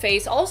becomes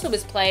Two-Face, also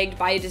is plagued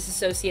by a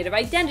dissociative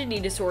identity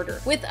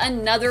disorder, with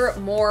another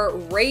more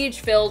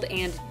rage-filled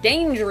and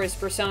dangerous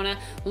persona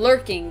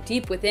lurking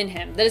deep within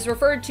him that is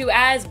referred to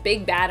as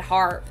Big Bad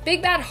Harv.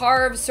 Big Bad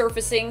Harv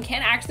surfacing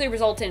can actually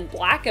result in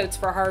blackouts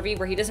for Harvey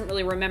where he doesn't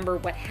really remember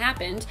what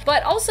happened,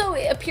 but also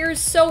it appears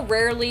so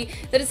rarely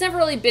that it's never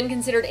really been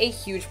considered a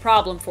huge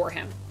problem for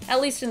him, at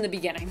least in the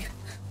beginning.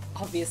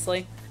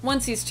 Obviously.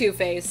 Once he's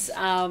Two-Face,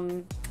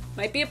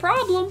 might be a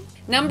problem.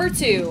 Number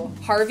 2.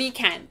 Harvey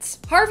Kent.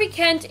 Harvey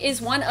Kent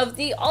is one of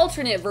the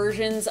alternate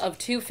versions of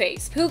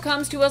Two-Face, who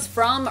comes to us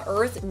from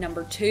Earth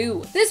number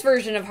 2. This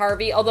version of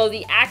Harvey, although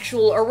the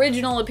actual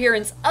original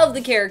appearance of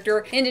the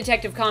character in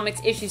Detective Comics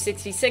issue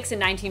 66 in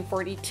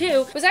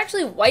 1942, was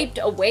actually wiped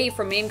away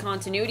from main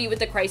continuity with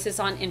the Crisis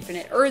on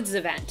Infinite Earths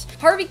event.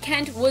 Harvey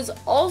Kent was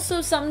also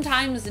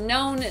sometimes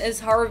known as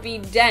Harvey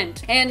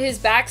Dent, and his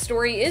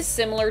backstory is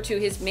similar to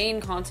his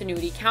main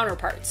continuity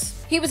counterparts.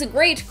 He was a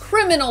great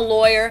criminal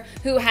lawyer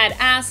who had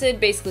acid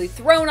basically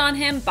thrown on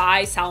him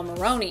by Sal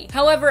Maroni.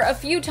 However, a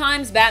few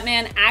times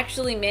Batman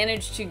actually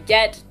managed to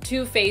get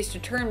Two-Face to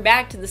turn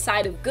back to the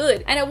side of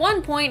good, and at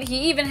one point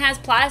he even has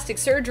plastic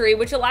surgery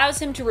which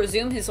allows him to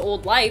resume his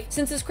old life,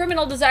 since his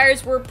criminal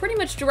desires were pretty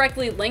much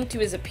directly linked to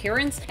his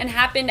appearance and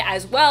happened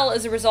as well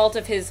as a result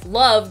of his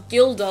love,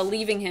 Gilda,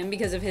 leaving him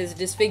because of his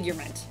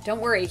disfigurement.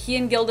 Don't worry, he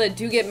and Gilda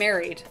do get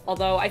married,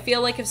 although I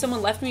feel like if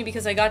someone left me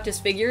because I got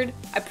disfigured,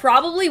 I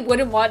probably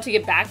wouldn't want to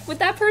get back with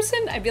that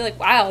person. I'd be like,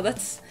 wow,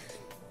 that's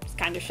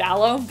kind of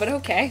shallow, but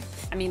okay.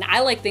 I mean, I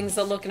like things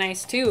that look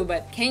nice too,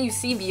 but can you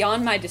see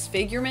beyond my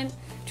disfigurement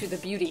to the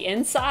beauty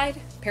inside?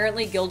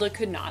 Apparently Gilda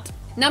could not.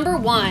 Number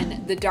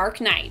 1. The Dark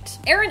Knight.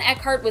 Aaron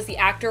Eckhart was the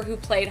actor who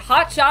played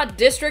hotshot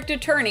District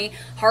Attorney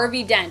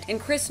Harvey Dent in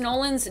Chris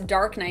Nolan's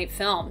Dark Knight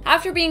film.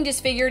 After being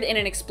disfigured in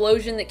an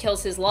explosion that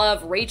kills his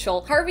love,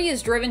 Rachel, Harvey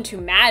is driven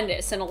to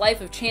madness and a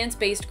life of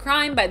chance-based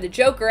crime by the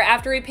Joker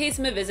after he pays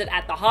him a visit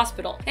at the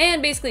hospital,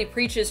 and basically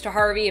preaches to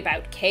Harvey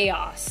about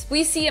chaos.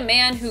 We see a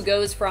man who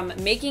goes from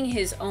making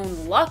his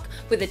own luck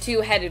with a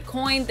two-headed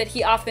coin that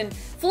he often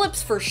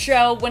flips for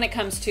show when it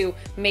comes to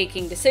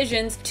making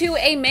decisions, to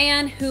a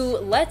man who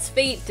lets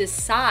fate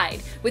decide,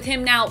 with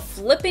him now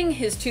flipping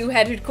his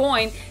two-headed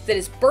coin that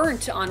is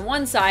burnt on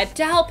one side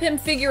to help him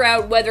figure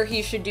out whether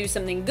he should do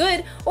something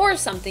good or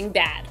something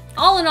bad.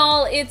 All in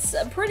all, it's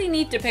a pretty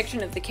neat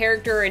depiction of the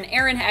character, and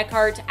Aaron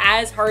Eckhart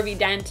as Harvey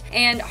Dent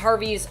and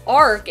Harvey's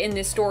arc in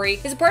this story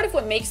is a part of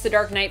what makes the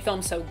Dark Knight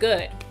film so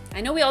good.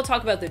 I know we all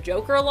talk about the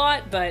Joker a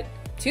lot, but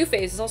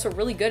Two-Face is also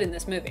really good in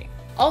this movie.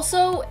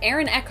 Also,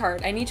 Aaron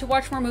Eckhart, I need to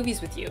watch more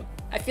movies with you.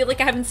 I feel like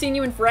I haven't seen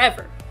you in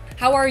forever.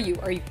 How are you?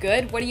 Are you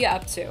good? What are you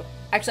up to?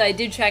 Actually, I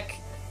did check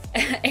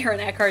Aaron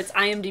Eckhart's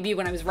IMDb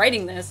when I was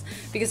writing this,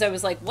 because I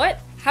was like, what?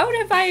 How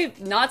have I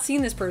not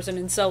seen this person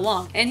in so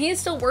long? And he is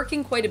still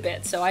working quite a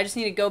bit, so I just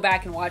need to go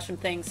back and watch some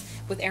things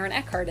with Aaron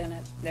Eckhart in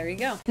it. There you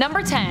go.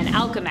 Number 10.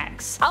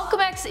 Alchemax.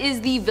 Alchemax is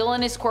the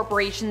villainous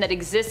corporation that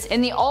exists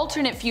in the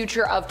alternate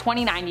future of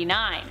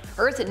 2099,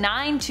 Earth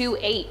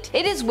 928.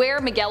 It is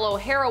where Miguel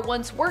O'Hara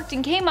once worked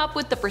and came up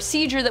with the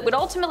procedure that would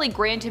ultimately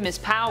grant him his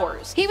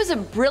powers. He was a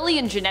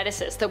brilliant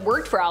geneticist that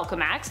worked for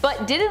Alchemax,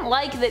 but didn't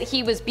like that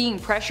he was being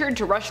pressured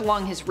to rush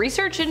along his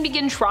research and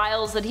begin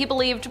trials that he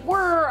believed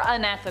were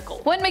unethical.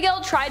 When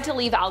Miguel tried to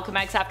leave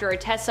Alchemax after a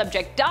test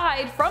subject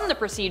died from the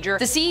procedure,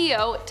 the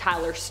CEO,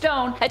 Tyler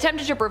Stone,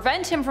 attempted to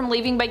prevent him from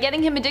leaving by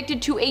getting him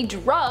addicted to a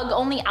drug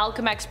only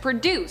Alchemax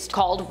produced,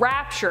 called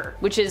Rapture,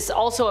 which is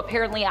also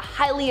apparently a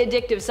highly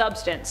addictive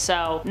substance,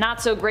 so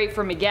not so great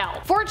for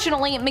Miguel.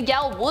 Fortunately,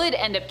 Miguel would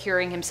end up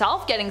curing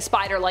himself, getting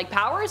spider-like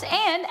powers,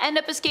 and end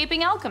up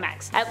escaping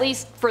Alchemax, at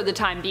least for the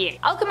time being.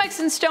 Alchemax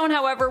and Stone,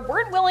 however,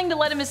 weren't willing to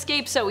let him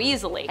escape so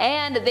easily,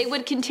 and they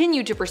would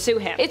continue to pursue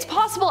him. It's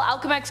possible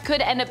Alchemax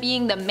could end up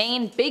being the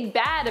main big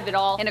bad of it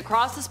all in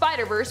Across the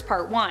Spider-Verse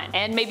Part 1,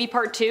 and maybe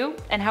Part 2,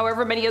 and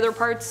however many other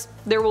parts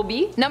there will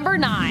be. Number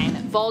 9.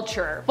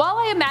 Vulture. While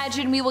I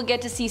imagine we will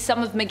get to see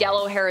some of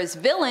Miguel O'Hara's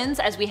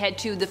villains as we head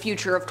to the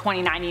future of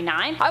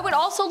 2099, I would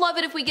also love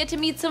it if we get to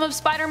meet some of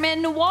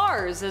Spider-Man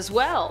Noir's as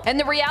well. In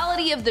the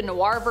reality of the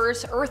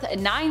Noirverse, Earth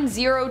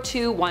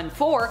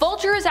 90214,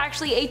 Vulture is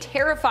actually a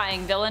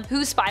terrifying villain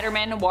who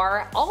Spider-Man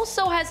Noir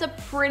also has a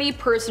pretty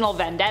personal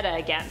vendetta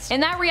against.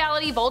 In that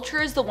reality,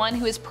 Vulture is the one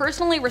who is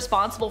personally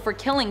responsible for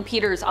killing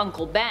Peter's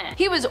Uncle Ben.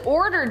 He was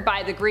ordered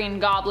by the Green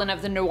Goblin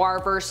of the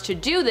Noirverse to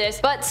do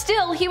this, but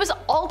still, he was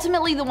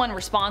ultimately the one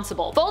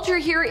responsible. Vulture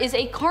here is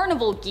a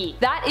carnival geek.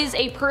 That is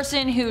a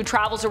person who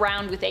travels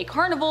around with a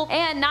carnival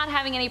and, not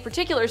having any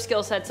particular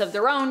skill sets of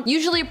their own,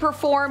 usually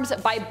performs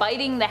by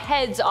biting the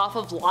heads off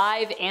of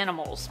live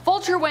animals.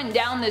 Vulture went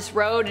down this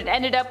road and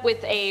ended up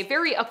with a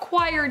very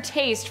acquired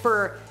taste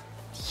for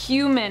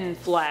human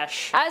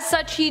flesh. As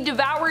such, he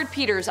devoured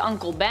Peter's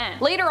Uncle Ben.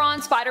 Later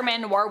on,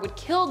 Spider-Man Noir would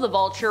kill the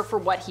Vulture for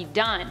what he'd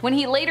done, when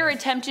he later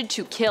attempted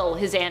to kill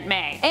his Aunt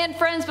May. And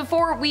friends,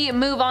 before we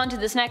move on to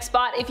this next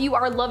spot, if you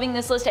are loving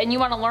this list and you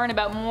want to learn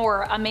about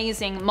more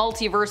amazing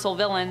multiversal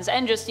villains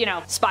and just, you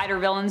know, spider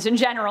villains in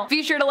general,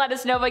 be sure to let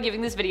us know by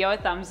giving this video a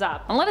thumbs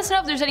up. And let us know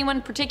if there's anyone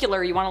in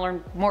particular you want to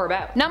learn more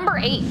about. Number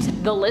 8.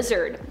 The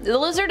Lizard. The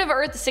Lizard of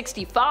Earth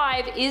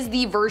 65 is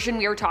the version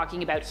we are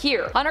talking about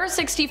here. On Earth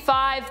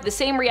 65, the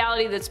same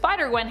reality that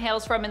Spider-Gwen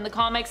hails from in the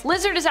comics,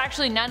 Lizard is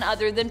actually none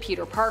other than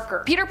Peter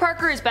Parker. Peter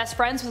Parker is best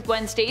friends with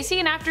Gwen Stacy,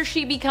 and after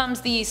she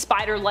becomes the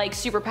spider-like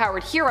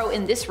superpowered hero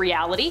in this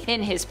reality,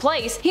 in his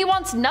place, he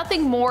wants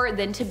nothing more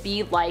than to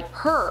be like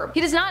her.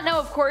 He does not know,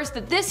 of course,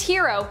 that this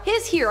hero,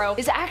 his hero,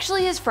 is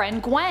actually his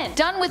friend Gwen.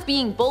 Done with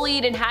being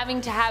bullied and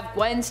having to have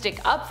Gwen stick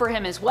up for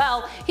him as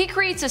well, he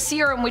creates a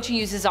serum which he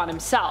uses on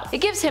himself. It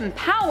gives him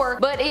power,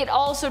 but it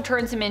also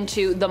turns him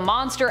into the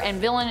monster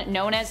and villain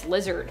known as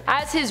Lizard,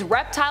 as his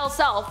reptile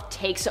self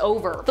takes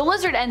over. The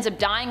Lizard ends up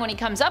dying when he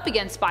comes up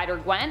against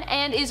Spider-Gwen,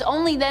 and is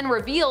only then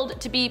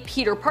revealed to be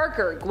Peter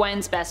Parker,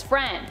 Gwen's best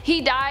friend. He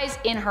dies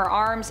in her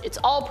arms. It's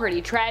all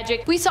pretty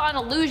tragic. We saw an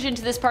allusion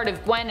to this part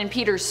of Gwen and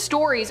Peter's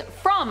stories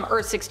from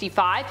Earth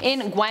 65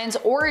 in Gwen's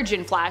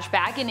origin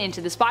flashback in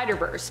Into the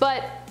Spider-Verse.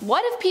 But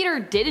what if Peter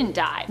didn't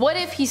die? What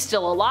if he's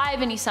still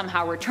alive and he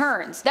somehow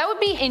returns? That would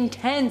be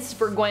intense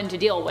for Gwen to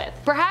deal with.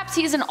 Perhaps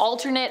he's an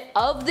alternate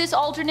of this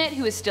alternate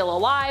who is still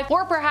alive,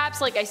 or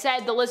perhaps, like I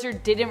said, the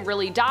Lizard didn't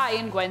really die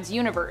in Gwen's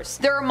universe.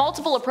 There are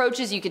multiple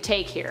approaches you could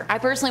take here. I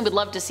personally would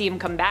love to see him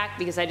come back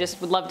because I just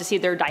would love to see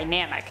their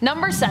dynamic.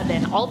 Number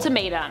 7.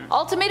 Ultimatum.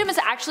 Ultimatum is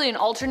actually an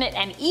alternate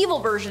and evil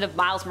version of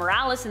Miles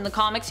Morales in the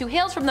comics, who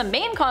hails from the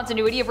main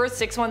continuity of Earth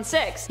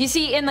 616. You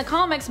see, in the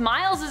comics,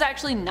 Miles is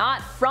actually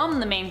not from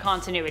the main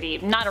continuity,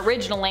 not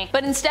originally,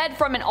 but instead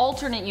from an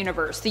alternate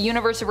universe, the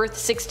universe of Earth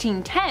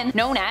 1610,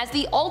 known as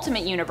the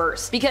Ultimate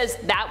Universe, because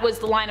that was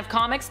the line of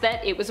comics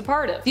that it was a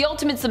part of. The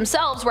Ultimates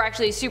themselves were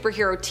actually a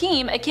superhero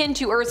team akin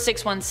to Earth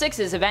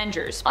 616's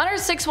Avengers. On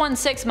Earth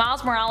 616,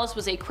 Miles Morales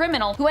was a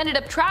criminal who ended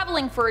up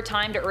traveling for a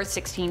time to Earth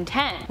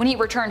 1610. When he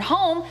returned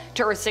home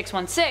to Earth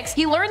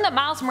 616, he learned that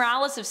Miles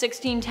Morales of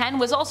 1610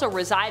 was also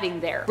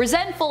residing there.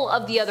 Resentful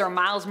of the other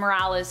Miles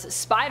Morales,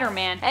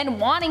 Spider-Man, and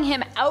wanting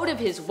him out of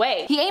his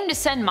way, he aimed to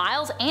send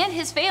Miles and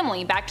his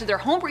family back to their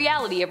home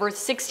reality of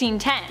Earth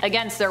 1610,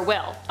 against their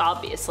will,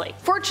 obviously.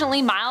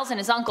 Fortunately, Miles and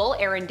his uncle,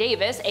 Aaron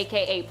Davis,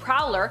 aka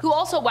Prowler, who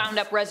also wound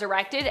up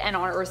resurrected and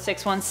on Earth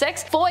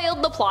 616,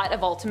 foiled the plot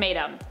of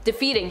Ultimatum,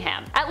 defeating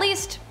him. At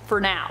least, for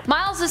now.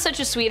 Miles is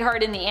such a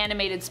sweetheart in the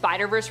animated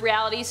Spider-Verse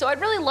reality, so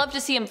I'd really love to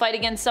see him fight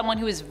against someone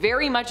who is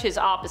very much his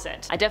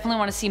opposite. I definitely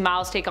want to see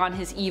Miles take on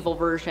his evil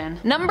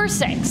version. Number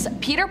 6.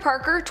 Peter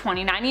Parker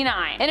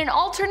 2099. In an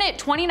alternate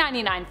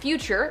 2099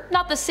 future,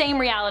 not the same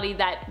reality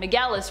that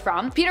Miguel is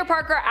from, Peter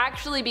Parker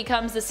actually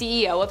becomes the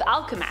CEO of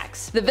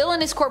Alchemax, the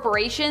villainous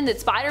corporation that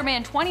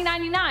Spider-Man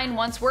 2099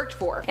 once worked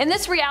for. In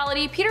this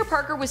reality, Peter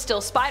Parker was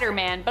still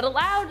Spider-Man, but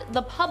allowed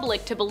the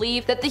public to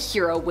believe that the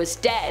hero was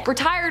dead.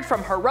 Retired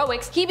from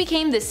heroics, he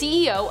became the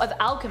CEO of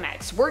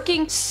Alchemax,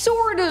 working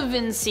sort of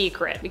in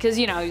secret, because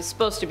you know, he's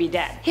supposed to be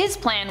dead. His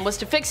plan was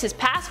to fix his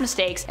past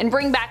mistakes and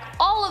bring back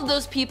all of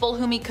those people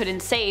whom he couldn't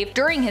save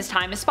during his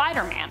time as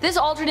Spider-Man. This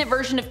alternate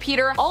version of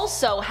Peter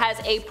also has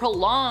a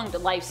prolonged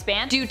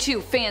lifespan due to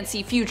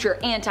fancy future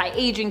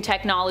anti-aging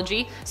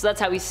technology, so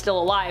that's how he's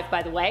still alive,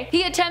 by the way.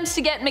 He attempts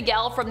to get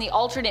Miguel from the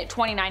alternate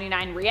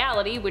 2099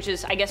 reality, which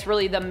is I guess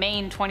really the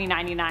main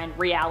 2099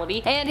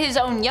 reality, and his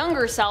own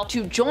younger self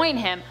to join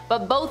him,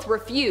 but both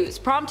refuse,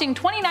 prompting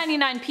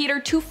 2099 Peter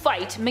to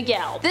fight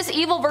Miguel. This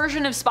evil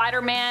version of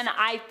Spider-Man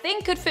I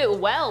think could fit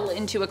well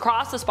into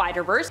Across the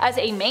Spider-Verse as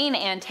a main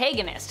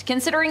antagonist,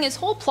 considering his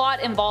whole plot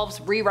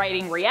involves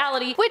rewriting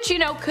reality, which you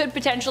know could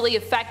potentially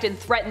affect and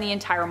threaten the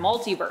entire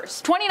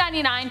multiverse.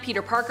 2099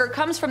 Peter Parker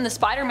comes from the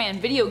Spider-Man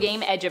video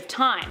game Edge of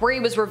Time, where he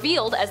was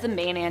revealed as the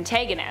main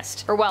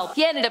antagonist. Or well,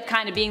 he ended up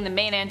kind of being the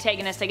main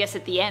antagonist I guess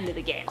at the end of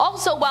the game.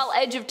 Also, while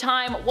Edge of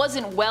Time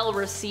wasn't well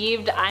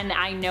received, and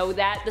I know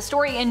that, the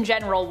story in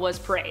general was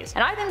praised.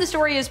 And I think the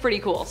story is pretty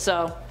cool,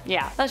 so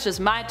yeah, that's just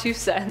my 2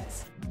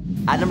 cents.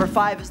 At number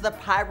 5 is the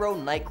Pyro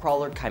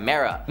Nightcrawler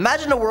Chimera.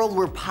 Imagine a world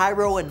where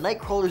Pyro and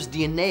Nightcrawler's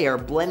DNA are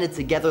blended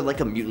together like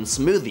a mutant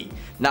smoothie.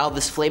 Now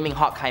this flaming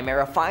hot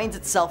chimera finds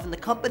itself in the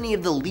company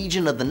of the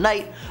Legion of the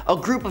Night, a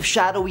group of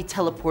shadowy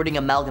teleporting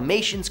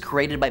amalgamations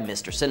created by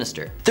Mr.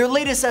 Sinister. Their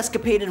latest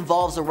escapade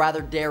involves a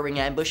rather daring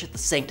ambush at the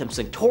Sanctum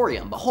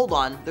Sanctorium, but hold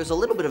on, there's a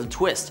little bit of a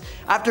twist.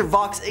 After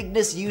Vox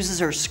Ignis uses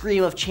her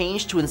Scream of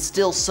Change to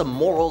instill some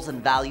morals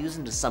and values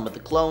into some of the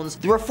clones,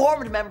 the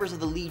reformed members of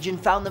the Legion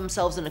found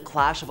themselves in a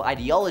clash of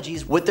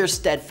ideologies with their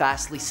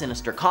steadfastly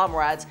sinister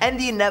comrades, and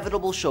the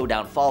inevitable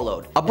showdown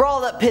followed. A brawl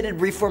that pitted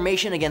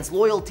reformation against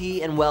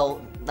loyalty, and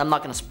well, I'm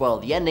not gonna spoil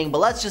the ending, but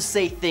let's just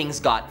say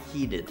things got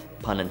heated,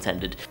 pun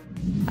intended.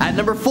 At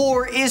number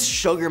 4 is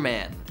Sugar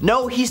Man.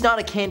 No, he's not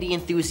a candy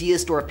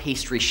enthusiast or a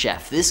pastry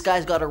chef. This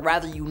guy's got a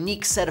rather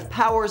unique set of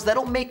powers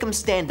that'll make him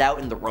stand out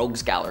in the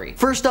rogues gallery.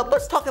 First up,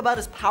 let's talk about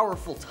his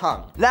powerful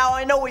tongue. Now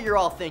I know what you're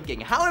all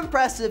thinking, how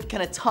impressive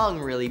can a tongue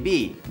really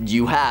be?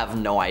 You have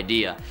no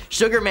idea.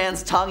 Sugar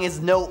Man's tongue is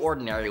no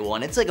ordinary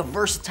one. It's like a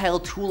versatile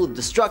tool of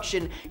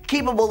destruction,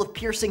 capable of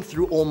piercing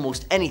through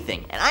almost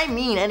anything. And I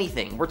mean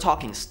anything. We're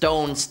talking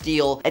stone,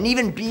 steel, and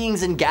even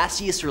beings in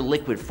gaseous or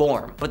liquid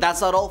form. But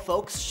that's not all,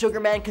 folks. Sugar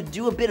Man could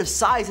do a bit of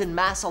size and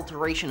mass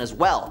alteration as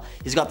well.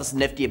 He's got this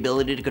nifty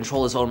ability to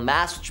control his own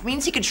mass, which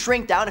means he can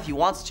shrink down if he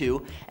wants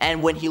to,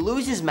 and when he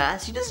loses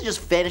mass, he doesn't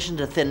just vanish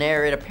into thin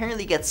air, it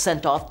apparently gets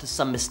sent off to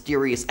some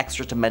mysterious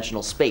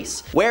extra-dimensional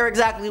space. Where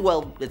exactly?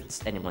 Well,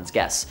 it's anyone's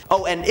guess.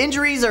 Oh, and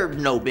injuries are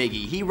no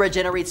biggie. He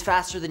regenerates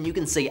faster than you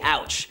can say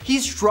ouch.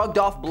 He's shrugged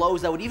off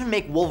blows that would even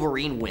make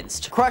Wolverine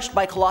winced. Crushed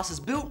by Colossus'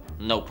 boot?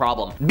 No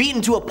problem.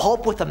 Beaten to a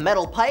pulp with a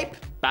metal pipe?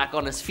 Back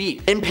on his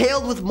feet.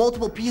 Impaled with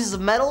multiple pieces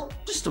of metal?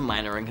 Just a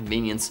minor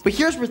inconvenience. But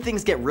here's where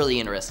things get really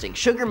interesting.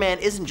 Sugar Man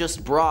isn't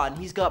just brawn,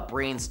 he's got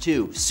brains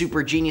too.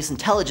 Super genius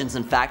intelligence,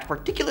 in fact,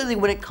 particularly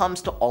when it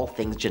comes to all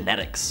things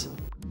genetics.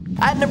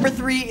 At number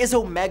 3 is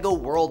Omega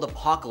World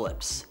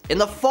Apocalypse. In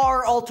the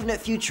far alternate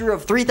future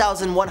of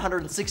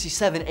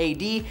 3167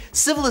 AD,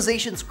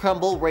 civilizations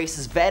crumble,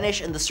 races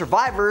vanish, and the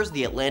survivors,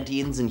 the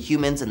Atlanteans and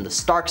humans and the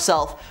Stark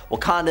Self,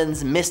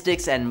 Wakandans,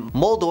 Mystics, and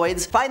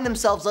Moldoids, find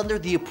themselves under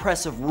the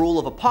oppressive rule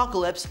of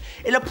Apocalypse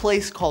in a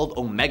place called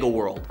Omega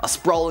World, a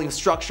sprawling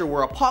structure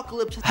where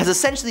Apocalypse has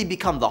essentially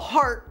become the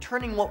heart,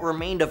 turning what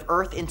remained of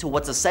Earth into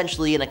what's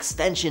essentially an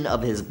extension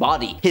of his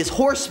body. His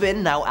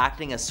horsemen, now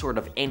acting as sort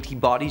of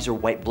antibodies or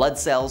white blood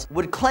cells,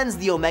 would cleanse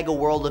the Omega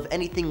World of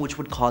anything which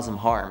would cause him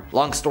harm.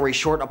 Long story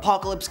short,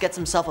 Apocalypse gets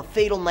himself a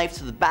fatal knife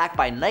to the back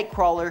by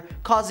Nightcrawler,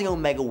 causing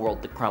Omega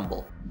World to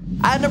crumble.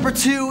 At number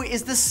 2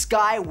 is the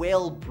Sky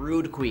Whale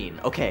Brood Queen.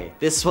 Okay,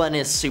 this one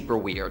is super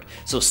weird.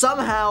 So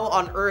somehow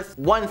on Earth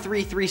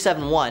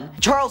 13371,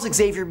 Charles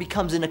Xavier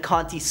becomes an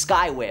Akanti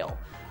Sky Whale.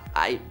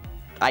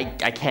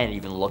 I can't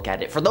even look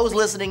at it. For those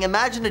listening,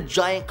 imagine a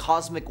giant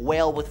cosmic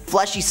whale with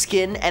fleshy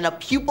skin and a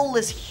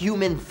pupilless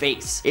human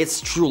face. It's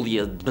truly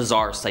a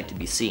bizarre sight to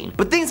be seen.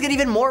 But things get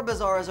even more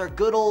bizarre as our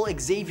good old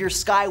Xavier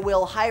Sky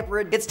Whale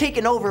hybrid gets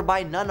taken over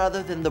by none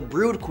other than the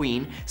Brood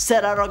Queen,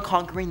 set out on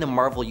conquering the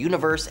Marvel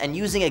Universe and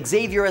using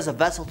Xavier as a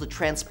vessel to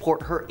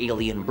transport her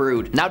alien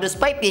brood. Now,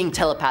 despite being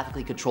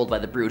telepathically controlled by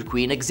the Brood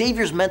Queen,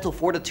 Xavier's mental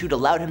fortitude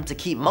allowed him to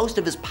keep most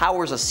of his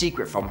powers a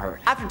secret from her.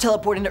 After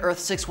teleporting to Earth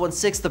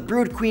 616, the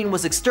Brood Queen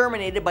was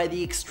exterminated by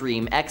the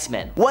Extreme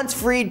X-Men. Once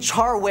freed,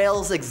 Char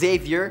Whales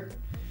Xavier,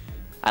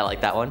 I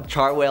like that one,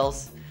 Char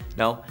Whales,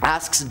 no,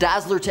 asks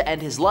Dazzler to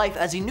end his life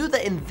as he knew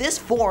that in this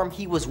form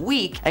he was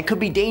weak and could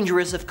be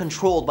dangerous if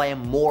controlled by a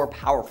more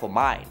powerful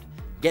mind.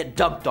 Get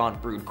dunked on,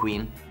 Brood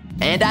Queen.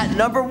 And at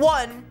number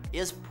 1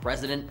 is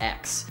President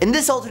X. In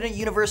this alternate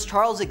universe,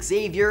 Charles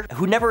Xavier,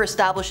 who never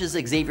establishes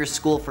Xavier's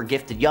School for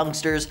Gifted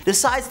Youngsters,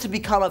 decides to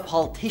become a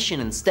politician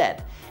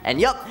instead. And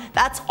yup,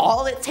 that's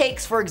all it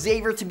takes for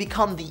Xavier to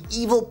become the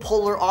evil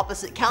polar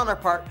opposite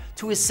counterpart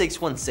to his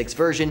 616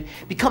 version,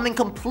 becoming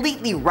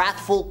completely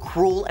wrathful,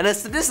 cruel, and a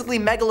sadistically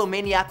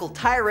megalomaniacal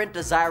tyrant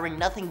desiring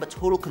nothing but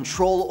total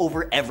control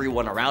over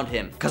everyone around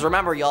him. Cause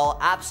remember y'all,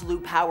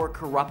 absolute power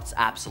corrupts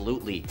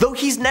absolutely. Though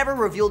he's never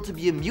revealed to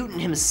be a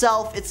mutant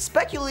himself, it's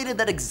speculated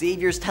that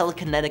Xavier's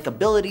telekinetic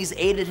abilities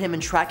aided him in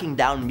tracking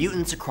down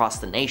mutants across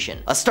the nation.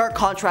 A stark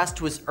contrast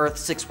to his Earth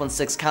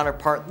 616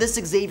 counterpart, this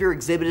Xavier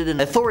exhibited an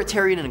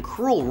authoritarian and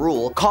cruel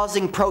rule,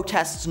 causing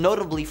protests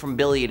notably from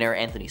billionaire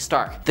Anthony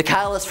Stark. The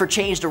catalyst for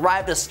change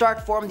arrived as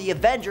Stark formed the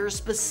Avengers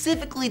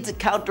specifically to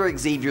counter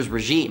Xavier's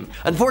regime.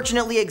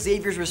 Unfortunately,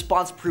 Xavier's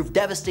response proved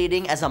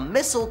devastating as a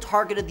missile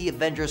targeted the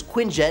Avengers'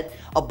 Quinjet,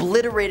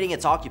 obliterating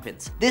its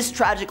occupants. This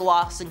tragic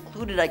loss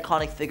included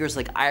iconic figures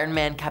like Iron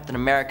Man, Captain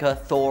America,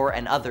 Thor,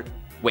 and other—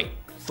 Wait,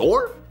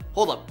 Thor?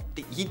 Hold up,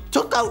 he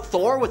took out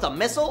Thor with a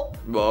missile?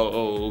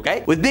 Whoa,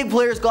 okay. With big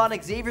players gone,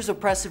 Xavier's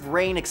oppressive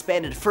reign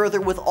expanded further,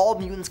 with all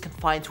mutants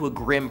confined to a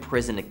grim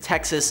prison in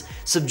Texas,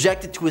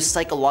 subjected to his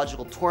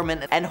psychological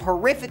torment and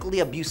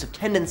horrifically abusive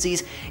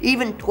tendencies,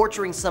 even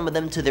torturing some of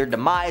them to their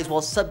demise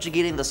while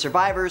subjugating the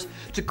survivors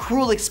to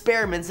cruel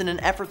experiments in an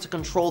effort to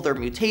control their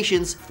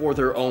mutations for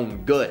their own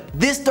good.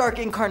 This dark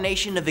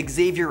incarnation of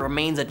Xavier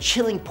remains a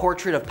chilling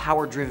portrait of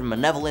power-driven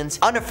malevolence,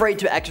 unafraid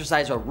to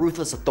exercise a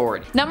ruthless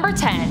authority. Number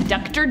 10,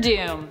 Dr.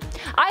 Doom.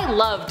 I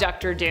love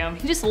Dr. Doom,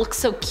 he just looks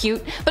so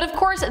cute, but of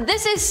course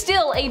this is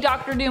still a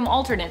Dr. Doom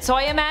alternate, so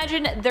I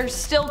imagine they're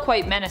still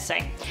quite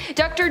menacing.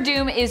 Dr.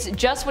 Doom is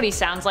just what he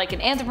sounds like,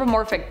 an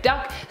anthropomorphic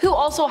duck who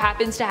also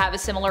happens to have a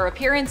similar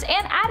appearance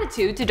and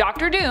attitude to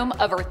Dr. Doom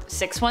of Earth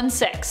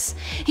 616.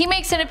 He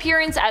makes an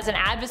appearance as an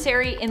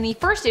adversary in the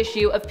first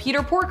issue of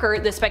Peter Porker,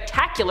 the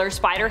Spectacular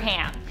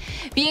Spider-Ham.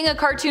 Being a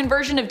cartoon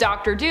version of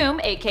Dr.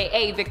 Doom,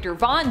 aka Victor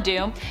Von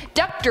Doom,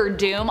 Dr.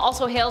 Doom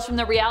also hails from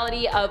the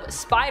reality of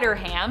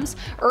Spider-Ham's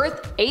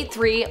Earth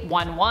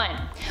 8311.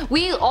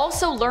 We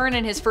also learn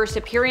in his first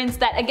appearance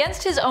that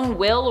against his own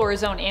will or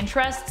his own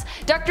interests,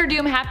 Dr.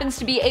 Doom happens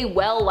to be a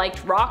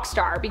well-liked rock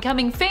star,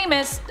 becoming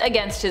famous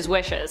against his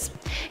wishes.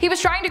 He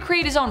was trying to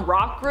create his own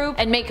rock group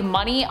and make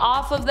money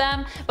off of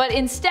them, but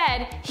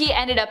instead he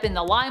ended up in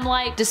the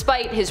limelight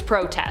despite his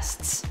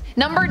protests.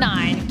 Number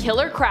 9.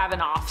 Killer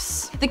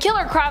Kravinoffs. The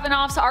Killer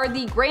Kravinoffs are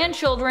the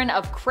grandchildren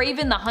of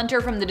Kraven the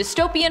Hunter from the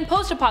dystopian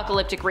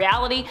post-apocalyptic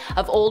reality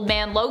of Old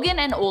Man Logan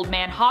and Old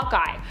Man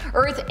Hawkeye,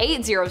 Earth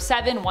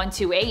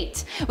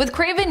 807128. With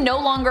Kraven no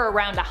longer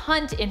around to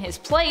hunt, in his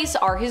place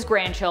are his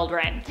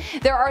grandchildren.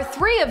 There are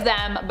 3 of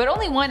them, but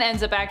only one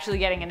ends up actually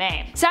getting a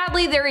name.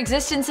 Sadly, their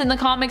existence in the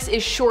comics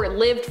is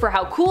short-lived for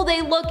how cool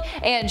they look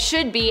and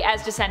should be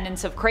as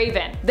descendants of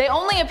Kraven. They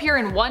only appear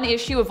in one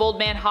issue of Old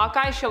Man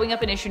Hawkeye, showing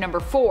up in issue number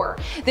 4.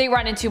 They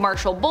run into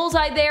Marshall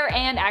Bullseye there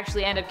and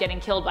actually end up getting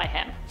killed by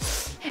him.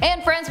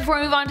 And friends, before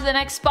we move on to the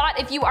next spot,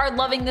 if you are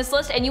loving this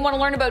list and you want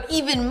to learn about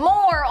even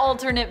more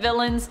alternate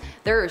villains,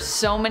 there are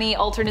so many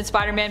alternate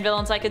Spider-Man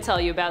villains I could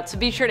tell you about, so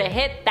be sure to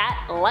hit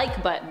that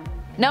like button.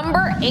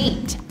 Number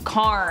 8.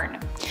 Karn.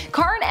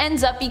 Karn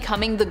ends up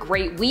becoming the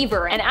Great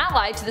Weaver, an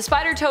ally to the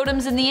Spider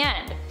Totems in the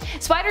end.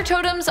 Spider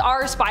Totems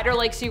are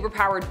spider-like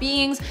superpowered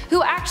beings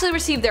who actually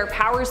receive their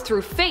powers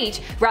through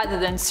fate rather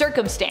than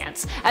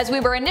circumstance, as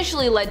we were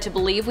initially led to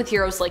believe with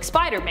heroes like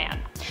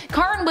Spider-Man.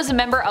 Karn was a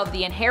member of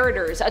the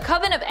Inheritors, a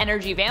coven of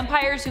energy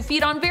vampires who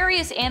feed on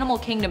various Animal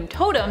Kingdom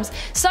totems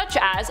such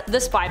as the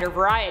spider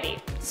variety.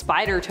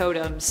 Spider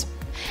Totems.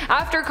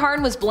 After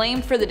Karn was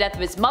blamed for the death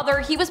of his mother,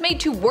 he was made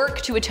to work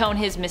to atone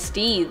his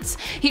misdeeds.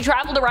 He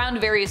traveled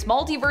around various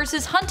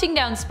multiverses hunting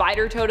down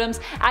spider totems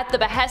at the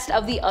behest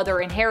of the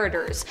other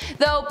Inheritors,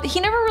 though he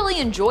never really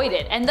enjoyed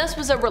it and thus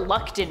was a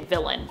reluctant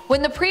villain.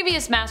 When the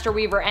previous Master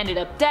Weaver ended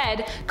up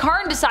dead,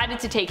 Karn decided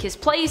to take his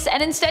place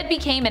and instead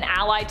became an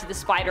ally to the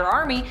Spider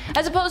Army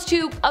as opposed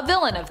to a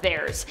villain of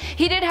theirs.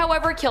 He did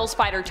however kill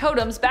spider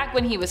totems back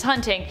when he was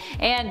hunting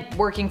and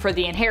working for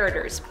the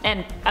Inheritors,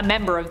 and a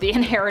member of the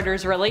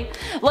Inheritors really.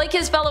 Like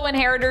his fellow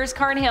inheritors,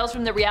 Karn hails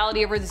from the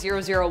reality of Earth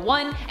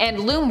 001 and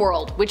Loom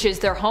World, which is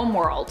their home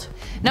world.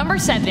 Number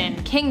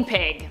 7. King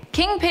Pig.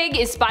 King Pig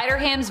is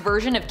Spider-Ham's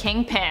version of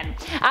Kingpin.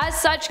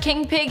 As such,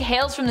 King Pig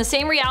hails from the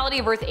same reality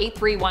of Earth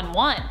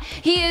 8311.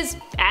 He is,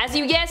 as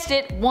you guessed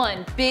it,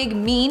 one big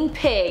mean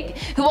pig,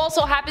 who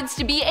also happens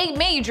to be a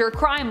major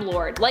crime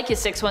lord, like his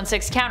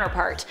 616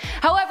 counterpart.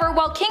 However,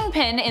 while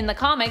Kingpin in the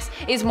comics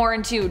is more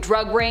into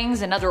drug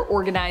rings and other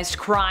organized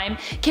crime,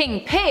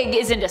 King Pig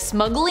is into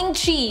smuggling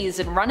cheese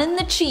and running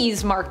the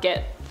cheese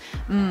market.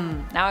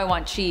 Now I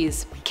want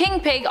cheese.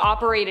 King Pig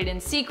operated in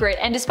secret,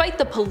 and despite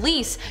the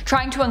police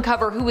trying to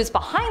uncover who was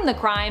behind the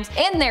crimes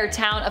in their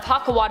town of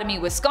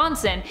Hackawatami,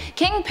 Wisconsin,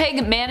 King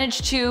Pig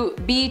managed to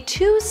be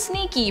too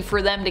sneaky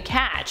for them to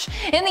catch.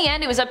 In the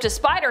end, it was up to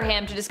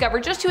Spider-Ham to discover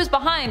just who was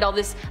behind all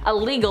this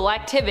illegal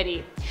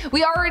activity.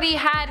 We already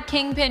had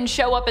Kingpin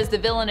show up as the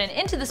villain in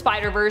Into the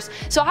Spider-Verse,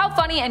 so how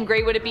funny and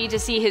great would it be to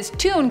see his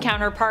Toon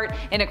counterpart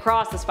in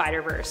Across the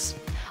Spider-Verse?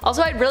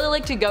 Also, I'd really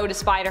like to go to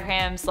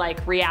Spider-Ham's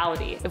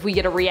reality, if we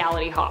get a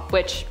reality hop,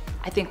 which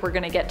I think we're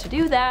gonna get to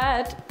do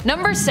that.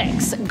 Number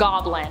 6.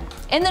 Goblin.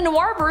 In the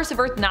Noirverse of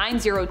Earth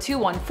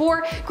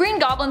 90214, Green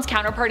Goblin's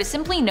counterpart is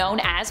simply known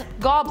as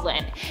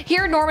Goblin.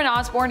 Here, Norman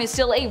Osborn is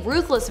still a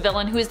ruthless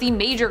villain who is the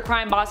major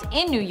crime boss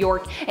in New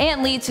York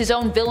and leads his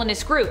own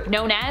villainous group,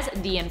 known as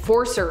the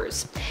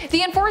Enforcers.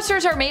 The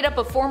Enforcers are made up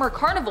of former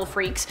carnival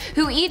freaks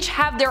who each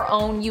have their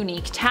own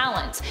unique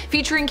talents,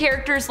 featuring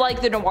characters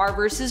like the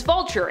Noirverse's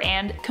Vulture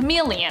and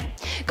Chameleon.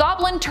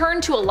 Goblin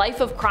turned to a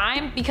life of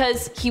crime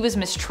because he was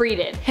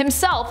mistreated,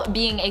 himself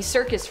being a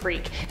circus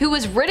freak who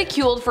was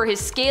ridiculed for his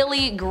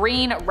scaly,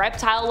 green,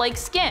 reptile-like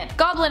skin.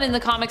 Goblin in the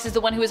comics is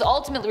the one who is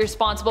ultimately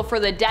responsible for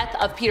the death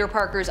of Peter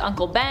Parker's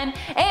Uncle Ben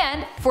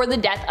and for the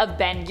death of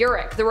Ben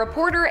Urich, the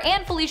reporter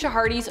and Felicia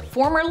Hardy's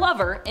former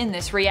lover in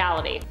this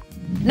reality.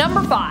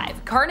 Number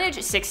 5. Carnage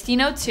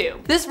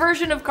 1602. This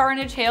version of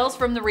Carnage hails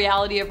from the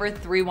reality of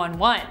Earth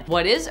 311.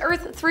 What is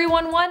Earth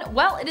 311?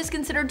 Well, it is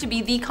considered to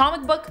be the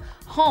comic book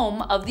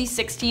home of the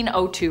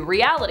 1602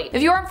 reality.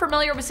 If you aren't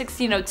familiar with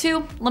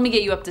 1602, let me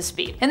get you up to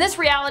speed. In this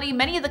reality,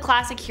 many of the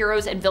classic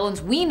heroes and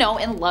villains we know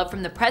and love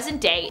from the present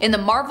day in the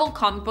Marvel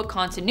comic book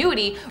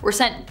continuity were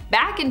sent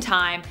back in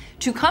time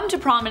to come to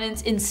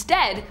prominence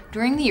instead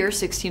during the year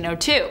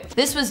 1602.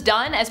 This was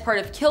done as part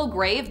of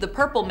Kilgrave, the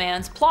Purple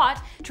Man's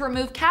plot to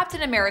remove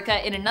Captain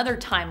America in another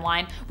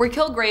timeline where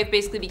Kilgrave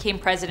basically became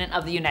president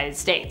of the United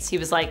States. He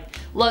was like,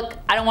 look,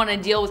 I don't want to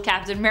deal with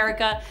Captain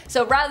America,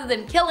 so rather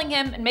than killing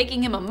him and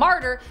making him a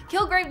martyr,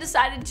 Kilgrave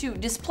decided to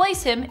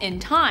displace him in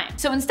time.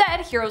 So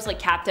instead, heroes like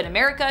Captain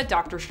America,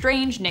 Doctor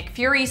Strange, Nick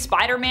Fury,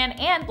 Spider-Man,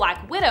 and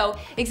Black Widow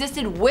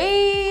existed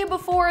way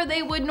before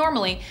they would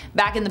normally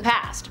back in the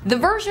past. The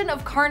version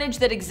of Carnage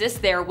that exists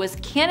there was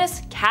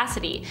Canis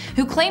Cassidy,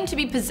 who claimed to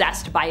be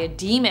possessed by a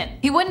demon.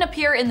 He wouldn't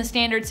appear in the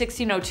standard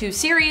 1602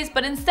 series,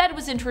 but instead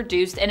was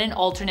introduced in an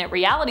alternate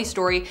reality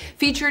story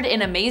featured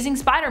in Amazing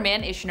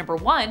Spider-Man issue number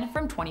 1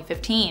 from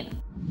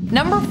 2015.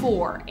 Number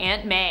 4.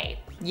 Aunt May.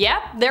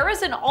 Yep, there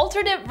is an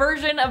alternate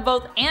version of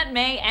both Aunt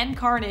May and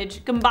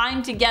Carnage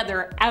combined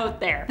together out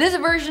there. This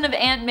version of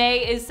Aunt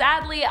May is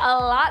sadly a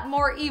lot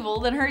more evil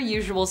than her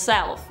usual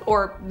self.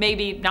 Or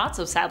maybe not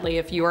so sadly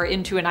if you are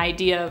into an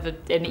idea of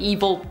an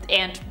evil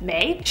Aunt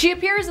May. She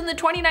appears in the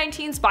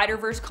 2019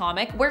 Spider-Verse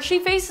comic where she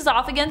faces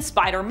off against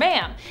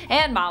Spider-Man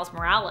and Miles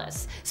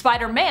Morales.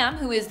 Spider-Man,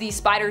 who is the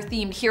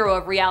spider-themed hero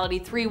of reality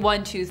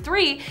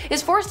 3123,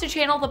 is forced to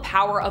channel the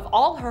power of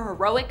all her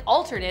heroic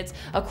alternates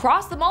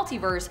across the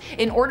multiverse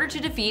in order to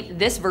defeat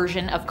this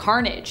version of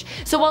Carnage.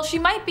 So while she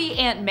might be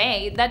Aunt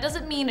May, that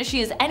doesn't mean she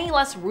is any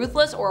less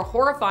ruthless or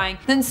horrifying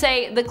than,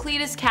 say, the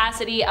Cletus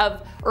Cassidy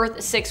of Earth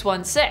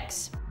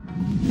 616.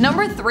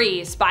 Number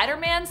 3.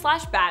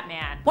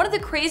 Spider-Man/Batman. One of the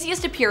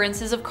craziest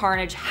appearances of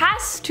Carnage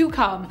has to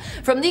come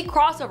from the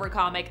crossover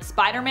comic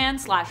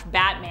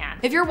Spider-Man/Batman.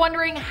 If you're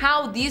wondering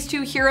how these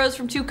two heroes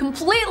from two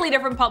completely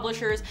different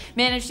publishers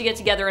managed to get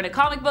together in a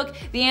comic book,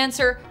 the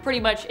answer pretty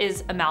much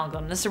is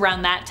amalgam. This is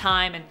around that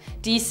time, and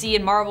DC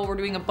and Marvel were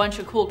doing a bunch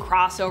of cool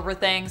crossover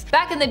things.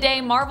 Back in the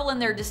day, Marvel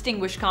and their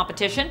distinguished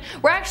competition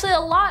were actually a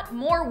lot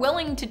more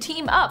willing to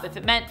team up if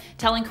it meant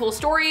telling cool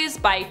stories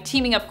by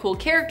teaming up cool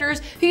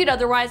characters who you'd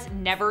otherwise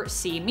never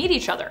see meet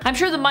each other. I'm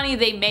sure the money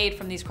they made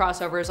from these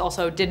crossovers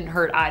also didn't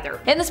hurt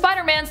either. In the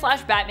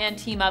Spider-Man/Batman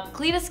team up,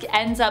 Cletus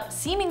ends up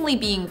seemingly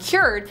being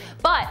cured,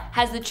 but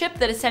has the chip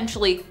that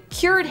essentially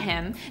cured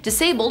him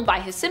disabled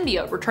by his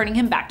symbiote, returning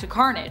him back to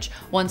Carnage.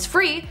 Once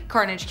free,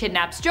 Carnage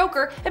kidnaps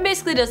Joker and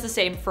basically does the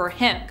same for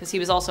him, because he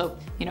was also,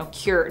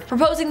 cured,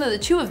 proposing that the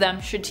two of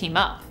them should team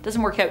up.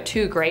 Doesn't work out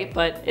too great,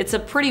 but it's a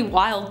pretty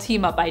wild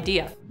team up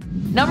idea.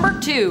 Number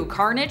 2.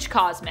 Carnage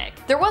Cosmic.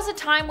 There was a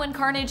time when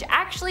Carnage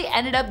actually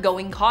ended up up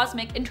going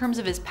cosmic in terms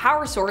of his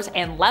power source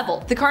and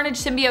level. The Carnage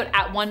symbiote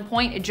at one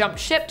point jumped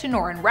ship to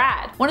Norrin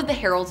Radd, one of the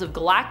Heralds of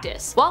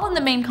Galactus. While in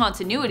the main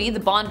continuity the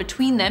bond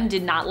between them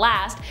did not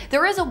last,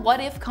 there is a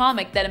what-if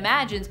comic that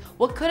imagines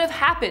what could have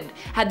happened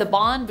had the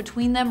bond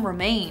between them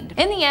remained.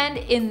 In the end,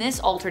 in this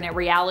alternate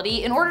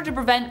reality, in order to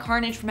prevent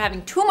Carnage from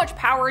having too much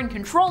power and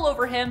control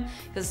over him,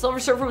 because Silver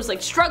Surfer was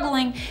like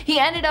struggling, he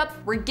ended up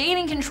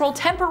regaining control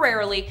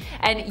temporarily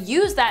and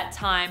used that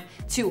time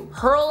to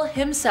hurl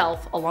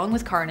himself along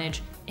with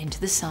Carnage into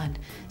the sun,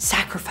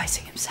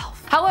 sacrificing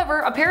himself. However,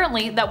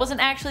 apparently that wasn't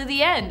actually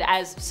the end,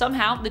 as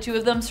somehow the two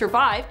of them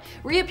survived,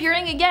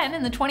 reappearing again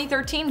in the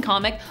 2013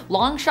 comic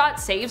Longshot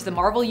Saves the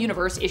Marvel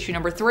Universe issue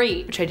number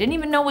 3, which I didn't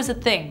even know was a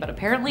thing, but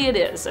apparently it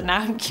is, and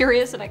now I'm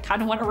curious and I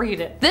kinda wanna read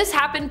it. This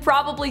happened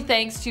probably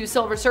thanks to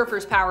Silver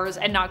Surfer's powers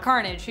and not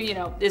Carnage, who, you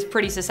know, is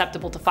pretty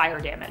susceptible to fire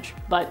damage.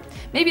 But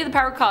maybe the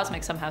power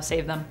cosmic somehow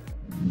saved them.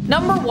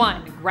 Number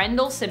 1.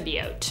 Grendel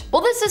symbiote.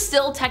 While this is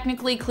still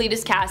technically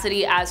Cletus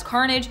Kasady as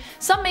Carnage,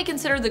 some may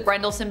consider the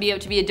Grendel symbiote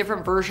to be a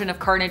different version of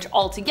Carnage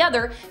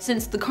altogether,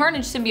 since the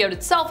Carnage symbiote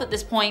itself at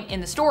this point in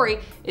the story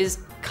is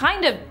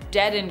kind of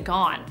dead and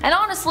gone. And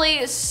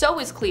honestly, so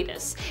is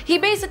Cletus. He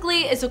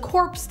basically is a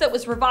corpse that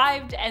was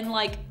revived and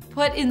like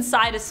put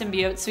inside a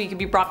symbiote so he could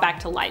be brought back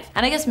to life.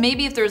 And I guess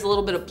maybe if there's a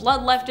little bit of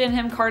blood left in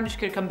him, Carnage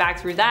could come back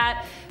through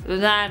that.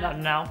 I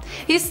don't know.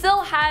 He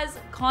still has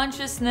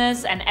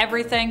consciousness and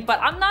everything, but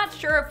I'm not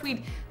sure if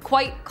we'd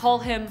quite call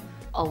him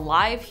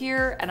alive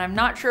here, and I'm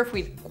not sure if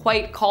we'd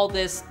quite call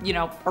this, you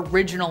know,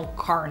 original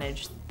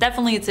Carnage.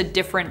 Definitely it's a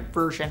different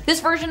version. This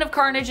version of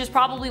Carnage is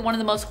probably one of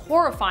the most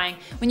horrifying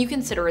when you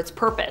consider its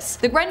purpose.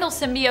 The Grendel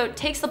symbiote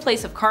takes the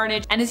place of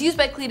Carnage and is used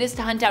by Cletus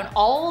to hunt down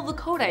all the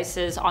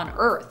codices on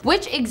Earth,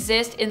 which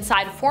exist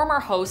inside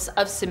former hosts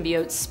of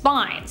symbiote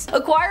spines.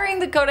 Acquiring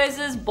the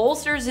codices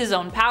bolsters his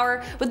own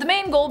power, with the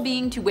main goal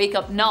being to wake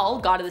up Null,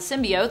 god of the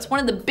symbiotes, one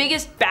of the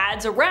biggest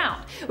bads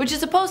around, which is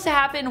supposed to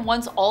happen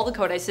once all the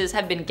codices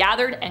have been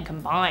gathered and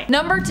combined.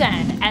 Number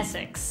 10.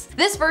 Essex.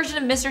 This version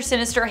of Mr.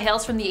 Sinister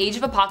hails from the Age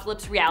of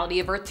Apocalypse reality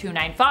of Earth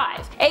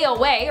 295.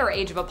 AOA, or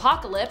Age of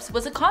Apocalypse,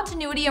 was a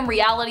continuity in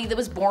reality that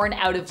was born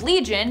out of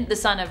Legion, the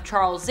son of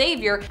Charles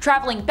Xavier,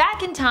 traveling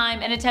back in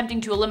time and attempting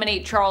to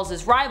eliminate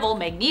Charles's rival,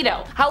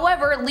 Magneto.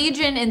 However,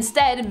 Legion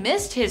instead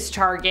missed his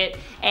target,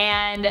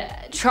 and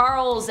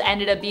Charles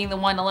ended up being the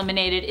one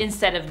eliminated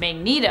instead of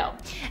Magneto.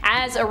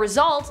 As a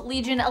result,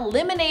 Legion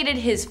eliminated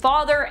his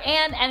father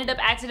and ended up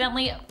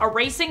accidentally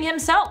erasing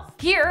himself.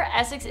 Here,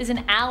 Essex is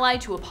an ally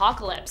to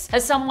Apocalypse, a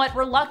somewhat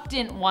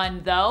reluctant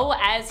one though,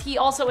 as he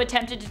also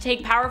attempted to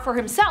take power for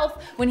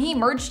himself when he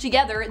merged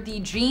together the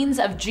genes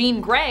of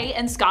Jean Grey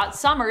and Scott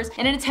Summers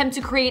in an attempt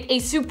to create a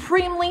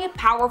supremely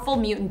powerful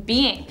mutant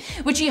being,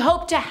 which he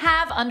hoped to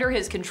have under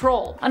his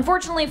control.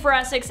 Unfortunately for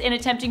Essex, in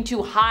attempting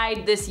to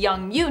hide this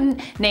young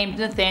mutant named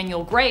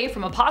Nathaniel Grey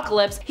from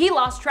Apocalypse, he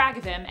lost track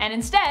of him, and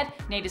instead,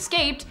 Nate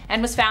escaped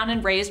and was found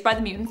and raised by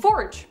the Mutant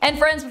Forge. And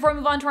friends, before we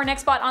move on to our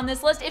next spot on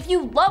this list, if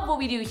you love what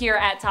we do here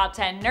at Top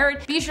 10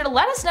 Nerd, be sure to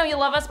let us know you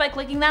love us by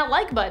clicking that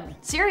like button.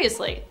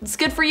 Seriously, it's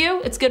good for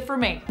you, it's good for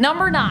me.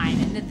 Number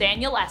 9.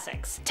 Nathaniel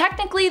Essex.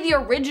 Technically the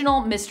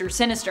original Mr.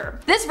 Sinister.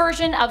 This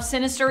version of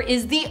Sinister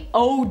is the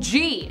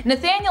OG.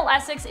 Nathaniel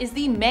Essex is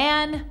the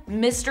man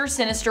Mr.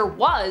 Sinister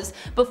was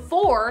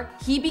before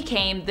he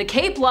became the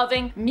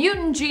cape-loving,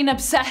 mutant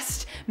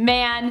gene-obsessed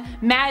man,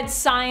 mad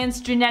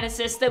science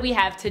geneticist that we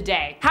have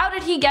today. How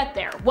did he get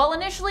there? Well,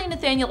 initially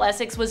Nathaniel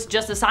Essex was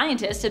just a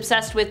scientist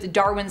obsessed with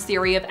Darwin's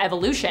theory of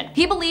evolution.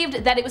 He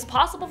believed that it was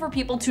possible for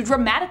people to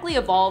dramatically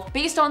evolve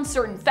based on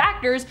certain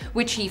factors,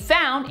 which he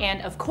found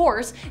and, of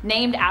course,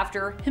 named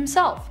after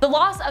himself. The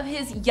loss of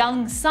his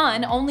young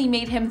son only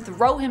made him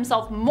throw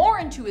himself more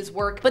into his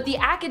work, but the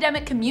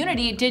academic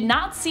community did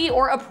not see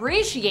or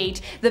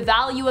appreciate the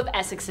value of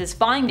Essex's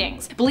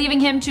findings, believing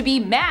him to be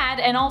mad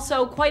and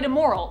also quite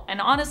immoral.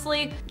 And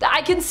honestly,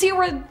 I can see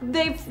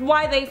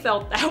why they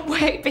felt that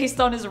way based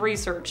on his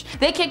research.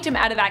 They kicked him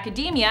out of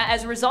academia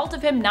as a result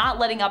of him not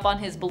letting up on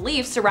his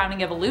beliefs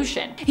surrounding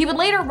evolution. He would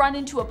later run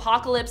into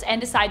Apocalypse and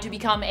decide to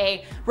become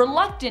a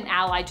reluctant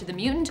ally to the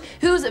mutant,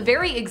 whose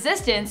very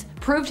existence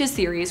proved his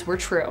theories were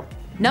true.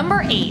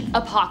 Number 8.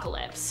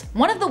 Apocalypse.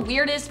 One of the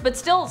weirdest but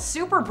still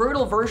super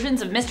brutal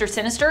versions of Mr.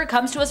 Sinister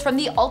comes to us from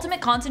the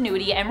ultimate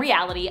continuity and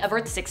reality of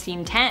Earth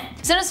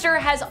 1610. Sinister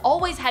has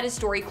always had his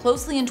story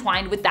closely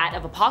entwined with that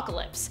of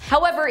Apocalypse.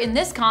 However, in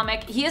this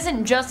comic, he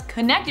isn't just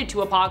connected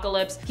to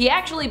Apocalypse, he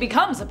actually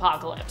becomes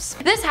Apocalypse.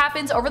 This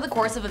happens over the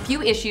course of a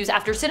few issues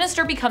after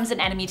Sinister becomes an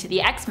enemy to the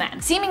X-Men,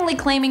 seemingly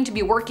claiming to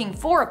be working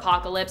for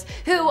Apocalypse,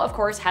 who of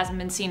course hasn't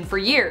been seen for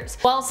years.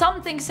 While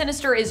some think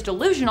Sinister is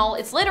delusional,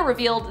 it's later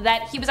revealed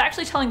that he was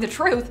actually telling the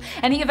truth,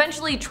 and he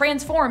eventually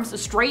transforms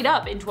straight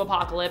up into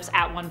Apocalypse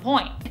at one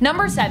point.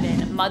 Number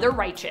 7. Mother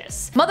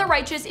Righteous. Mother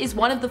Righteous is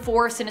one of the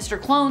 4 Sinister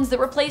clones that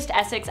replaced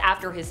Essex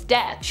after his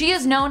death. She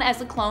is known as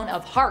the clone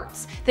of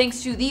Hearts,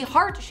 thanks to the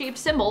heart-shaped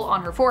symbol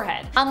on her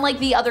forehead. Unlike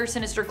the other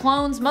Sinister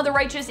clones, Mother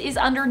Righteous is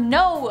under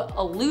no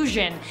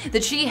illusion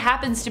that she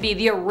happens to be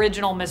the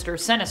original Mr.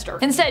 Sinister.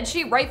 Instead,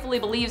 she rightfully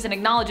believes and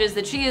acknowledges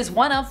that she is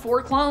one of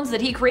 4 clones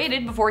that he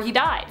created before he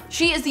died.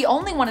 She is the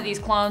only one of these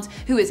clones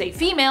who is a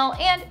female,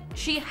 and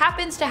she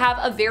happens to have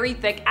a very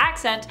thick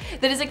accent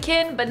that is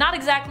akin but not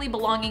exactly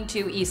belonging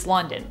to East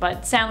London,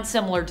 but sounds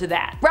similar to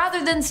that.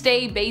 Rather than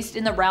stay based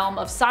in the realm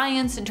of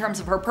science in terms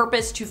of her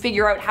purpose to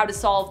figure out how to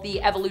solve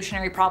the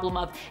evolutionary problem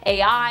of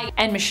AI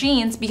and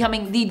machines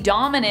becoming the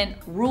dominant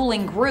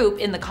ruling group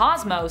in the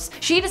cosmos,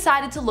 she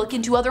decided to look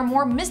into other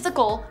more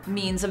mystical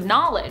means of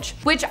knowledge,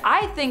 which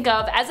I think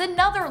of as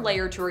another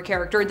layer to her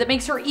character that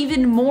makes her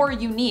even more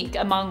unique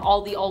among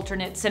all the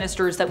alternate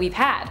Sinisters that we've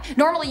had.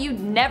 Normally you'd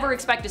never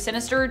expect a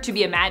Sinister to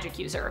be a magic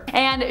user,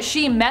 and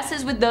she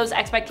messes with those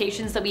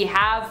expectations that we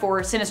have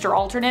for Sinister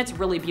alternates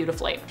really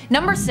beautifully.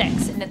 Number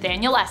 6.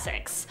 Nathaniel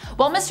Essex.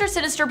 While Mr.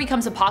 Sinister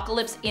becomes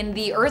Apocalypse in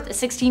the Earth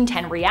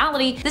 1610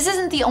 reality, this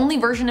isn't the only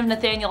version of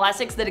Nathaniel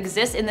Essex that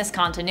exists in this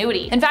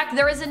continuity. In fact,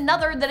 there is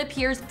another that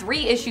appears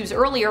 3 issues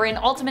earlier in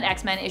Ultimate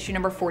X-Men issue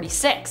number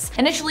 46.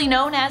 Initially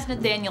known as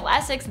Nathaniel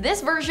Essex,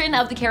 this version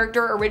of the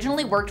character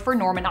originally worked for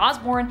Norman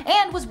Osborn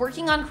and was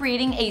working on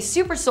creating a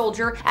super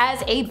soldier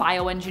as a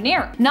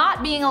bioengineer.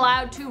 Not being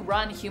allowed to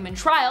run human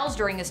trials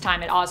during his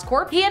time at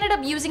Oscorp, he ended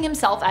up using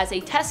himself as a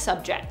test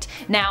subject.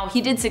 Now, he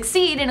did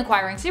succeed in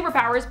acquiring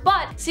superpowers,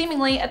 but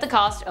seemingly at the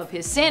cost of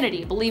his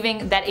sanity,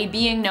 believing that a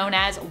being known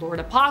as Lord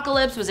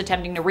Apocalypse was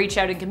attempting to reach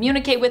out and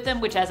communicate with him,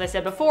 which, as I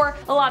said before,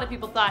 a lot of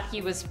people thought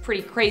he was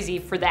pretty crazy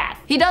for that.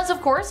 He does, of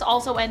course,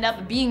 also end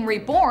up being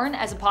reborn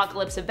as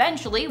Apocalypse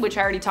eventually, which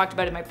I already talked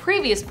about in my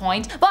previous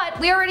point, but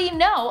we already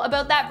know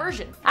about that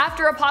version.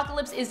 After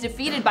Apocalypse is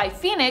defeated by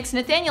Phoenix,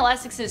 Nathaniel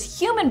Essex's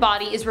human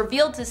body is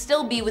revealed to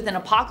still be within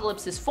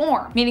Apocalypse's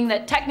form, meaning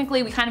that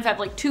technically we kind of have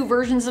like 2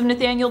 versions of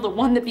Nathaniel, the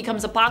one that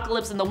becomes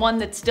Apocalypse and the one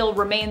that still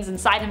remains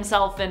inside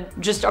himself and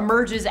just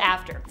emerges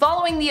after.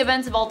 Following the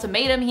events of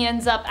Ultimatum, he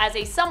ends up as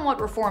a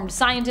somewhat reformed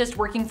scientist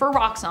working for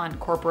Roxxon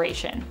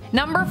Corporation.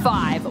 Number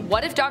 5.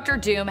 What if Dr.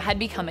 Doom had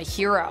become a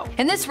hero?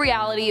 In this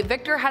reality,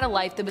 Victor had a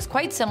life that was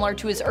quite similar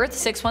to his Earth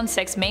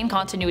 616 main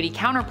continuity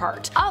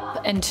counterpart,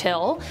 up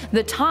until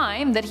the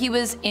time that he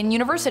was in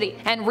university,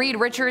 and Reed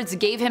Richards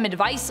gave him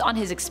advice on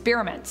his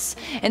experiments.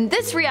 In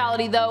this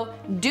reality though,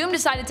 Doom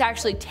decided to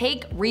actually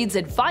take Reed's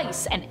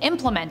advice and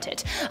implement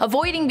it,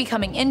 avoiding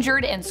becoming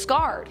injured and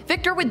scarred.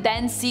 Victor would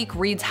then seek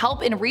Reed's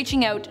help in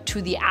reaching out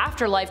to the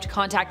afterlife to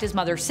contact his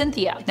mother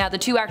Cynthia. Now the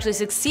two actually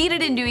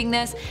succeeded in doing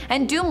this,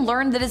 and Doom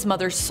learned that his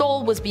mother's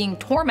soul was being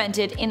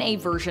tormented in a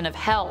version of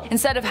hell.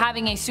 Instead of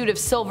having a suit of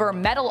silver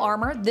metal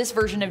armor, this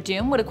version of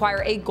Doom would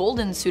acquire a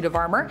golden suit of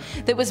armor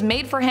that was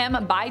made for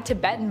him by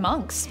Tibetan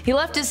monks. He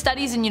left his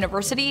studies in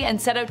university and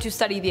set out to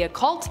study the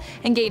occult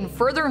and gain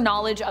further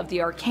knowledge of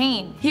the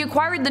arcane. He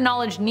acquired the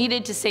knowledge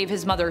needed to save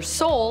his mother's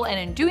soul, and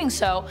in doing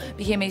so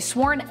became a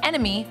sworn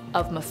enemy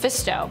of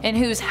Mephisto, in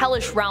whose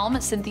hellish realm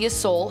Cynthia's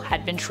soul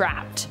had been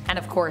trapped. And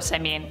of course, I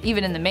mean,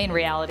 even in the main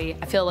reality,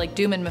 I feel like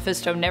Doom and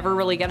Mephisto never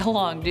really get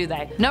along, do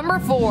they? Number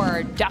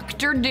 4.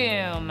 Dr.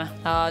 Doom.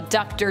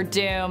 Dr.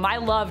 Doom. I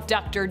love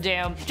Dr.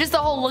 Doom. Just the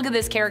whole look of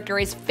this character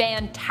is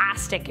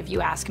fantastic if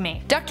you ask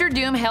me. Dr.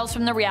 Doom hails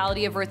from the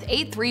reality of Earth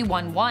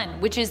 8311,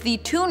 which is the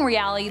toon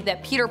reality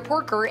that Peter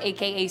Porker,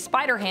 aka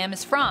Spider-Ham,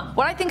 is from.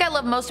 What I think I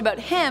love most about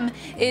him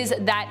is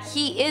that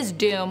he is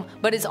Doom,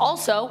 but is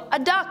also a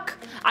duck.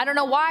 I don't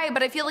know why,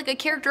 but I feel like a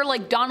character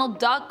like Donald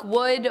Duck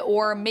would,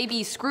 or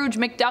maybe Scrooge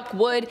McDuck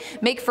would,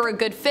 make for a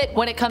good fit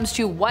when it comes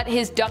to what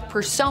his duck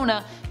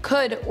persona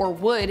could or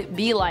would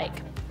be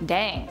like.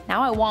 Dang,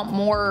 now I want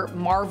more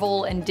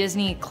Marvel and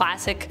Disney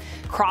classic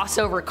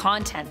crossover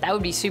content. That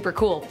would be super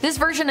cool. This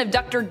version of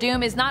Dr.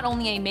 Doom is not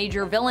only a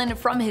major villain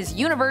from his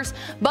universe,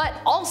 but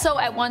also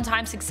at one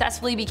time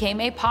successfully became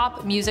a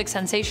pop music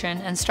sensation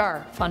and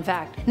star. Fun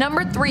fact.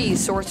 Number 3.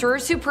 Sorcerer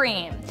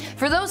Supreme.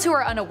 For those who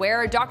are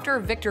unaware,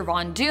 Dr. Victor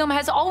Von Doom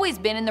has always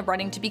been in the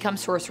running to become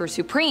Sorcerer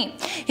Supreme.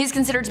 He's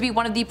considered to be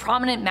one of the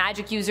prominent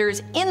magic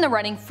users in the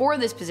running for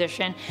this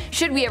position,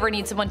 should we ever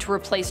need someone to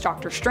replace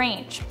Doctor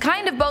Strange.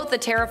 Kind of both a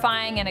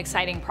terrifying and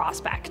exciting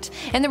prospect.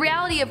 In the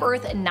reality of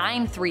Earth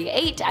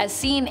 938, as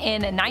seen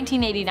in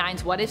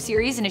 1989's What If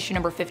series in issue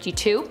number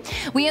 52,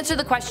 we answer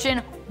the question,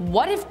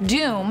 what if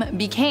Doom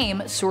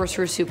became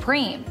Sorcerer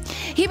Supreme?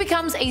 He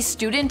becomes a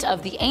student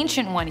of the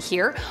Ancient One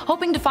here,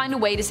 hoping to find a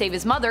way to save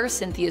his mother,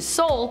 Cynthia's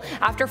soul,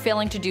 after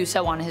failing to do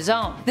so on his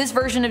own. This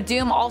version of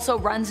Doom also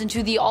runs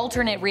into the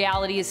alternate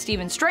reality as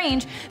Stephen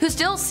Strange, who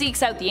still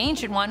seeks out the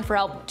Ancient One for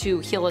help to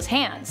heal his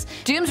hands.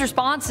 Doom's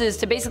response is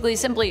to basically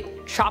simply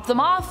chop them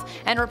off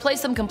and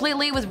replace them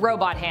completely with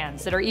robot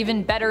hands that are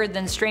even better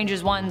than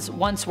Strange's ones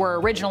once were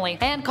originally,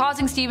 and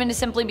causing Stephen to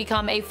simply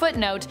become a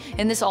footnote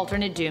in this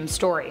alternate Doom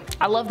story.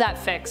 I love that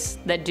fix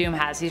that Doom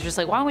has. He's just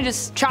like, why don't we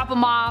just chop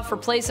them off,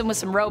 replace them with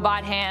some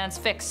robot hands,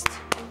 fixed.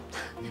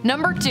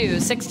 Number 2,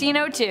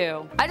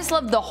 1602. I just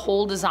love the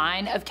whole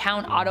design of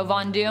Count Otto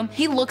von Doom.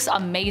 He looks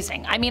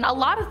amazing. I mean, a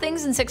lot of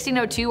things in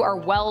 1602 are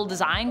well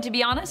designed, to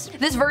be honest.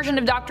 This version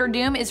of Dr.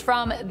 Doom is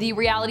from the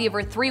reality of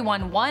Earth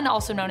 311,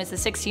 also known as the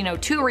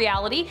 1602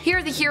 reality.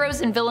 Here, the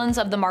heroes and villains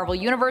of the Marvel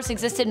Universe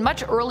existed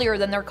much earlier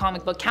than their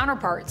comic book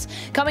counterparts,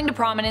 coming to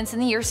prominence in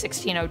the year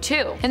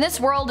 1602. In this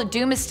world,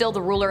 Doom is still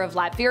the ruler of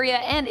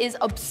Latveria and is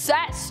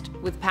obsessed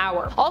with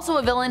power. Also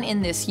a villain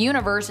in this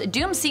universe,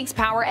 Doom seeks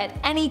power at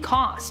any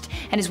cost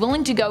and is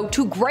willing to go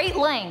to great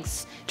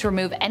lengths to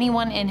remove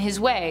anyone in his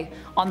way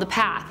on the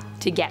path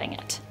to getting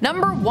it.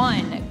 Number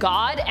 1.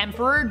 God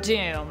Emperor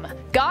Doom.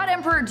 God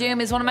Emperor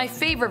Doom is one of my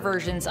favorite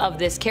versions of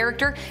this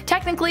character.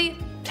 Technically,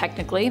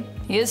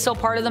 he is still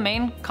part of the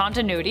main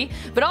continuity,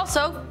 but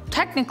also,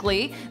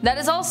 technically, that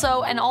is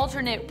also an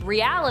alternate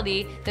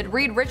reality that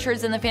Reed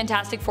Richards and the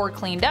Fantastic Four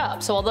cleaned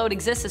up. So although it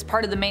exists as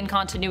part of the main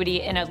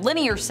continuity in a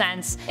linear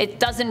sense, it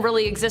doesn't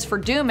really exist for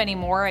Doom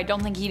anymore. I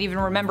don't think he'd even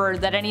remember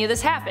that any of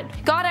this happened.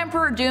 God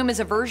Emperor Doom is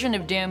a version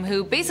of Doom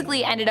who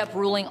basically ended up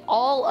ruling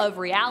all of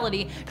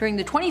reality during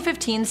the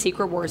 2015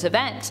 Secret Wars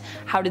event.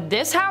 How did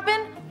this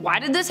happen? Why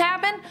did this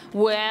happen?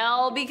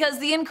 Well, because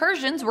the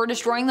incursions were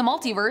destroying the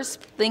multiverse,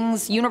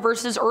 things,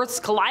 universes, Earths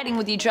colliding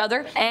with each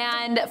other,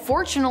 and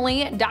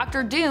fortunately,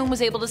 Dr. Doom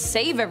was able to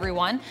save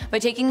everyone by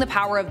taking the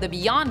power of the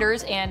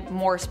Beyonders, and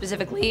more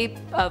specifically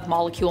of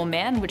Molecule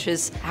Man, which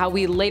is how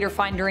we later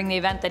find during the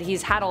event that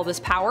he's had all this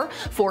power,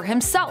 for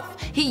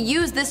himself. He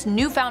used this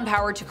newfound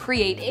power to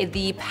create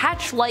the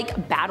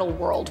patch-like battle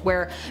world,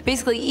 where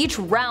basically each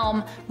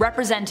realm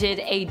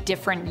represented a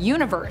different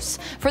universe,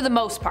 for the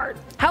most part.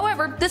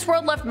 However, this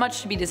world left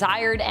much to be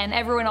desired, and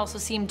everyone also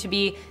seemed to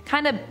be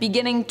kind of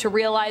beginning to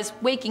realize,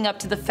 waking up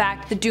to the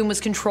fact that Doom was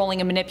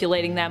controlling and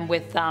manipulating them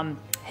with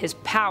his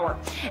power,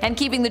 and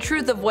keeping the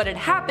truth of what had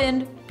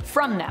happened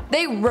from them.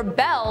 They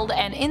rebelled,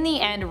 and in the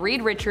end,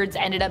 Reed Richards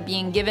ended up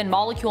being given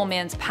Molecule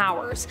Man's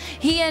powers.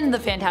 He and the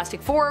Fantastic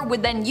Four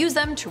would then use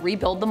them to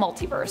rebuild the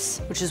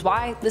multiverse, which is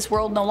why this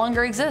world no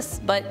longer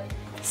exists, but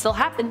still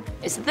happened.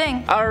 It's a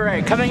thing.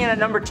 Alright, coming in at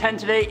number 10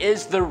 today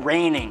is The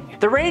Reigning.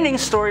 The Reigning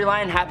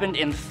storyline happened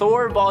in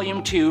Thor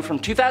Volume 2 from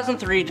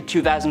 2003 to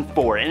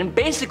 2004, and it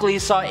basically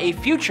saw a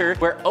future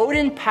where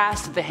Odin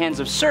passed at the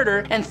hands of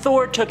Surtur and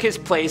Thor took his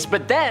place,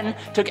 but then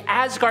took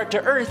Asgard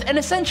to Earth and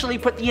essentially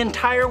put the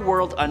entire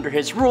world under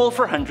his rule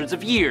for hundreds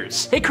of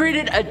years. It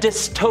created a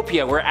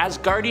dystopia where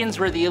Asgardians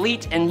were the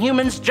elite and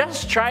humans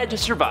just tried to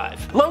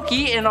survive.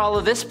 Loki in all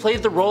of this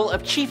played the role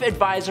of chief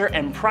advisor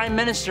and prime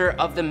minister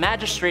of the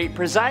magistrate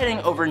presiding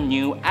over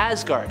New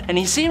Asgard, and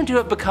he seemed to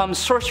have become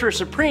Sorcerer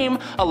Supreme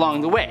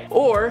along the way.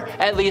 Or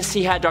at least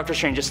he had Doctor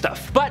Strange's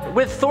stuff. But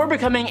with Thor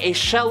becoming a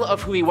shell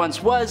of who he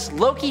once was,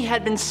 Loki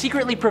had been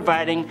secretly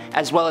providing,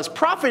 as well as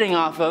profiting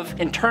off of,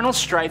 internal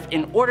strife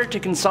in order to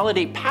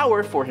consolidate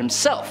power for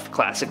himself.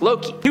 Classic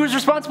Loki. He was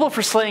responsible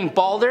for slaying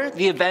Balder,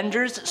 the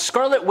Avengers,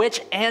 Scarlet Witch,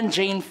 and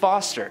Jane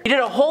Foster. He did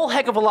a whole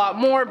heck of a lot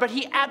more, but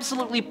he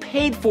absolutely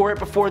paid for it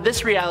before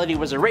this reality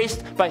was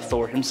erased by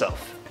Thor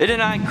himself. It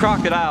denied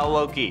Crocodile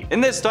Loki. In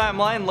this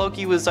timeline,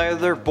 Loki was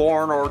either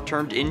born or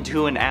turned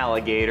into an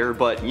alligator,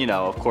 but you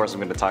know, of course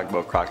I'm going to talk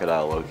about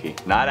Crocodile Loki.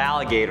 Not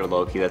alligator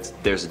Loki,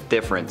 there's a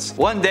difference.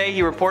 One day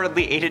he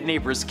reportedly ate a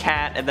neighbor's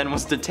cat and then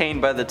was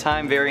detained by the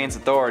Time Variance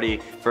Authority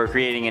for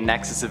creating a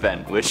Nexus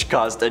event, which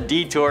caused a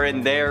detour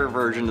in their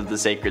version of the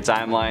sacred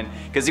timeline,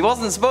 because he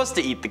wasn't supposed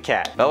to eat the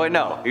cat. Oh wait,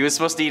 no, he was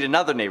supposed to eat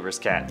another neighbor's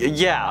cat.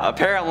 Yeah,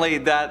 apparently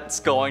that's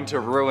going to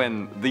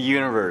ruin the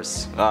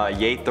universe.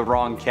 You ate the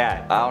wrong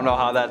cat. I don't know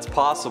how that's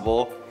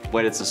possible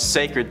when it's a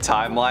sacred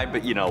timeline,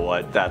 but you know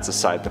what, that's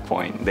aside the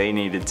point. They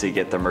needed to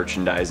get the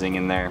merchandising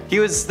in there. He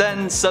was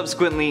then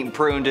subsequently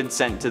pruned and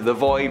sent to the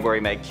Void, where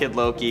he met Kid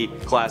Loki,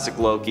 Classic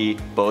Loki,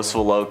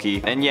 Boastful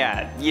Loki, and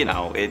yeah, you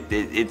know,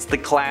 it's the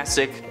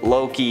classic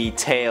Loki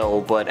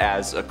tale, but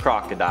as a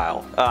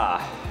crocodile.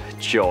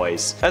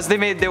 Joys. As they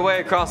made their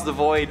way across the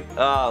Void,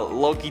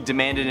 Loki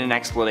demanded an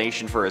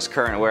explanation for his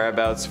current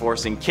whereabouts,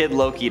 forcing Kid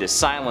Loki to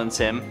silence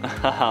him,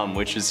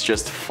 which is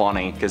just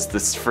funny, because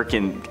this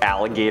freaking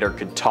alligator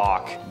could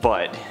talk,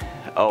 but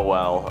oh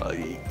well.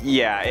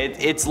 Yeah,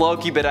 it's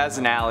Loki but as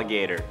an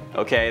alligator,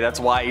 okay?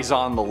 That's why he's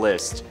on the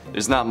list.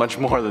 There's not much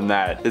more than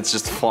that. It's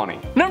just funny.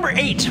 Number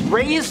 8.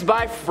 Raised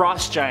by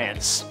Frost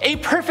Giants. A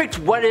perfect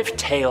what-if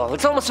tale.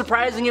 It's almost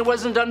surprising it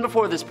wasn't done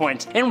before this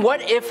point. In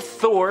What If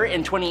Thor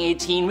in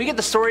 2018, we get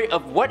the story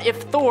of what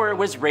if Thor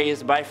was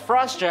raised by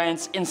Frost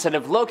Giants instead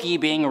of Loki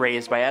being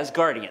raised by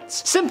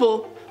Asgardians.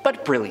 Simple,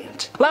 but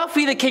brilliant.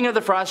 Laufey, the king of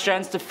the Frost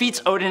Giants,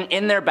 defeats Odin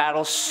in their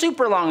battle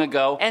super long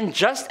ago, and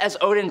just as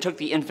Odin took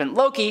the infant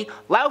Loki,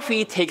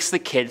 Laufey takes the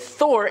kid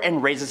Thor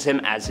and raises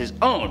him as his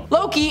own.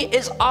 Loki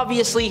is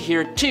obviously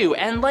here too,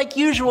 and like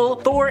usual,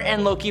 Thor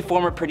and Loki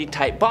form a pretty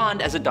tight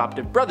bond as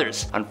adopted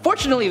brothers.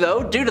 Unfortunately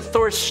though, due to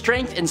Thor's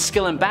strength and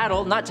skill in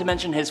battle, not to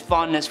mention his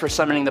fondness for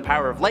summoning the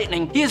power of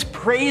lightning, he is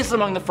praised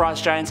among the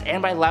Frost Giants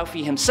and by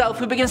Laufey himself,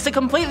 who begins to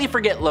completely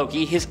forget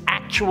Loki, his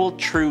actual actual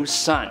true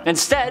son.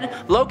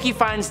 Instead, Loki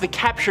finds the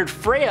captured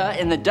Freya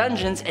in the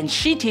dungeons and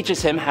she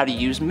teaches him how to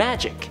use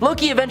magic.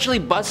 Loki eventually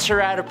busts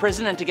her out of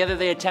prison and together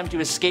they attempt to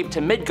escape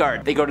to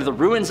Midgard. They go to the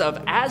ruins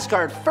of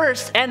Asgard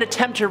first and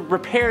attempt to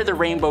repair the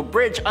Rainbow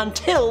Bridge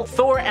until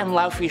Thor and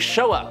Laufey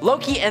show up.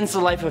 Loki ends the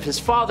life of his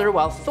father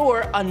while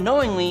Thor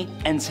unknowingly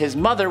ends his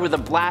mother with a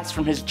blast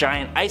from his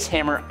giant ice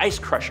hammer, Ice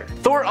Crusher.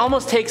 Thor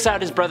almost takes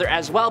out his brother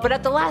as well, but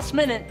at the last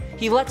minute,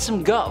 he lets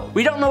him go.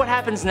 We don't know what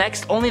happens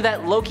next, only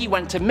that Loki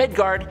went to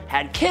Midgard,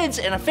 had kids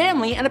and a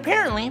family, and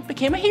apparently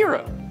became a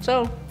hero.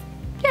 So,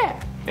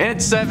 yeah. And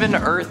it's 7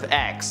 Earth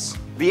X.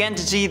 The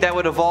entity that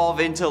would evolve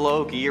into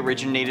Loki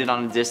originated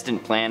on a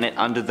distant planet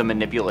under the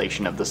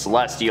manipulation of the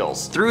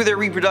Celestials. Through their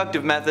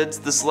reproductive methods,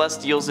 the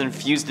Celestials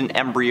infused an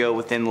embryo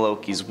within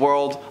Loki's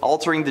world,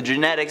 altering the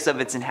genetics of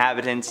its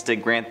inhabitants to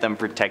grant them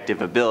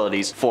protective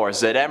abilities for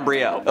said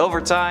embryo. Over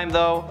time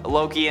though,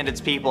 Loki and its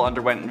people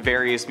underwent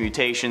various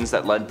mutations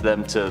that led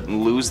them to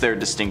lose their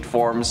distinct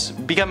forms,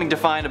 becoming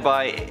defined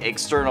by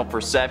external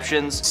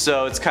perceptions,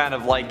 so it's kind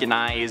of like an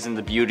eye is in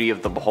the beauty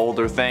of the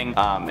beholder thing,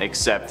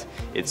 except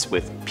it's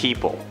with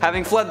people.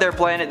 Having fled their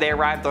planet, they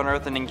arrived on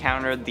Earth and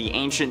encountered the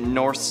ancient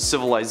Norse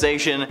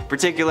civilization,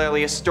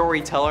 particularly a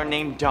storyteller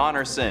named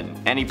Donnerson,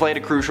 and he played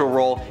a crucial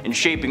role in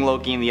shaping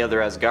Loki and the other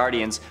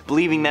Asgardians,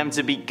 believing them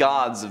to be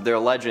gods of their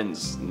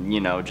legends, you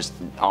know, just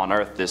on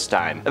Earth this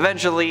time.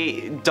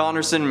 Eventually,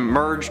 Donnerson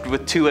merged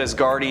with 2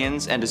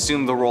 Asgardians and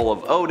assumed the role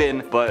of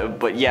Odin,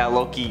 but yeah,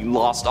 Loki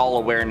lost all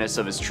awareness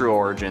of his true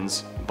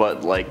origins.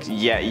 But like,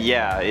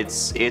 yeah,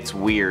 it's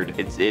weird.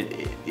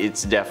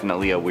 It's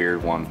definitely a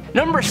weird one.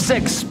 Number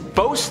 6,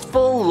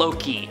 Boastful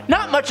Loki.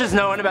 Not much is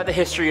known about the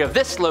history of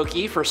this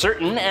Loki for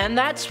certain, and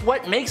that's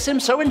what makes him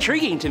so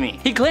intriguing to me.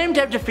 He claimed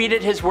to have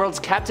defeated his world's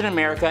Captain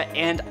America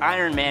and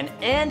Iron Man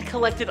and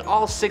collected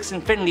all 6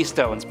 Infinity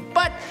Stones,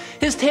 but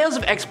his tales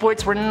of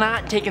exploits were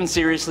not taken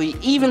seriously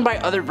even by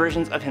other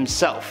versions of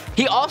himself.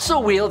 He also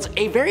wields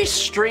a very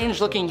strange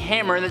looking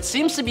hammer that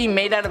seems to be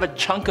made out of a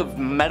chunk of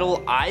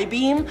metal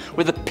I-beam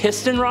with a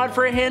piston rod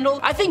for a handle.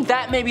 I think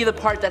that may be the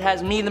part that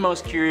has me the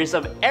most curious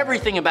of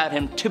everything about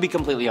him, to be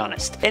completely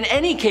honest. In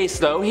any case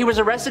though, he was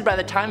arrested by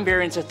the Time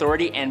Variance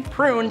Authority and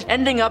pruned,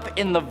 ending up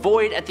in the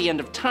Void at the end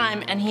of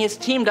time, and he has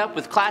teamed up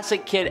with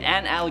Classic Kid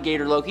and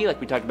Alligator Loki,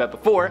 like we talked about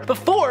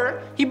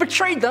before he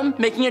betrayed them,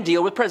 making a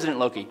deal with President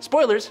Loki.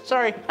 Spoilers,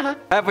 sorry.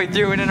 Halfway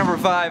through into number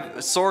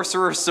 5,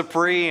 Sorcerer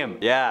Supreme.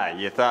 Yeah,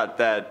 you thought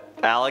that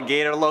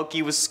Alligator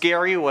Loki was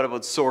scary? What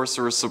about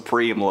Sorcerer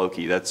Supreme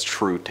Loki? That's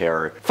true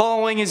terror.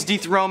 Following his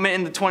dethronement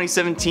in the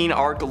 2017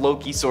 arc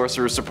Loki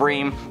Sorcerer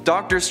Supreme,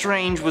 Doctor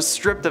Strange was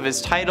stripped of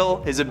his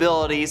title, his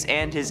abilities,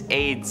 and his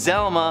aide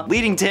Zelma,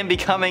 leading to him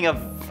becoming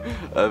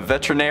a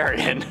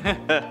veterinarian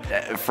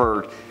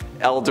for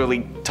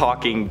elderly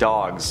talking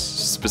dogs,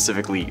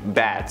 specifically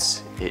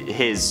bats.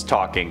 His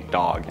talking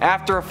dog.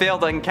 After a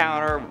failed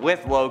encounter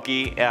with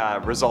Loki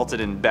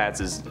resulted in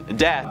Bats'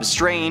 death,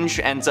 Strange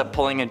ends up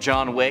pulling a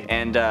John Wick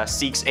and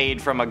seeks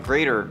aid from a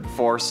greater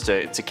force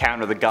to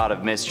counter the God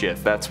of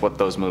Mischief. That's what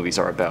those movies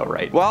are about,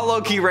 right? While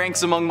Loki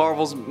ranks among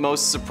Marvel's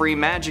most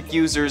supreme magic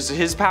users,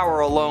 his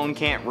power alone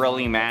can't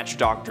really match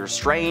Doctor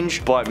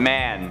Strange, but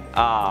man,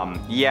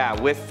 yeah,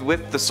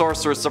 with the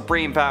Sorcerer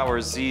Supreme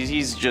powers,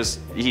 he's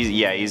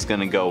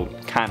gonna go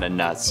kinda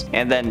nuts.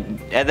 And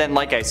then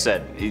like I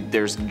said,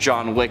 there's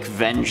John Wick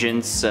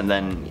Vengeance, and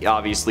then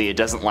obviously it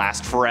doesn't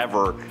last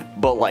forever,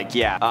 but like,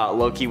 yeah,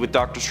 Loki with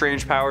Doctor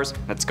Strange powers,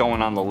 that's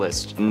going on the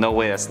list. No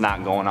way that's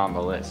not going on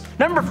the list.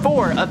 Number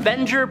 4,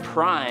 Avenger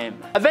Prime.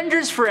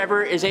 Avengers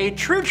Forever is a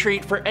true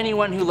treat for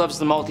anyone who loves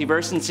the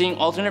multiverse and seeing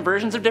alternate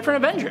versions of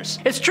different Avengers.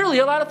 It's truly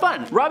a lot of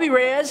fun. Robbie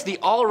Reyes, the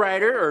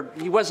All-Rider, or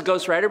he was a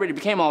Ghost Rider, but he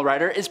became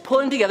All-Rider, is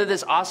pulling together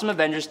this awesome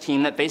Avengers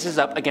team that faces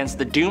up against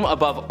the Doom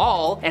Above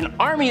All, an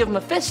army of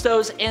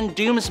Mephistos, and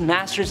Doom's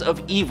Masters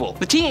of Evil.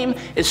 The team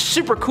is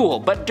super cool,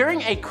 but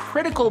during a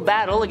critical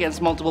battle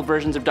against multiple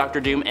versions of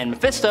Doctor Doom and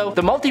Mephisto,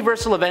 the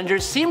multiversal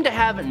Avengers seem to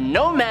have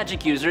no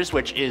magic users,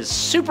 which is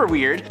super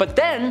weird, but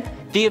then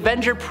the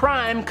Avenger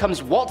Prime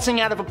comes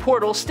waltzing out of a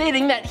portal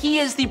stating that he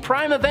is the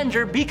Prime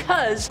Avenger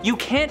because you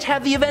can't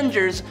have the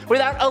Avengers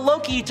without a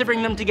Loki to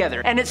bring them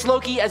together, and it's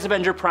Loki as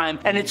Avenger Prime,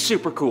 and it's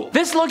super cool.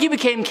 This Loki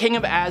became king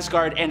of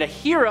Asgard and a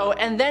hero,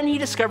 and then he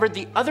discovered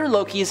the other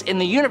Lokis in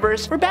the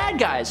universe were bad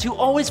guys who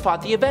always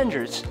fought the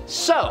Avengers.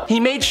 So he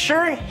made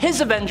sure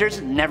his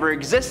Avengers never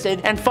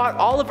existed and fought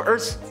all of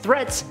Earth's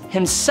threats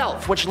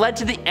himself, which led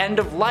to the end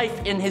of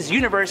life in his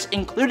universe,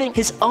 including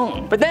his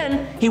own. But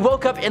then he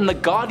woke up in the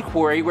God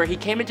Quarry, where he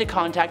came into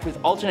contact with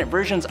alternate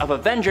versions of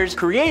Avengers,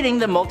 creating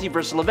the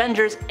multiversal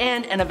Avengers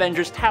and an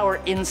Avengers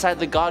Tower inside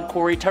the God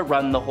Quarry to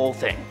run the whole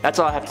thing. That's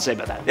all I have to say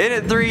about that. In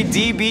at 3,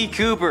 DB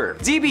Cooper.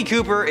 DB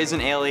Cooper is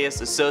an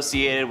alias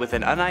associated with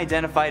an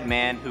unidentified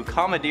man who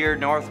commandeered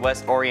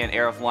Northwest Orient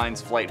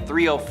Airlines Flight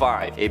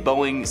 305, a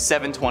Boeing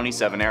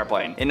 727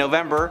 airplane. In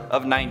November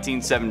of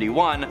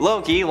 1971,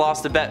 Loki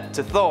lost a bet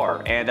to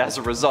Thor, and as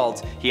a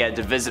result, he had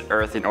to visit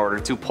Earth in order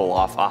to pull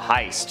off a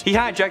heist. He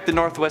hijacked the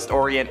Northwest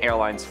Orient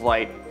Airlines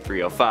Flight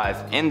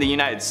 305. In the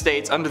United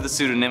States, under the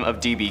pseudonym of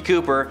D.B.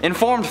 Cooper,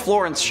 informed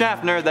Florence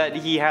Schaffner that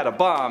he had a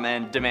bomb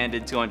and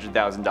demanded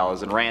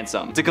 $200,000 in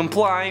ransom. To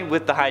comply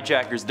with the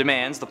hijackers'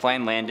 demands, the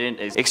plane landed,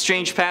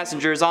 exchanged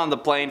passengers on the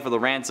plane for the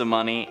ransom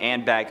money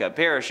and backup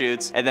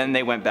parachutes, and then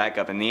they went back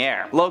up in the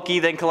air. Loki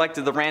then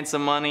collected the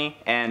ransom money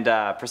and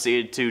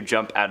proceeded to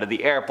jump out of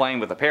the airplane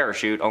with a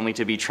parachute, only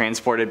to be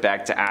transported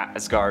back to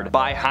Asgard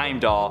by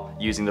Heimdall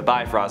using the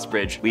Bifrost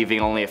Bridge, leaving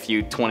only a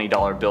few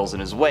 $20 bills in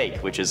his wake,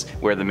 which is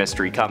where the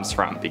mystery comes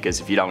from, because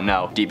if you don't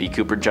know, D.B.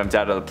 Cooper jumped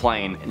out of the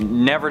plane,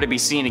 never to be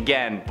seen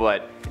again,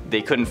 but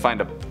they couldn't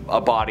find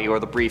a body or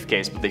the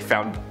briefcase, but they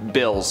found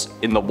bills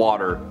in the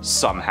water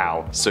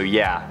somehow. So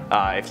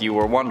yeah, if you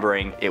were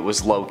wondering, it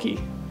was Loki,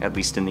 at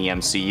least in the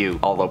MCU,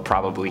 although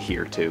probably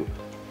here too.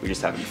 We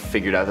just haven't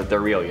figured out that they're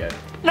real yet.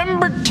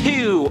 Number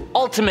 2,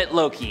 Ultimate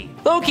Loki.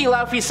 Loki,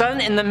 Laufey's son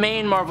in the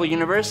main Marvel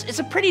universe, is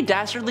a pretty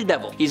dastardly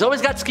devil. He's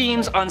always got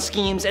schemes on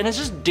schemes and is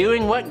just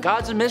doing what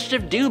gods of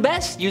mischief do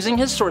best, using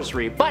his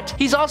sorcery, but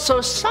he's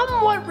also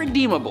somewhat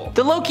redeemable.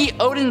 The Loki,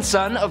 Odin's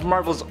son of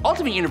Marvel's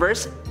Ultimate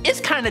Universe,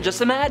 is kinda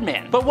just a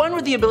madman, but one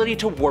with the ability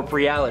to warp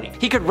reality.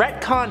 He could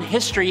retcon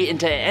history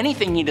into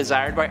anything he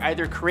desired by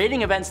either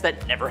creating events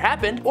that never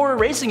happened or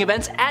erasing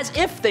events as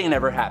if they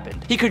never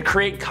happened. He could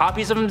create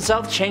copies of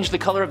himself, change the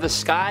color of the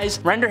skies,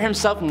 render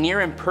himself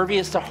near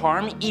impervious to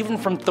harm even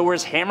from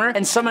Thor's hammer,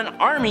 and summon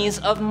armies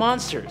of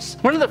monsters.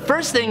 One of the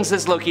first things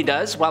this Loki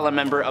does while a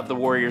member of the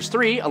Warriors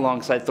 3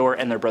 alongside Thor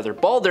and their brother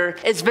Balder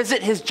is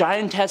visit his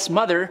giantess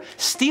mother,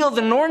 steal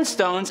the Norn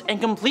stones, and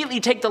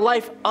completely take the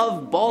life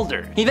of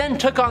Balder. He then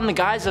took on the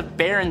guise of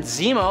Baron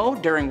Zemo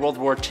during World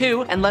War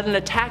II and led an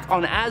attack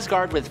on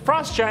Asgard with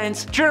frost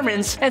giants,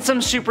 Germans, and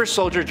some super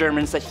soldier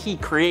Germans that he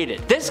created.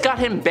 This got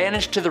him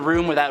banished to the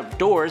room without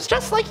doors,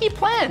 just like he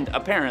planned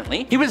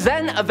apparently. He was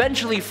then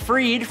eventually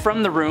freed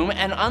from the room,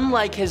 and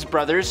unlike his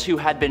brothers who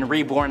had been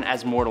reborn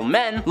as mortal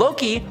men,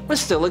 Loki was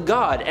still a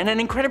god, and an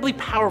incredibly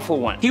powerful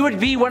one. He would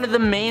be one of the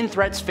main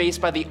threats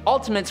faced by the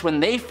Ultimates when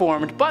they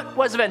formed, but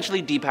was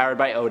eventually depowered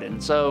by Odin,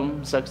 so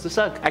sucks to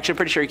suck. Actually, I'm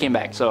pretty sure he came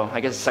back, so I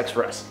guess it sucks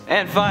for us.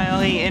 And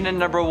finally, in at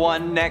number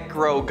 1,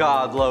 Necro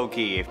God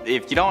Loki.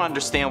 If you don't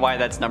understand why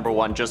that's number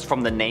 1 just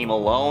from the name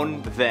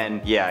alone,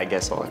 then yeah, I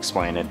guess I'll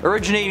explain it.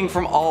 Originating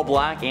from All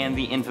Black and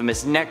the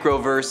infamous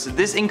Necroverse,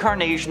 this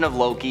incarnation of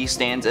Loki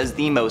stands as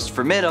the most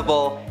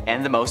formidable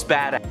and the most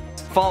badass.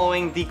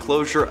 Following the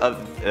closure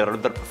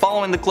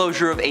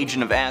of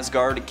Agent of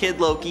Asgard, Kid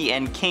Loki,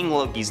 and King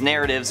Loki's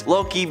narratives,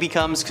 Loki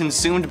becomes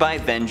consumed by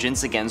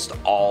vengeance against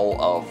all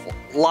of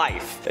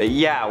life.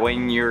 Yeah,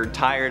 when you're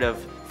tired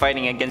of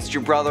fighting against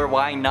your brother,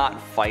 why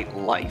not fight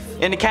life?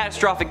 In a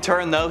catastrophic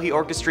turn though, he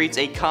orchestrates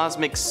a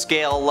cosmic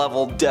scale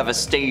level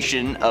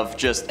devastation of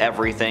just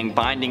everything,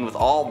 binding with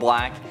All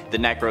Black, the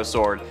Necro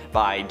Sword,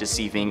 by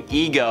deceiving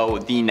Ego,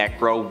 the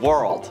Necro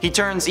World. He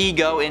turns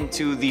Ego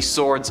into the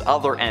sword's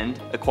other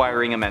end,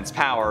 acquiring immense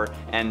power,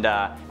 and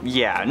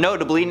yeah,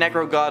 notably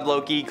Necro God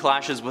Loki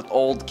clashes with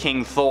old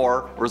King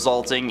Thor,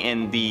 resulting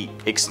in the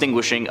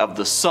extinguishing of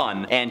the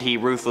sun, and he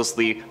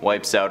ruthlessly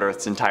wipes out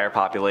Earth's entire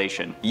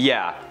population.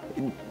 Yeah.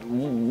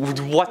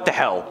 What the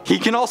hell? He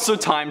can also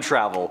time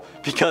travel,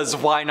 because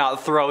why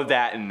not throw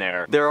that in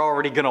there? They're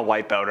already gonna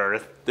wipe out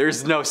Earth.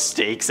 There's no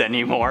stakes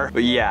anymore.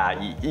 But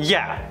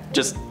yeah,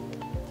 just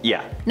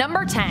yeah.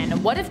 Number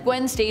 10, what if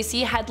Gwen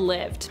Stacy had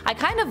lived? I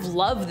kind of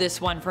love this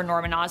one for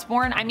Norman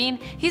Osborn. I mean,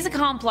 he's a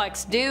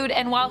complex dude,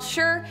 and while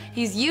sure,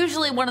 he's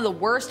usually one of the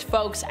worst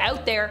folks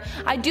out there,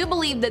 I do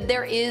believe that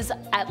there is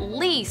at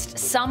least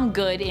some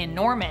good in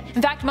Norman.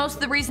 In fact, most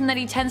of the reason that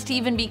he tends to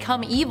even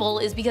become evil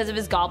is because of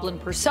his goblin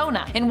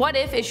persona. In What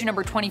If, issue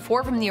number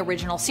 24 from the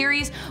original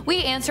series,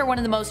 we answer one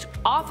of the most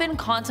often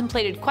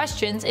contemplated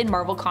questions in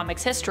Marvel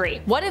Comics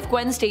history. What if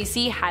Gwen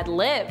Stacy had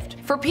lived?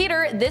 For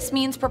Peter, this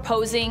means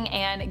proposing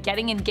and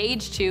getting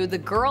engaged to the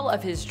girl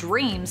of his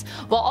dreams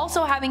while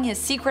also having his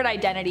secret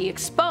identity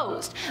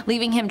exposed,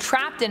 leaving him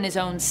trapped in his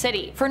own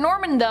city. For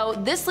Norman though,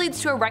 this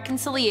leads to a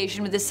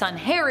reconciliation with his son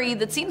Harry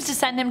that seems to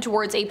send him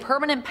towards a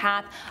permanent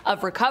path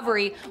of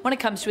recovery when it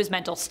comes to his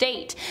mental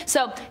state.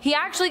 So he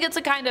actually gets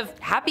a kind of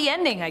happy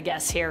ending, I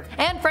guess, here.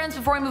 And friends,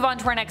 before we move on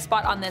to our next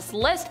spot on this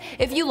list,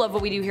 if you love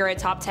what we do here at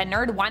Top 10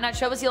 Nerd, why not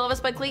show us you love us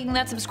by clicking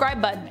that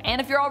subscribe button? And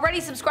if you're already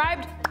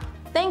subscribed,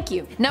 thank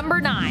you. Number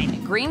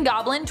 9, Green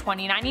Goblin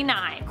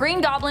 2099. Green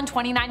Goblin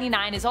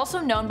 2099 is also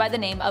known by the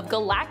name of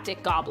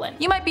Galactic Goblin.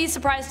 You might be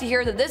surprised to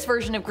hear that this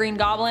version of Green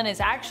Goblin is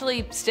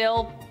actually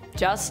still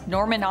just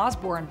Norman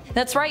Osborn.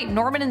 That's right,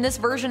 Norman in this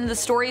version of the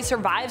story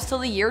survives till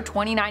the year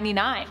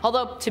 2099.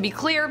 Although, to be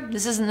clear,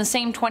 this isn't the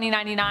same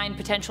 2099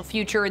 potential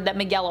future that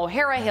Miguel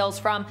O'Hara hails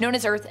from, known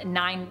as Earth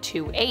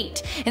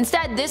 928.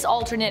 Instead, this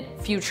alternate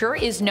future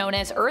is known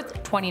as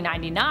Earth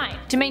 2099.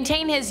 To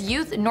maintain his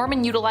youth,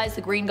 Norman utilized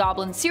the Green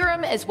Goblin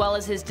serum as well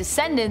as his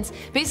descendants,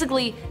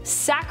 basically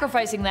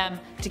sacrificing them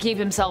to keep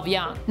himself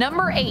young.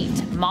 Number 8,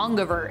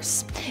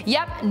 Mangaverse.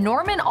 Yep,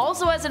 Norman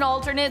also has an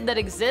alternate that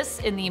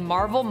exists in the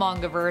Marvel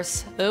Mangaverse,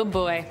 Mangaverse. Oh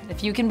boy,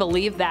 if you can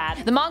believe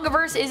that. The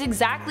Mangaverse is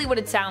exactly what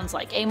it sounds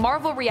like, a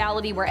Marvel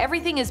reality where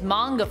everything is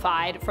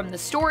mangafied, from the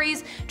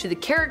stories, to the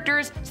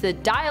characters, to the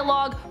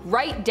dialogue,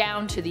 right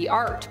down to the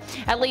art.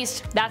 At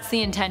least, that's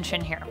the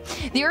intention here.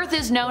 The Earth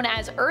is known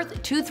as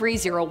Earth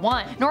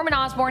 2301. Norman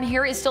Osborn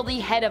here is still the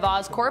head of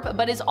Oscorp,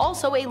 but is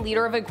also a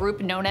leader of a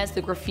group known as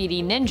the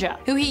Graffiti Ninja,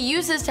 who he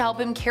uses to help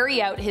him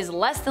carry out his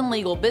less than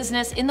legal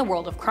business in the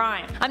world of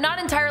crime. I'm not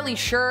entirely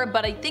sure,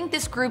 but I think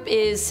this group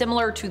is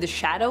similar to the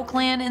Shadow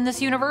Clan in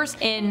this universe,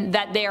 in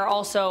that they are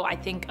also, I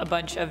think, a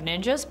bunch of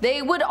ninjas.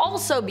 They would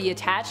also be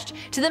attached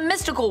to the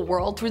mystical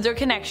world through their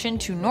connection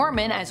to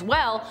Norman as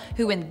well,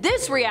 who in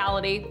this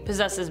reality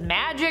possesses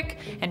magic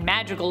and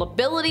magical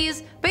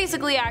abilities,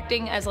 basically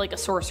acting as like a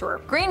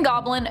sorcerer. Green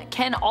Goblin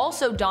can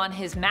also don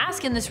his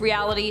mask in this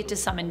reality to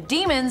summon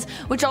demons,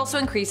 which also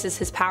increases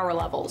his power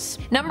levels.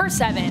 Number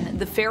 7.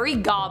 The Fairy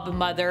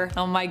Godmother.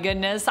 Oh my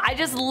goodness, I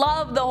just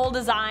love the whole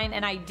design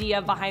and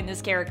idea behind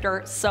this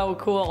character, so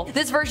cool.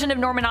 This version of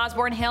Norman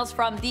Osborn hails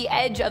from the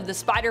Edge of the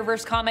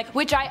Spider-Verse comic,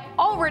 which I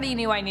already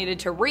knew I needed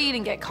to read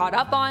and get caught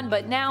up on,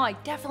 but now I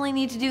definitely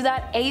need to do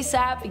that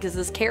ASAP because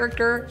this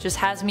character just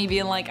has me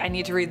being like, I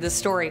need to read this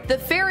story. The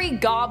Fairy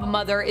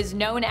Godmother is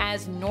known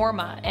as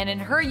Norma, and in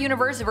her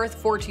universe of Earth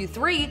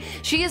 423,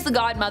 she is the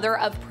godmother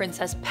of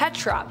Princess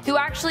Petra, who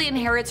actually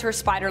inherits her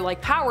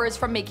spider-like powers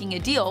from making a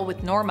deal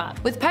with Norma,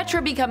 with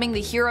Petra becoming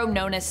the hero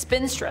known as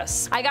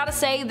Spinstress. I gotta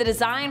say, the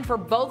design for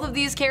both of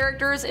these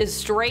characters is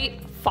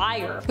straight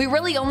fire. We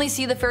really only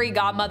see the Fairy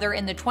Godmother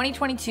in the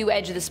 2022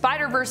 Edge of the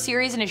Spider-Verse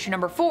series in issue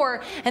number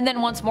 4, and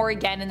then once more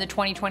again in the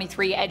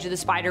 2023 Edge of the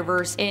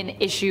Spider-Verse in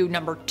issue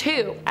number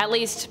 2. At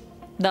least,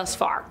 thus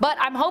far. But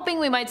I'm hoping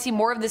we might see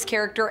more of this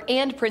character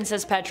and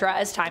Princess Petra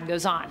as time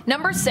goes on.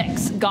 Number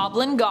 6.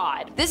 Goblin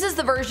God. This is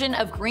the version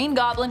of Green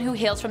Goblin who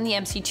hails from the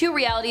MC2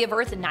 reality of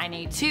Earth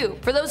 982.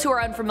 For those who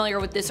are unfamiliar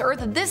with this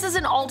Earth, this is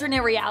an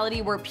alternate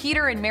reality where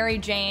Peter and Mary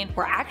Jane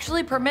were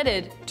actually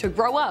permitted to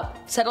grow up,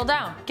 settle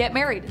down, get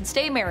married, and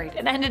stay married,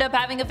 and ended up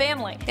having a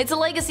family. It's a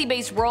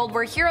legacy-based world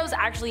where heroes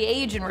actually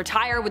age and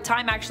retire, with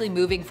time actually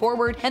moving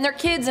forward, and their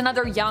kids and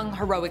other young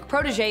heroic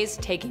proteges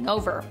taking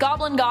over.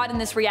 Goblin God in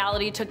this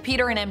reality took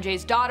Peter and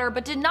MJ's daughter,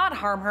 but did not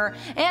harm her,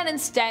 and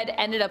instead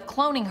ended up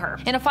cloning her.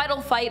 In a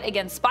final fight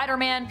against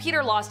Spider-Man,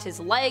 Peter lost his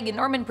leg and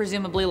Norman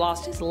presumably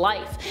lost his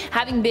life,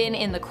 having been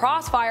in the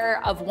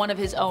crossfire of one of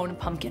his own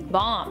pumpkin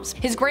bombs.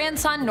 His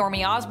grandson,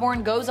 Normie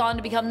Osborn, goes on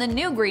to become the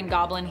new Green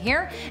Goblin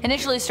here,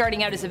 initially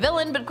starting out as a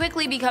villain, but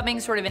quickly becoming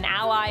sort of an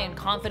ally and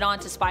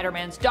confidant to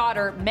Spider-Man's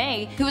daughter,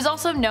 May, who is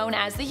also known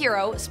as the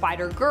hero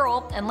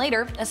Spider-Girl, and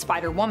later as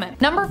Spider-Woman.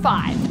 Number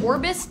 5.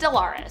 Orbis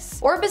Stellaris.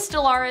 Orbis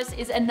Stellaris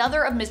is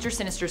another of Mr.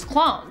 Sinister's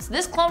clones.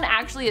 This clone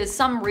actually has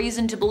some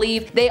reason to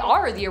believe they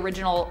are the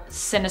original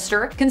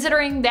Sinister,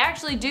 considering they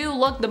actually do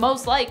look the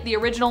most like the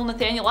original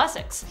Nathaniel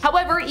Essex.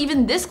 However,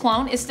 even this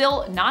clone is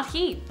still not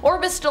he.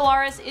 Orbis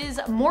Stellaris is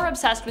more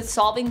obsessed with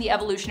solving the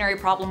evolutionary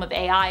problem of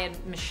AI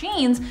and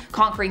machines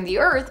conquering the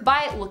Earth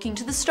by looking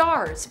to the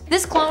stars.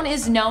 This clone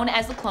is known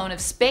as the clone of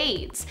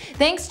Spades,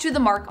 thanks to the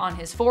mark on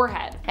his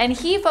forehead, and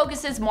he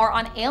focuses more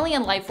on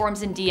alien life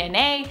forms and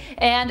DNA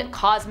and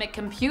cosmic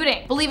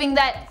computing, believing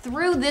that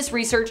through this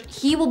research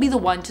he will be the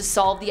one to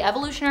solve the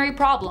evolutionary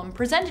problem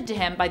presented to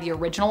him by the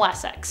original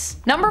Essex.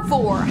 Number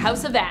 4.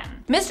 House of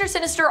M. Mr.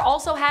 Sinister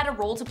also had a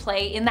role to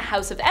play in the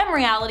House of M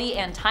reality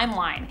and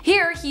timeline.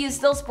 Here, he is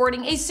still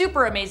sporting a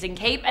super amazing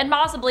cape and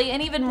possibly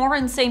an even more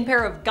insane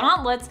pair of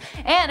gauntlets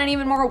and an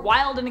even more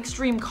wild and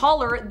extreme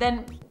collar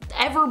than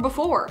ever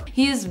before.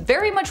 He is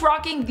very much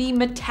rocking the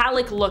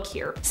metallic look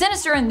here.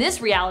 Sinister in this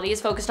reality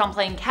is focused on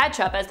playing catch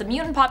up as the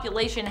mutant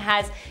population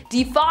has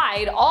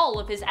defied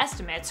all of his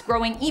estimates,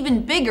 growing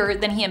even bigger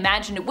than he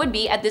imagined it would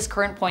be at this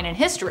current point in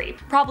history.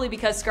 Probably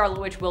because Scarlet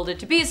Witch willed it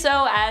to be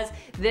so, as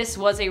this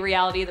was a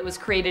reality that was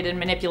created and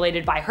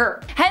manipulated by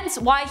her. Hence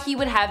why he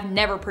would have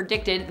never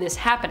predicted this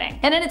happening.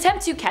 In an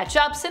attempt to catch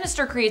up,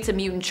 Sinister creates a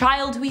mutant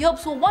child who he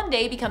hopes will one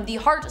day become the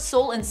heart,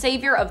 soul, and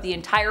savior of the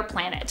entire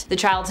planet. The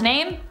child's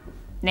name?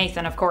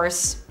 Nathan, of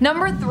course.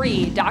 Number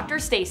 3. Dr.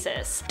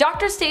 Stasis.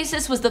 Dr.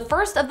 Stasis was the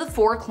first of the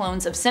 4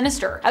 clones of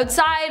Sinister,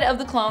 outside of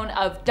the clone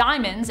of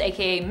Diamonds,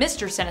 aka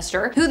Mr.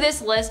 Sinister, who this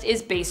list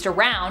is based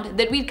around,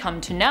 that we'd come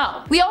to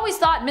know. We always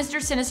thought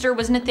Mr. Sinister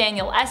was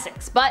Nathaniel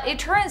Essex, but it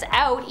turns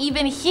out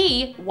even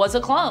he was a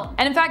clone.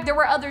 And in fact, there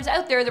were others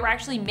out there that were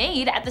actually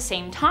made at the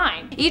same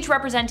time, each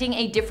representing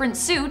a different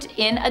suit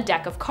in a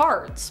deck of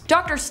cards.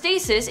 Dr.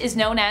 Stasis is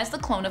known as the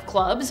clone of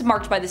clubs,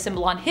 marked by the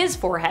symbol on his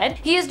forehead.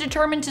 He is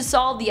determined to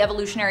solve the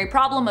evolutionary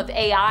problem of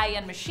AI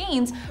and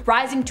machines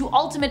rising to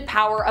ultimate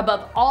power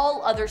above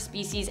all other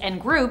species and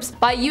groups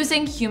by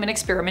using human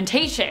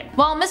experimentation.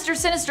 While Mr.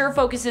 Sinister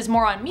focuses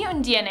more on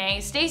mutant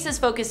DNA, Stasis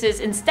focuses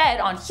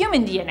instead on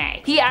human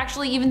DNA. He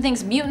actually even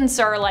thinks mutants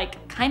are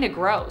like kinda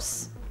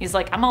gross. He's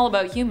like, I'm all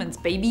about humans,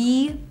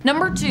 baby.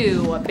 Number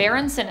 2,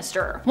 Baron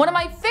Sinister. One of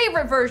my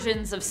favorite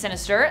versions of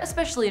Sinister,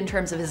 especially in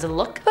terms of his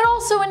look, but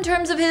also in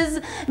terms of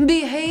his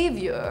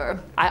behavior.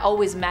 I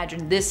always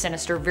imagined this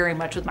Sinister very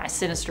much with my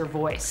Sinister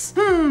voice.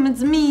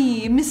 It's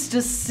me,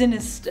 Mr.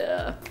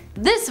 Sinister.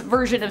 This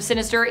version of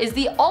Sinister is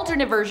the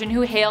alternate version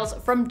who hails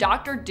from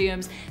Dr.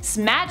 Doom's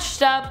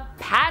smashed up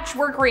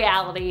patchwork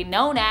reality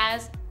known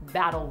as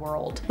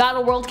Battleworld.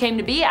 Battleworld came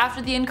to be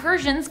after the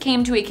incursions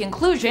came to a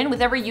conclusion,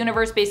 with every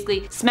universe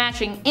basically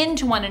smashing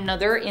into one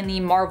another in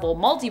the Marvel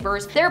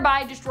multiverse,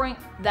 thereby destroying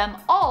them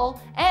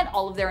all and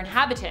all of their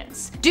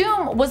inhabitants.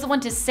 Doom was the one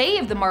to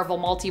save the Marvel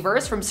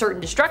multiverse from certain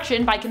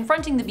destruction by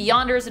confronting the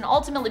Beyonders and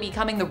ultimately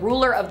becoming the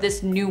ruler of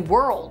this new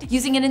world,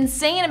 using an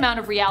insane amount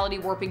of reality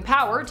warping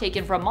power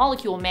taken from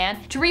Molecule Man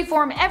to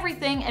reform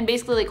everything and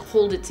basically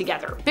hold it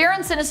together.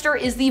 Baron Sinister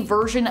is the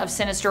version of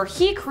Sinister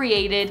he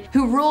created,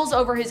 who rules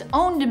over his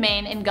own domain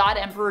in God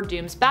Emperor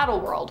Doom's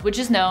Battleworld, which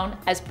is known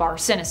as Bar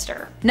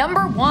Sinister.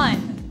 Number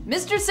 1.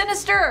 Mr.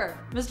 Sinister!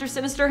 Mr.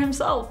 Sinister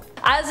himself.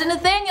 As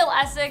Nathaniel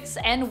Essex,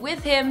 and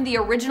with him the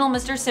original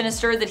Mr.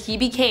 Sinister that he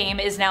became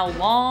is now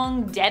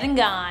long dead and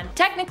gone.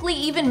 Technically,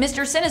 even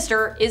Mr.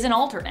 Sinister is an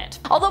alternate.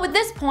 Although at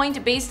this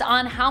point, based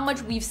on how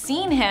much we've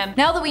seen him,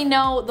 now that we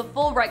know the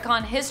full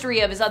retcon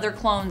history of his other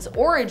clones'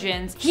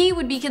 origins, he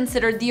would be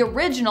considered the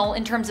original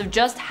in terms of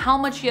just how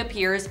much he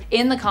appears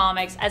in the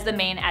comics as the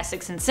main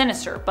Essex and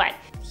Sinister, but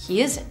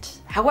he isn't.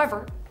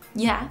 However,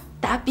 yeah,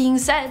 that being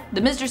said,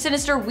 the Mr.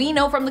 Sinister we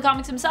know from the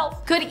comics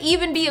himself could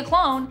even be a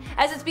clone,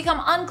 as it's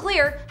become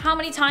unclear how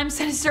many times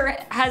Sinister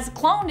has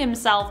cloned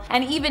himself,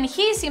 and even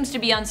he seems to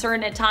be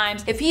uncertain at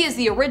times if he is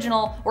the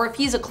original or if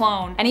he's a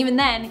clone, and even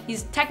then,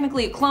 he's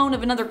technically a clone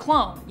of another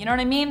clone, you know what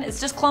I mean? It's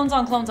just clones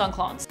on clones on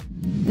clones.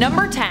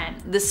 Number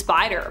 10, the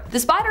Spider. The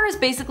Spider is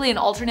basically an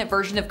alternate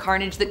version of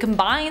Carnage that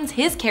combines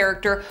his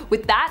character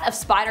with that of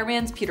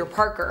Spider-Man's Peter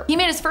Parker. He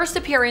made his first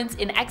appearance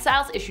in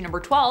Exiles issue number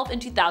 12 in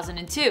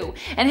 2002,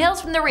 and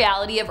hails from the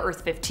reality of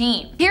Earth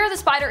 15. Here, the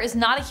Spider is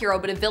not a hero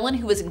but a villain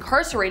who was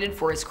incarcerated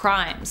for his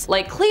crimes.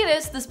 Like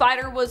Cletus, the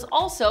Spider was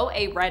also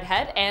a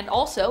redhead and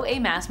also a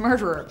mass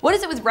murderer. What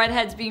is it with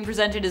redheads being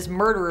presented as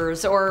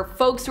murderers or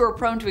folks who are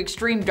prone to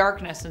extreme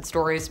darkness in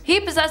stories? He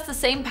possessed the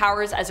same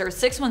powers as Earth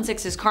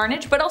 616's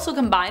Carnage, but also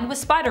combined with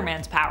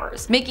Spider-Man's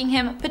powers, making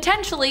him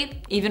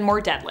potentially even more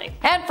deadly.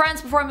 And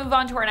friends, before I move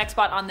on to our next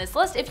spot on this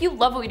list, if you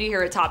love what we do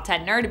here at Top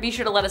 10 Nerd, be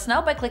sure to let us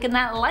know by clicking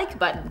that like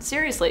button.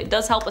 Seriously, it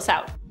does help us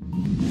out.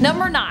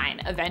 Number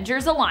 9,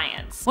 Avengers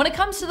Alliance. When it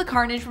comes to the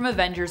Carnage from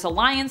Avengers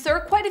Alliance, there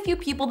are quite a few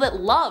people that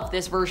love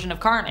this version of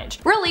Carnage.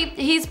 Really,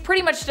 he's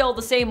pretty much still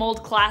the same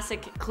old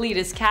classic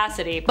Cletus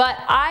Kasady, but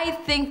I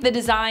think the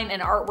design and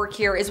artwork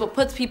here is what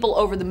puts people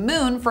over the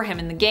moon for him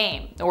in the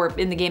game, or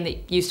in the game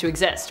that used to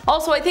exist.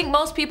 Also, I think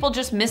most people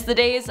just miss the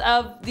days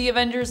of the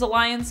Avengers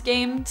Alliance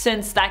game,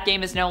 since that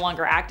game is no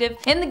longer active.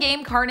 In the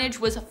game, Carnage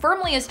was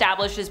firmly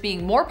established as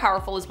being more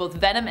powerful as both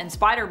Venom and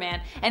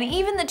Spider-Man, and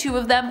even the two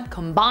of them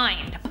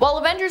combined. While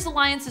Avengers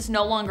Alliance is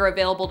no longer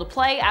available to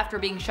play after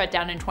being shut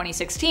down in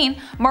 2016,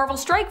 Marvel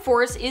Strike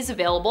Force is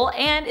available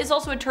and is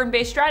also a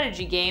turn-based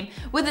strategy game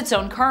with its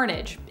own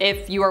Carnage,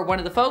 if you are one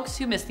of the folks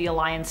who missed the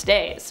Alliance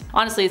days.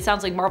 Honestly, it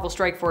sounds like Marvel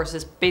Strike Force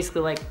is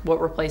basically like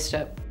what replaced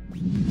it.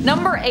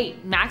 Number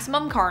 8,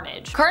 Maximum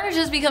Carnage. Carnage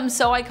has become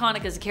so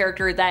iconic as a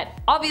character that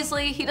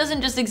obviously he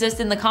doesn't just exist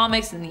in the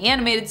comics and the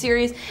animated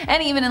series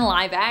and even in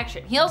live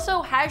action. He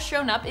also has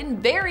shown up in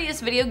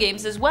various video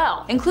games as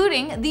well,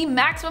 including the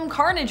Maximum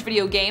Carnage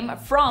video game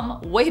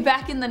from way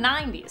back in the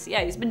 90s.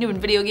 Yeah, he's been doing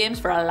video games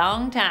for a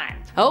long time.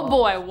 Oh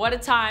boy, what a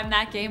time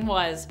that game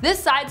was. This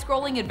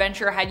side-scrolling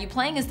adventure had you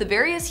playing as the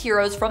various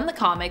heroes from the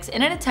comics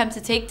in an attempt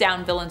to take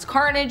down villains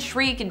Carnage,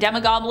 Shriek,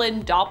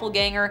 Demogoblin,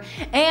 Doppelganger,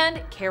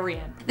 and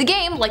Carrion. The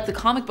game, like the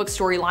comic book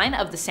storyline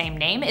of the same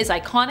name, is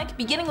iconic,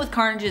 beginning with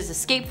Carnage's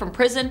escape from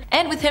prison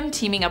and with him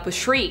teaming up with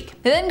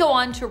Shriek. They then go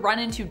on to run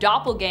into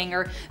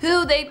Doppelganger,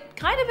 who they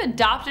kind of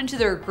adopt into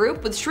their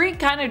group, with Shriek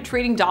kind of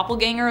treating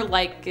Doppelganger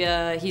like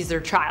he's their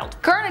child.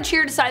 Carnage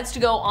here decides to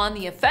go on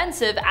the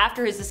offensive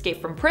after his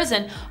escape from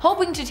prison,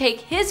 hoping to take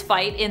his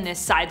fight in this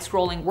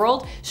side-scrolling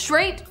world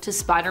straight to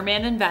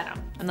Spider-Man and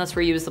Venom. And that's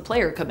where you as the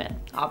player come in,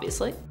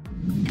 obviously.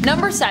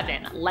 Number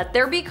 7, Let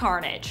There Be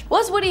Carnage.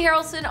 Was Woody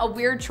Harrelson a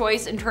weird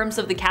choice in terms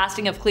of the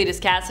casting of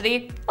Cletus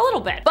Kasady? A little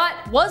bit. But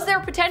was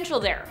there potential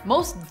there?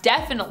 Most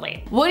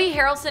definitely. Woody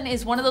Harrelson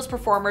is one of those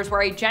performers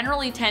where I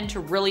generally tend to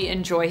really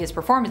enjoy his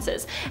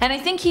performances, and I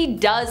think he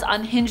does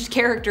unhinged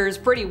characters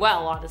pretty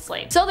well,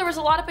 honestly. So there was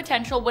a lot of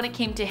potential when it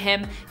came to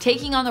him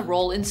taking on the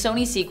role in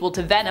Sony's sequel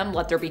to Venom,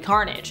 Let There Be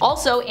Carnage.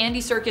 Also,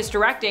 Andy Serkis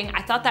directing,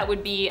 I thought that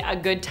would be a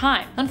good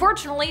time.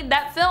 Unfortunately,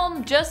 that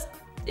film just,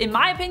 in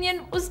my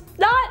opinion, was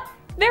not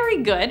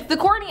very good. The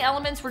corny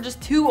elements were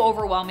just too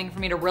overwhelming for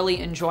me to really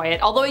enjoy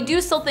it, although I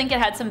do still think it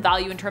had some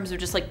value in terms of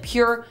just like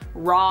pure,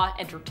 raw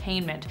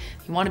entertainment.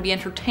 If you want to be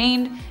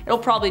entertained, it'll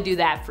probably do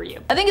that for you.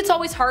 I think it's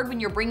always hard when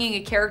you're bringing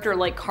a character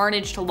like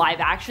Carnage to live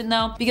action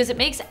though, because it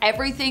makes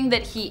everything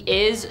that he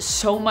is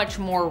so much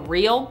more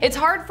real. It's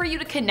hard for you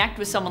to connect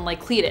with someone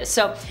like Cletus,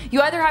 so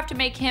you either have to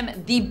make him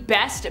the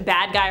best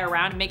bad guy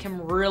around and make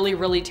him really,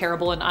 really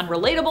terrible and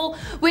unrelatable,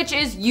 which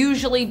is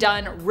usually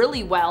done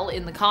really well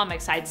in the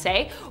comics, I'd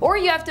say, or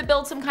you have to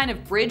build some kind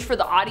of bridge for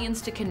the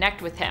audience to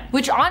connect with him,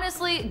 which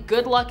honestly,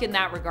 good luck in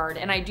that regard,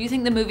 and I do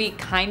think the movie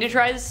kind of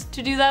tries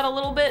to do that a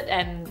little bit,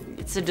 and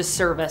it's a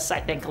disservice, I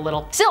think, a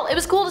little. Still, it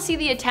was cool to see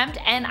the attempt,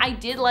 and I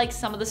did like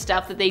some of the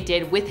stuff that they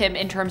did with him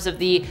in terms of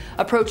the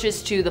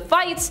approaches to the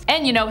fights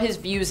and, you know, his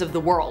views of the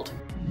world.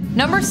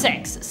 Number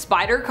 6.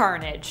 Spider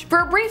Carnage. For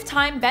a brief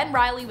time, Ben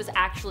Reilly was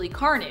actually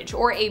Carnage,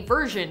 or a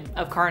version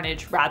of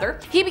Carnage,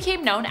 rather. He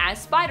became known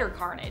as Spider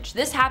Carnage.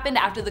 This happened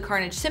after the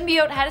Carnage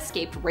symbiote had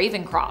escaped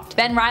Ravencroft.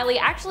 Ben Reilly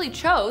actually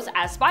chose,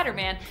 as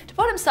Spider-Man, to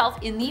put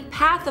himself in the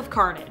path of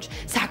Carnage,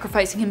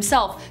 sacrificing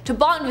himself to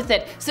bond with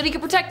it so that he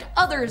could protect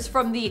others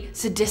from the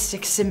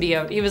sadistic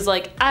symbiote. He was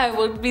like, I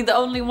will be the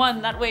only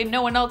one, that way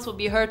no one else will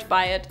be hurt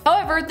by it.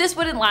 However, this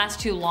wouldn't last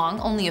too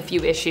long, only a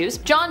few issues.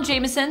 John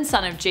Jameson,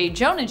 son of J.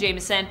 Jonah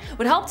Jameson,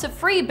 would help to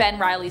free Ben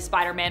Reilly's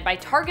Spider-Man by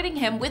targeting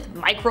him with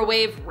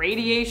microwave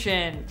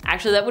radiation.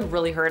 Actually, that would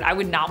really hurt. I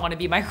would not want to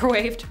be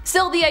microwaved.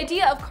 Still, the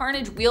idea of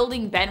Carnage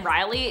wielding Ben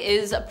Reilly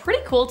is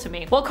pretty cool to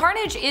me. While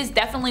Carnage is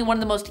definitely one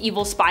of the most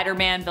evil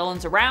Spider-Man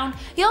villains around,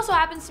 he also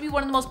happens to be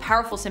one of the most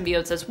powerful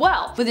symbiotes as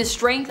well, with his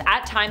strength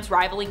at times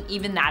rivaling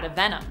even that of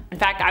Venom. In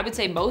fact, I would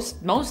say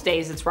most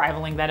days it's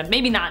rivaling Venom.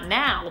 Maybe not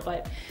now,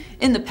 but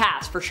in the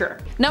past for sure.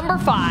 Number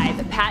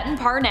 5. Patton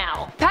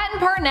Parnell. Patton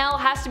Parnell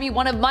has to be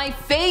one of my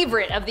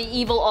favorite of the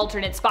evil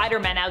alternate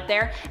Spider-Men out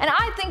there, and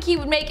I think he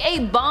would make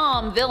a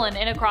bomb villain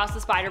in Across the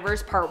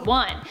Spider-Verse Part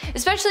 1,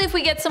 especially if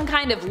we get some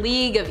kind of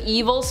League of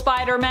Evil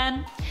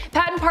Spider-Men.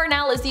 Patton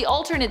Parnell is the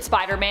alternate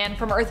Spider-Man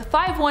from Earth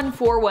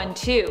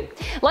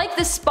 51412. Like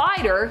the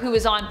Spider, who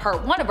is on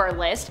Part 1 of our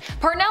list,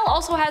 Parnell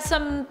also has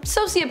some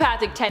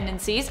sociopathic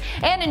tendencies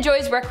and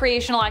enjoys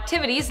recreational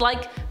activities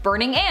like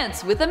burning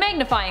ants with a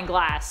magnifying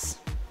glass.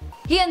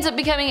 He ends up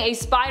becoming a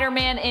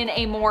Spider-Man in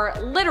a more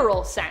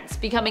literal sense,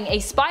 becoming a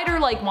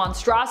spider-like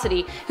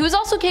monstrosity who is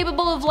also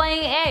capable of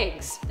laying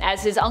eggs,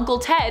 as his Uncle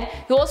Ted,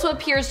 who also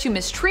appears to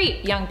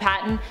mistreat young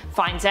Patton,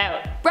 finds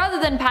out.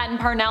 Rather than Patton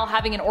Parnell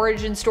having an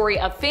origin story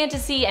of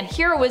fantasy and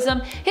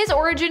heroism, his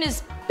origin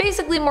is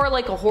basically more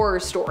like a horror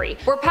story,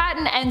 where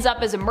Patton ends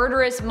up as a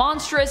murderous,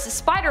 monstrous,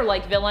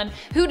 spider-like villain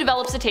who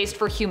develops a taste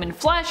for human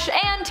flesh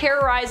and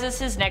terrorizes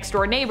his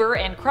next-door neighbor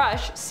and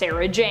crush,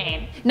 Sarah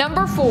Jane.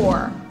 Number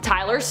 4.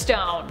 Tyler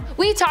Stone.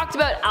 We talked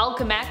about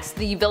Alchemax,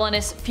 the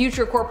villainous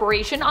future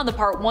corporation, on the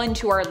Part 1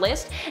 to our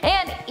list,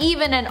 and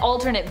even an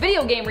alternate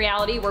video game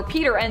reality where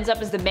Peter ends up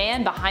as the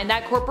man behind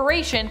that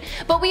corporation,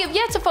 but we have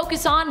yet to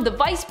focus on the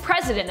vice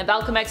president of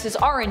Alchemax's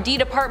R&D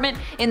department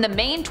in the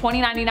main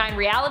 2099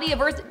 reality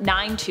of Earth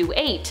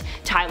 928,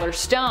 Tyler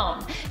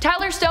Stone.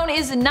 Tyler Stone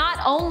is not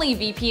only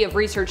VP of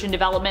Research and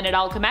Development at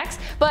Alchemax,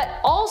 but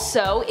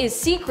also is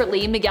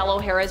secretly Miguel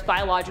O'Hara's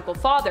biological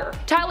father.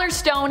 Tyler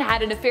Stone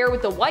had an affair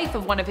with the wife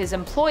of one of his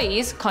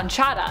employees,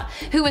 Conchata,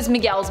 who is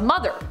Miguel's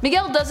mother.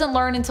 Miguel doesn't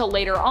learn until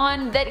later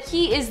on that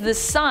he is the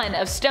son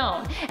of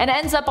Stone, and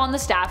ends up on the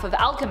staff of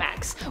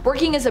Alchemax,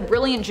 working as a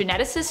brilliant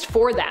geneticist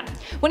for them.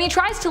 When he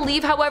tries to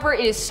leave, however,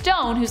 it is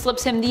Stone who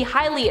slips him the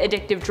highly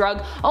addictive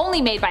drug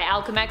only made by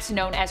Alchemax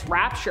known as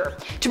Rapture,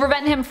 to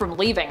prevent him from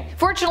leaving.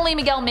 Fortunately,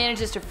 Miguel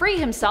manages to free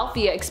himself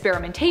via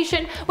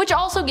experimentation, which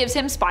also gives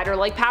him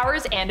spider-like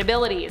powers and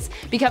abilities,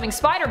 becoming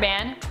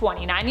Spider-Man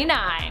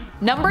 2099.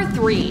 Number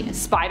 3.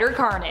 Spider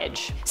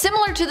Carnage.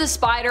 Similar to the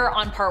Spider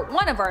on Part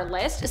 1 of our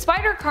list,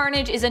 Spider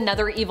Carnage is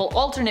another evil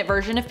alternate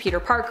version of Peter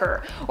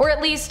Parker, or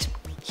at least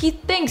he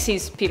thinks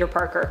he's Peter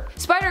Parker.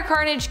 Spider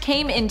Carnage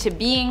came into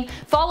being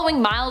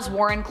following Miles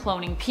Warren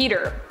cloning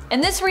Peter. In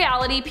this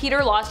reality,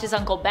 Peter lost his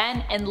Uncle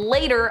Ben and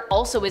later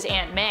also his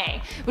Aunt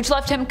May, which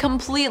left him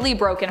completely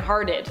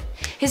brokenhearted.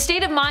 His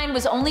state of mind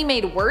was only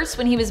made worse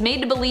when he was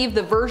made to believe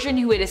the version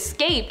who had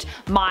escaped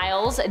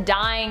Miles,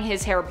 dyeing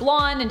his hair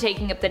blonde and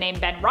taking up the name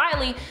Ben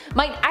Reilly,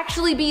 might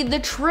actually be the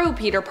true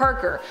Peter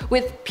Parker,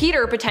 with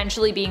Peter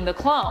potentially being the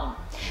clone.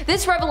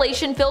 This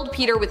revelation filled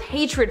Peter with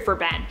hatred for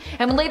Ben,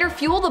 and would later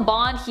fuel the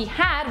bond he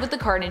had with the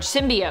Carnage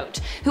symbiote,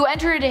 who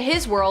entered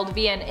his world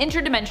via an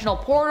interdimensional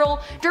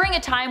portal during a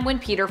time when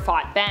Peter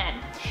fought Ben.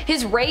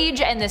 His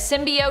rage and the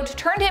symbiote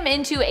turned him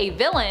into a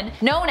villain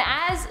known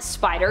as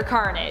Spider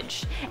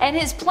Carnage, and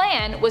his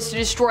plan was to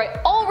destroy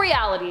all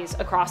realities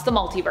across the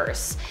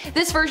multiverse.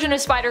 This version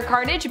of Spider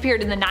Carnage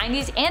appeared in the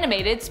 90s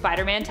animated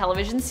Spider-Man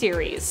television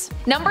series.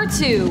 Number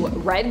 2.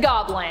 Red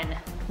Goblin.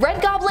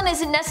 Red Goblin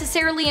isn't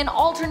necessarily an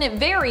alternate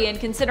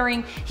variant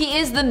considering he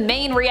is the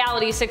main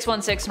reality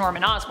 616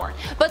 Norman Osborn,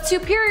 but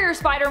Superior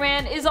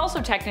Spider-Man is also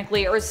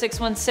technically Earth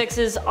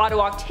 616's Otto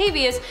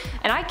Octavius,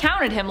 and I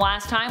counted him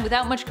last time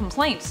without much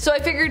complaint, so I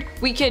figured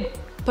we could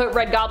Put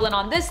Red Goblin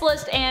on this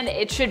list and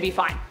it should be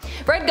fine.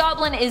 Red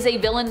Goblin is a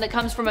villain that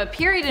comes from a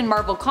period in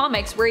Marvel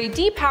Comics where a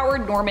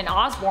depowered Norman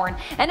Osborn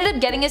ended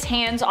up getting his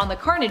hands on the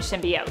Carnage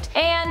symbiote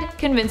and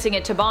convincing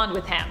it to bond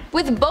with him,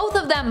 with both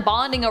of them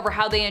bonding over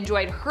how they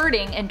enjoyed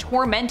hurting and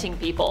tormenting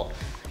people.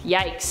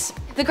 Yikes.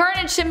 The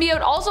Carnage symbiote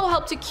also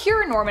helped to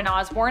cure Norman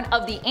Osborn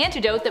of the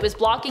antidote that was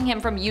blocking him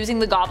from using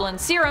the Goblin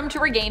Serum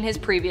to regain his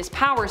previous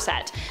power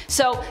set.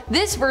 So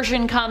this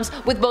version comes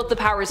with both the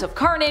powers of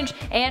Carnage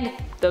and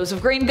those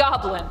of Green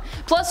Goblin.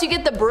 Plus you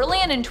get the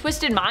brilliant and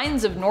twisted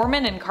minds of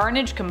Norman and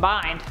Carnage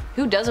combined.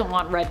 Who doesn't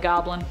want Red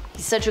Goblin?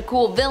 He's such a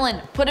cool villain.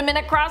 Put him in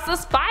Across the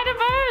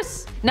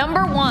Spider-Verse!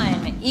 Number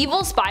 1.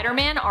 Evil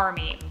Spider-Man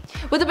Army.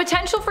 With the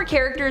potential for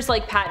characters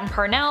like Patton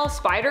Parnell,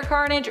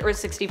 Spider-Carnage,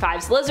 Earth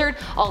 65's Lizard,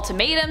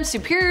 Ultimatum,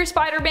 Superior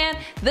Spider-Man,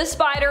 The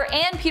Spider,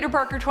 and Peter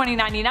Parker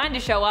 2099 to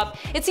show up,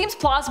 it seems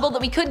plausible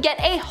that we could get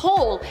a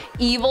whole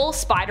Evil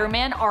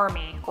Spider-Man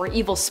Army, or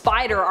Evil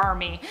Spider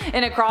Army,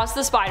 in Across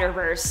the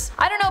Spider-Verse.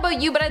 I don't know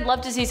about you, but I'd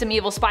love to see some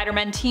Evil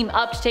Spider-Men team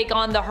up to take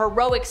on the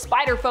heroic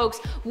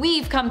Spider-Folks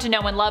we've come to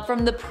know and love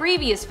from the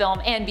previous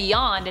film and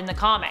beyond in the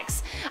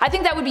comics. I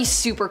think that would be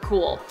super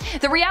cool.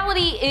 The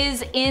reality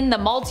is, in the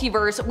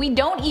multiverse, we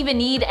don't even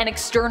need an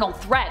external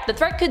threat. The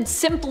threat could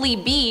simply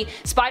be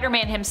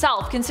Spider-Man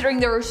himself, considering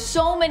there are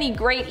so many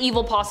great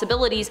evil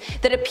possibilities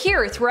that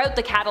appear throughout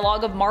the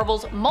catalog of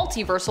Marvel's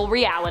multiversal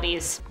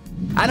realities.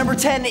 At number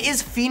 10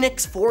 is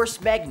Phoenix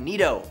Force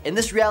Magneto. In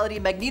this reality,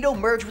 Magneto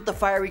merged with the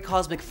fiery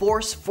cosmic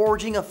force,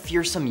 forging a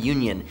fearsome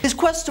union. His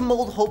quest to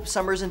mold Hope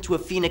Summers into a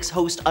Phoenix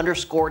host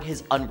underscored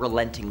his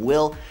unrelenting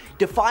will,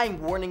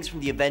 defying warnings from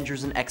the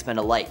Avengers and X-Men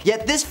alike.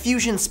 Yet this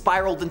fusion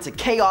spiraled into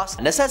chaos,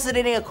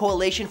 necessitating a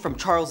coalition from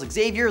Charles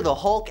Xavier, the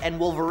Hulk, and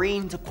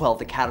Wolverine to quell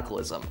the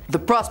cataclysm. The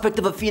prospect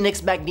of a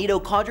Phoenix Magneto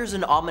conjures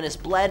an ominous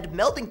blend,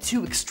 melding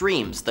two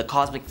extremes, the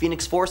cosmic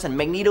Phoenix Force and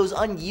Magneto's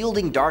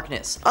unyielding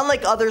darkness.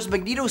 Unlike others,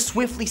 Magneto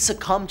swiftly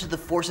succumbed to the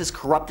Force's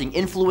corrupting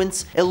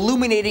influence,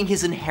 illuminating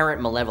his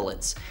inherent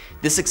malevolence.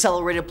 This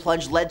accelerated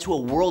plunge led to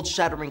a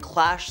world-shattering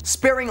clash,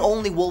 sparing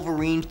only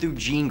Wolverine through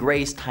Jean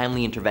Grey's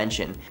timely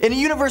intervention. In a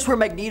universe where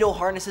Magneto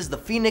harnesses the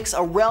Phoenix,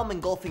 a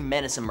realm-engulfing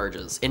menace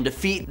emerges. In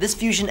defeat, this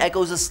fusion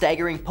echoes the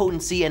staggering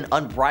potency and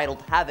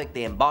unbridled havoc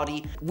they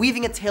embody,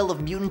 weaving a tale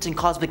of mutant and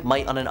cosmic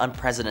might on an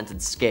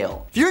unprecedented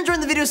scale. If you're enjoying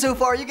the video so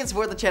far, you can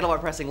support the channel by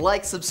pressing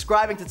like,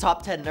 subscribing to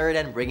Top 10 Nerd,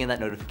 and ringing that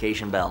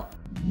notification bell.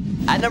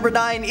 At number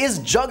 9 is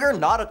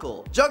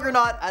Juggernautical.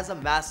 Juggernaut as a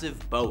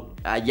massive boat.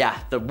 Yeah,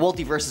 the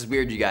multiverse is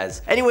weird, you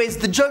guys. Anyways,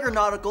 the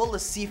Juggernautical, a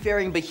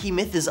seafaring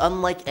behemoth, is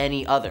unlike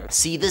any other.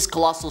 See, this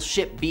colossal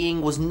ship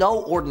being was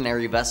no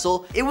ordinary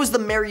vessel. It was the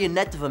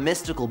marionette of a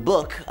mystical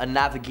book, a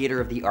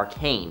navigator of the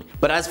arcane.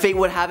 But as fate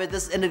would have it,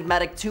 this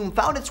enigmatic tomb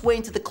found its way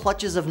into the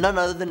clutches of none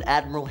other than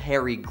Admiral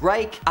Harry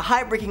Greik, a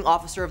high-ranking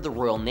officer of the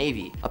Royal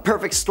Navy. A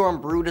perfect storm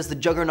brewed as the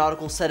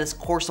Juggernautical set its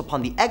course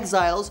upon the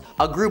Exiles,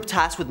 a group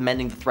tasked with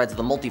mending the threads of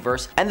the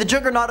multiverse, and the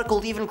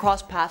Juggernautical even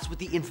crossed paths with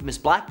the infamous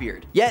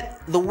Blackbeard.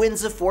 Yet, the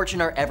winds of fortune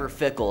are ever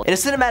fickle. In a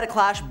cinematic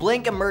clash,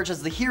 Blink emerged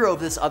as the hero of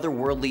this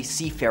otherworldly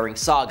seafaring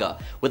saga.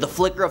 With a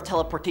flicker of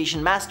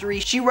teleportation mastery,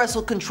 she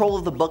wrestled control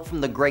of the book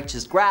from the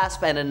Greich's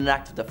grasp and in an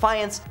act of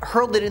defiance,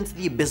 hurled it into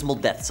the abysmal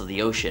depths of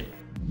the ocean.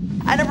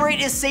 At number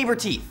 8 is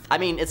Sabretooth. I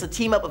mean, it's a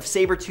team up of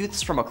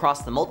Sabretooths from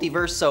across the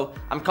multiverse, so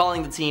I'm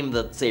calling the team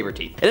the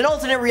Sabretooth. In an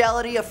alternate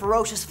reality, a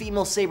ferocious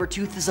female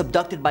Sabretooth is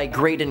abducted by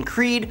Graydon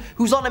Creed,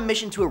 who's on a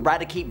mission to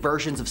eradicate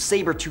versions of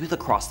Sabretooth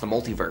across the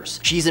multiverse.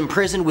 She's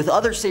imprisoned with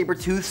other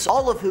Sabretooths,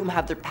 all of whom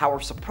have their power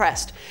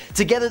suppressed.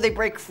 Together they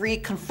break free,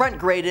 confront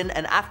Graydon,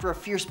 and after a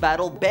fierce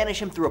battle,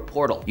 banish him through a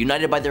portal.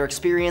 United by their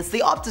experience,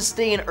 they opt to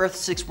stay in Earth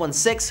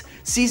 616,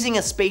 seizing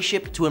a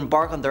spaceship to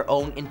embark on their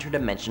own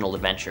interdimensional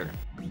adventure.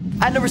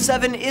 At number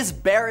 7 is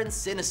Baron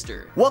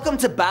Sinister. Welcome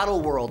to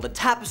Battle World, a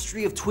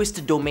tapestry of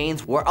twisted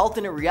domains where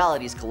alternate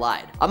realities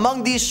collide.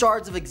 Among these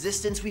shards of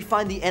existence, we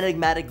find the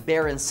enigmatic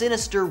Baron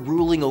Sinister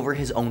ruling over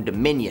his own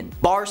dominion.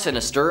 Bar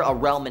Sinister, a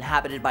realm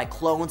inhabited by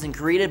clones and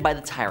created by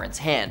the Tyrant's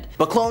hand.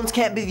 But clones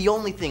can't be the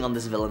only thing on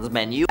this villain's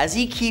menu, as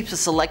he keeps a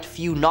select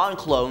few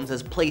non-clones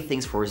as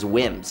playthings for his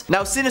whims.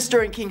 Now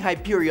Sinister and King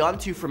Hyperion,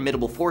 two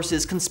formidable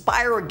forces,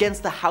 conspire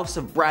against the House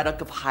of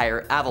Braddock of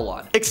Higher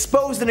Avalon.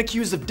 Exposed and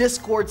accused of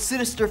discord,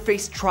 Sinister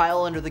faced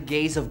trial under the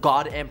gaze of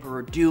God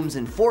Emperor Doom's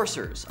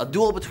enforcers. A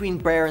duel between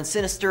Baron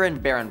Sinister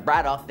and Baron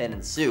Braddock then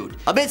ensued.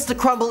 Amidst the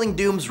crumbling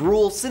Doom's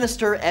rule,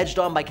 Sinister, edged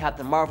on by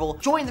Captain Marvel,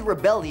 joined the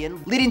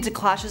rebellion, leading to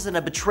clashes and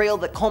a betrayal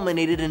that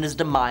culminated in his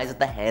demise at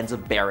the hands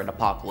of Baron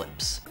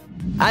Apocalypse.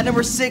 At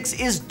number 6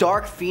 is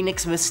Dark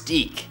Phoenix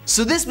Mystique.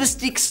 So this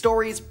Mystique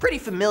story is pretty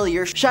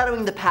familiar,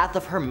 shadowing the path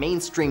of her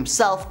mainstream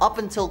self up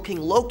until King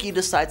Loki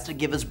decides to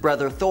give his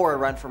brother Thor a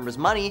run for his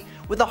money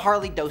with a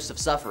Harley dose of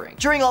suffering.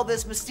 During all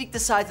this, Mystique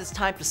decides it's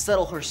time to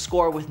settle her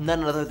score with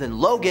none other than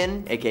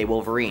Logan, aka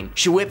Wolverine.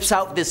 She whips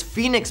out this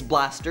Phoenix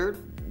Blaster,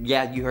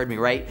 yeah, you heard me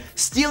right,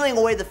 stealing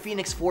away the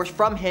Phoenix Force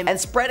from him and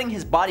spreading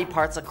his body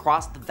parts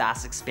across the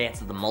vast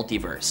expanse of the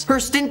multiverse. Her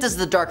stint as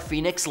the Dark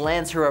Phoenix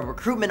lands her a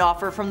recruitment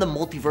offer from the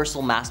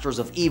Multiversal Masters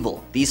of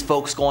Evil. These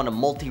folks go on a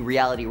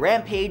multi-reality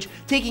rampage,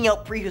 taking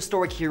out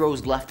prehistoric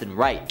heroes left and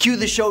right. Cue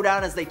the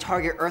showdown as they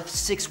target Earth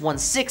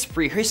 616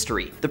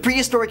 prehistory. The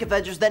prehistoric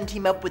Avengers then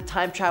team up with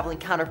time-traveling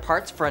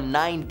counterparts for a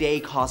 9-day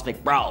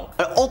cosmic brawl.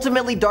 But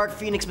ultimately, Dark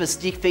Phoenix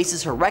Mystique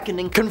faces her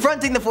reckoning,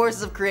 confronting the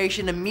forces of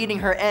creation and meeting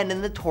her end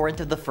in the torrent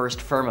of the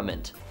first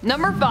firmament.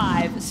 Number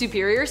 5.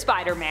 Superior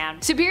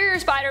Spider-Man. Superior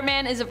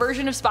Spider-Man is a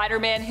version of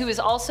Spider-Man who is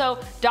also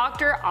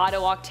Dr.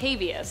 Otto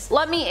Octavius.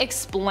 Let me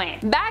explain.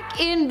 Back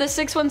in the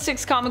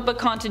 616 comic book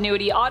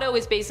continuity, Otto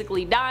is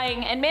basically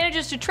dying and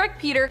manages to trick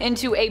Peter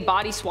into a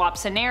body swap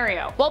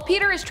scenario. While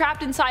Peter is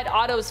trapped inside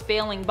Otto's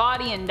failing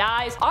body and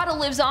dies, Otto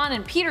lives on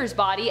in Peter's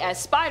body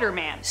as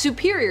Spider-Man.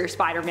 Superior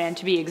Spider-Man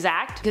to be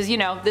exact, because you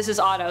know, this is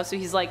Otto, so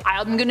he's like,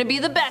 I'm gonna be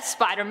the best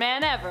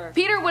Spider-Man ever.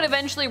 Peter would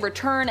eventually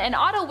return, and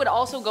Otto would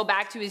also go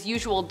back to his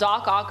usual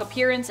Doc Ock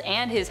appearance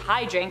and his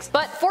hijinks,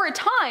 but for a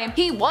time,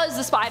 he was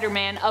the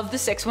Spider-Man of the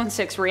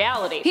 616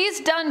 reality.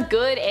 He's done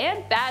good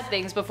and bad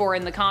things before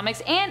in the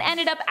comics, and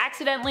ended up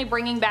accidentally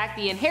bringing back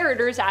the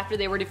Inheritors after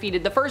they were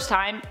defeated the first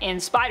time in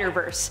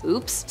Spider-Verse.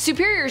 Oops.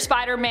 Superior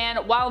Spider-Man,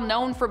 while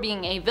known for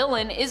being a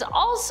villain, is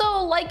also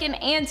like an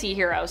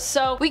anti-hero,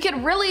 so we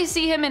could really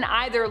see him in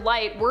either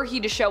light were he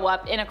to show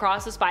up in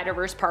Across the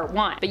Spider-Verse Part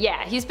 1. But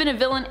yeah, he's been a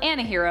villain and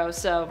a hero,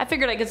 so I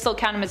figured I could still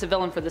count him as a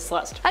villain for this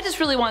list. I just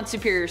really want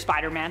Superior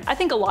Spider-Man. I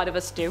think a lot of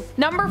us do.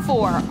 Number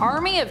 4.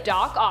 Army of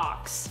Doc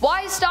Ocks.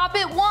 Why stop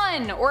at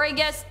 1? Or I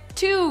guess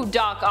 2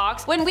 Doc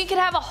Ocks when we could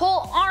have a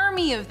whole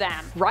army of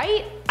them,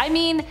 right? I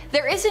mean,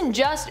 there isn't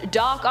just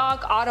Doc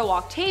Ock, Otto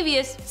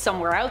Octavius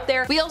somewhere out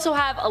there. We also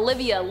have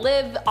Olivia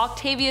Liv,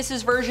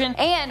 Octavius's version,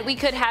 and we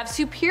could have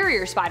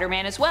Superior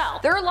Spider-Man as well.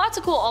 There are lots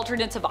of cool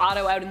alternates of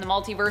Otto out in the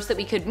multiverse that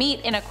we could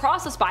meet in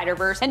Across the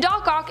Spider-Verse, and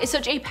Doc Ock is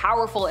such a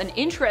powerful and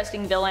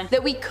interesting villain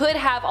that we could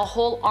have a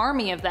whole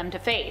army of them to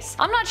face.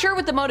 I'm not sure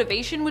what the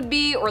motivation would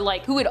be, or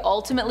like who would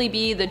ultimately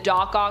be the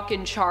Doc Ock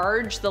in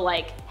charge, the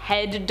like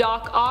head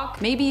Doc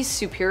Ock, maybe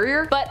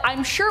Superior, but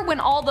I'm sure when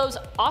all those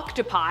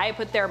octopi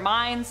put their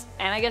minds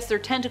and I guess their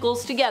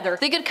tentacles together,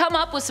 they could come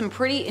up with some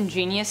pretty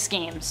ingenious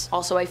schemes.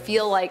 Also, I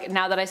feel like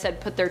now that I said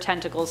put their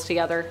tentacles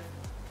together,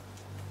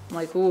 I'm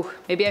like, ooh,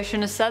 maybe I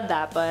shouldn't have said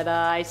that, but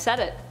I said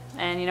it.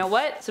 And you know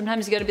what?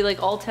 Sometimes you gotta be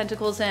like all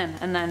tentacles in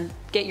and then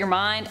get your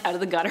mind out of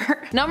the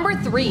gutter. Number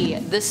 3,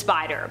 the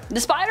Spider. The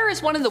Spider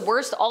is one of the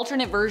worst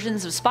alternate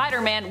versions of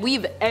Spider-Man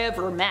we've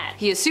ever met.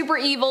 He is super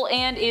evil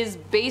and is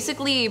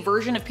basically a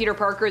version of Peter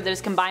Parker that is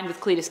combined with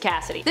Cletus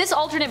Cassidy. This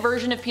alternate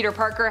version of Peter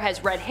Parker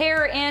has red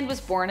hair and was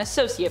born a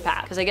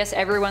sociopath, because I guess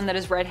everyone that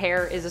has red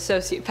hair is a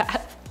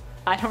sociopath.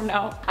 I don't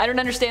know. I don't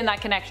understand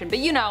that connection, but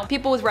you know,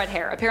 people with red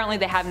hair, apparently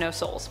they have no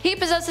souls. He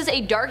possesses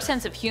a dark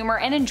sense of humor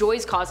and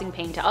enjoys causing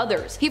pain to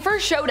others. He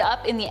first showed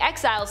up in the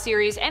Exile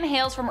series and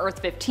hails from Earth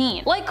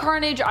 15. Like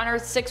Carnage on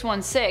Earth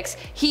 616,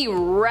 he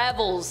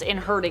revels in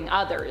hurting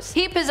others.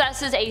 He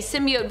possesses a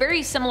symbiote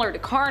very similar to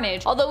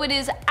Carnage, although it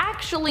is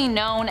actually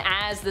known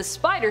as the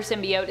Spider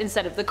symbiote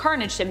instead of the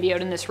Carnage symbiote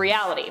in this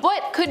reality.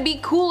 What could be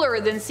cooler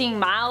than seeing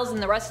Miles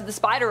and the rest of the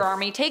Spider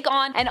Army take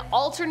on an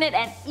alternate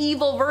and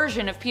evil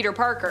version of Peter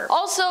Parker?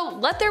 Also,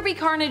 Let There Be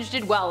Carnage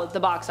did well at the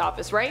box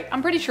office, right?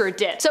 I'm pretty sure it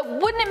did. So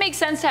wouldn't it make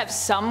sense to have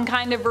some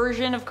kind of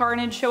version of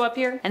Carnage show up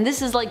here? And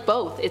this is like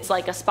both. It's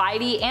like a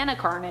Spidey and a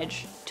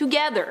Carnage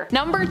together.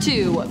 Number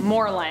 2,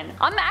 Morlun.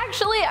 I'm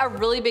actually a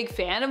really big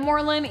fan of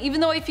Morlun,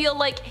 even though I feel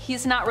like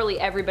he's not really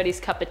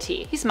everybody's cup of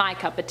tea. He's my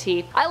cup of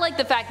tea. I like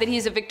the fact that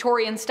he's a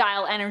Victorian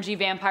style energy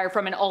vampire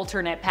from an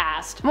alternate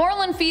past.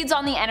 Morlun feeds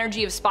on the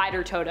energy of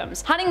spider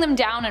totems, hunting them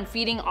down and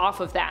feeding off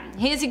of them.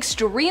 He is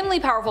extremely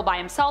powerful by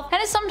himself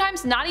and is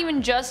sometimes not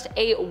even just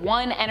a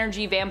one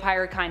energy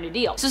vampire kind of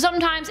deal. So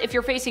sometimes if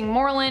you're facing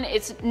Morlun,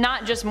 it's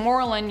not just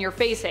Morlun you're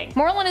facing.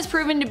 Morlun is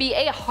proven to be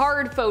a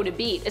hard foe to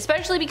beat,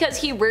 especially because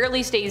he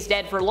rarely stays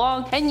dead for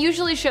long and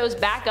usually shows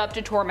back up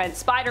to torment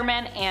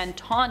Spider-Man and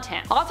taunt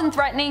him, often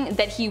threatening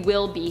that he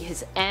will be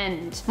his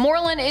end.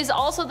 Morlun is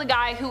also the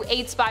guy who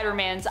ate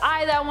Spider-Man's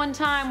eye that one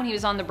time when he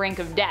was on the brink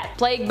of death,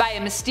 plagued by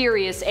a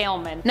mysterious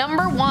ailment.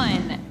 Number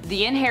 1,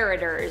 the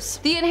Inheritors.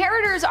 The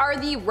Inheritors are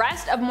the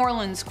rest of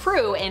Morlun's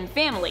crew and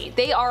family.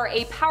 They are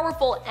a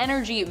powerful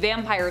energy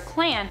vampire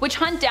clan which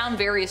hunt down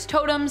various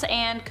totems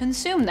and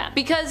consume them.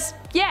 Because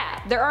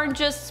yeah, there aren't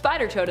just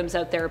spider totems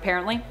out there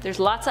apparently, there's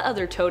lots of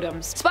other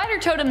totems. Spider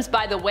totems,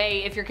 by the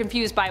way, if you're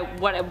confused by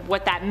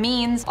what that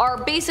means,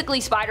 are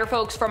basically spider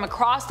folks from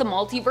across the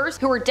multiverse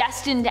who are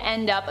destined to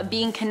end up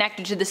being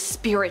connected to the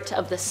spirit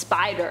of the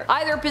spider,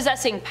 either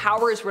possessing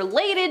powers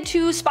related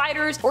to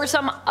spiders or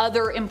some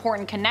other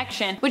important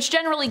connection, which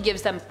generally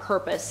gives them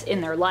purpose in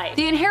their life.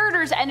 The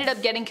Inheritors ended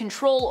up getting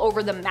control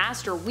over the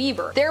Master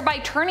Weaver, thereby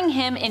turning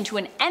him into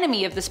an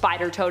enemy of the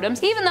spider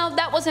totems, even though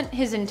that wasn't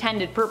his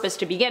intended purpose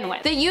to begin with.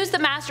 They use the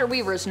Master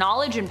Weaver's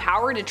knowledge and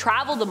power to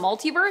travel the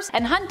multiverse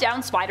and hunt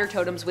down spider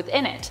totems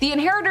within it. The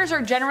Inheritors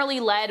are generally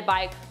led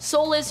by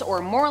Solus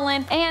or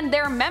Morlun, and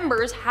their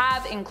members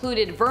have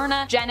included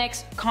Verna,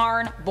 Genix,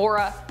 Karn,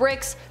 Bora,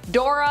 Brix,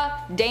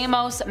 Dora,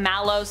 Deimos,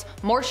 Malos,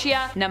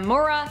 Mortia,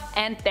 Namura,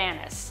 and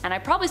Thanos. And I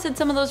probably said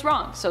some of those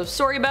wrong, so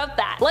sorry about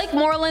that. Like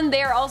Morlun,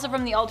 they are also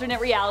from the alternate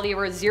reality of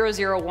Earth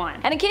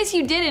 001. And in case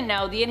you didn't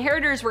know, the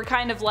Inheritors were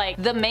kind of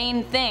like the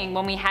main thing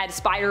when we had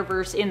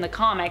Spider-Verse in the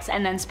comics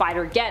and then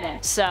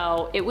Spider-Geddon.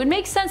 So it would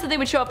make sense that they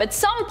would show up at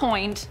some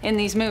point in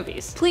these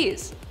movies.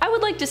 Please, I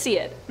would like to see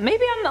it.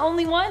 Maybe I'm the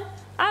only one?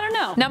 I don't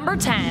know. Number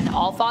 10,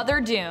 Allfather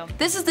Doom.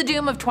 This is the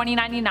Doom of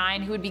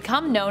 2099 who would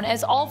become known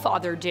as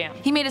Allfather Doom.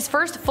 He made his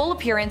first full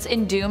appearance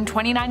in Doom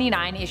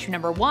 2099 issue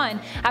number 1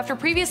 after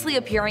previously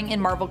appearing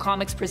in Marvel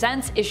Comics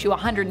Presents issue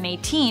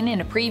 118 in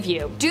a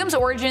preview. Doom's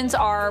origins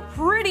are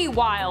pretty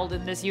wild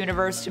in this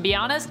universe, to be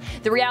honest.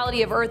 The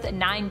reality of Earth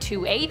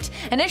 928.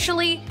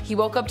 Initially, he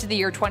woke up to the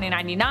year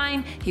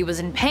 2099, he was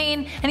in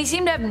pain, and he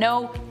seemed to have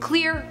no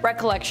clear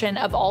recollection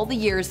of all the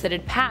years that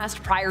had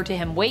passed prior to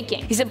him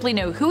waking. He simply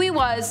knew who he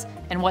was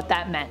and what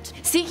that meant.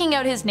 Seeking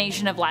out his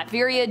nation of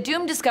Latveria,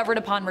 Doom discovered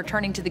upon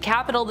returning to the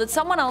capital that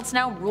someone else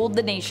now ruled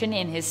the nation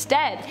in his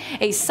stead,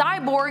 a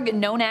cyborg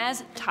known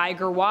as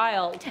Tiger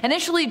Wilde.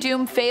 Initially,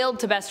 Doom failed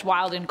to best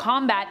Wilde in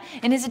combat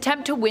in his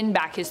attempt to win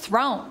back his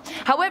throne.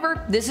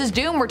 However, this is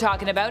Doom we're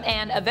talking about,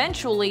 and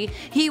eventually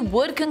he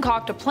would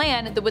concoct a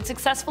plan that would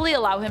successfully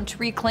allow him to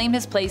reclaim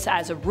his place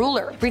as a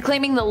ruler,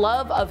 reclaiming the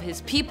love of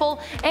his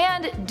people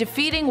and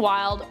defeating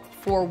Wilde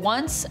for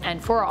once and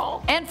for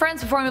all. And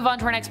friends, before we move on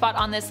to our next spot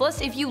on this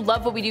list, if you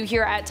love what we do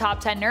here at Top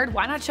 10 Nerd,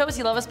 why not show us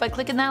you love us by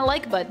clicking that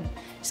like button?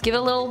 Just give it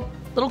a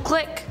little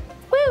click.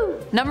 Woo!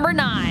 Number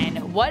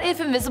 9. What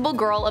if Invisible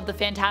Girl of the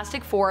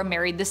Fantastic Four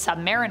married the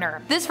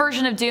Submariner? This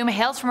version of Doom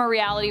hails from a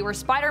reality where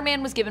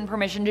Spider-Man was given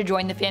permission to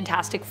join the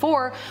Fantastic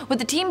Four, with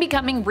the team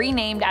becoming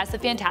renamed as the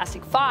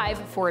Fantastic Five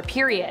for a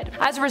period.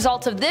 As a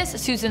result of this,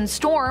 Susan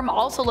Storm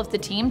also left the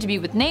team to be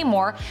with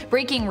Namor,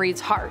 breaking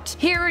Reed's heart.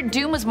 Here,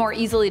 Doom was more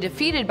easily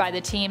defeated by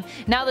the team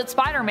now that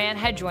Spider-Man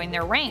had joined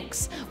their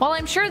ranks. While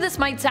I'm sure this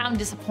might sound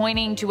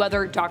disappointing to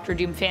other Doctor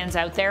Doom fans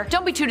out there,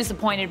 don't be too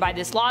disappointed by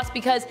this loss,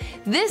 because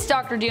this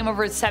Doctor Doom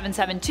over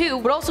 772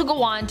 would also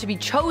go on to be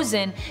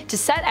chosen to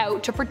set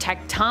out to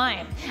protect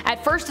time.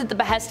 At first at the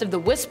behest of the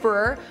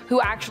Whisperer, who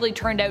actually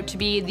turned out to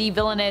be the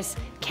villainous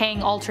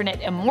Kang alternate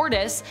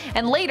Immortus,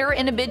 and later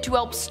in a bid to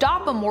help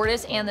stop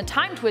Immortus and the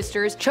Time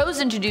Twisters,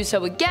 chosen to do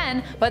so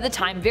again by the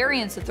Time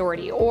Variance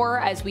Authority, or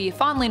as we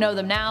fondly know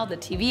them now, the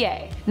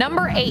TVA.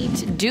 Number 8.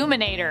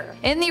 Doominator.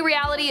 In the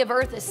reality of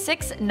Earth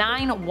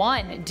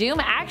 691, Doom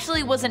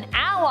actually was an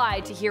ally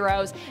to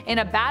heroes in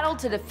a battle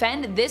to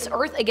defend this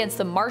Earth against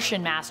the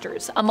Martian Masters.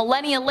 A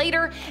millennia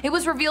later, it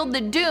was revealed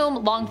that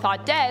Doom, long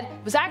thought dead,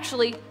 was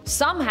actually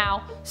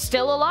somehow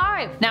still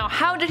alive. Now,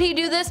 how did he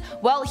do this?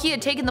 Well, he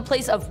had taken the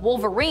place of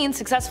Wolverine,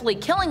 successfully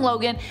killing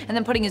Logan and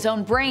then putting his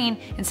own brain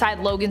inside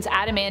Logan's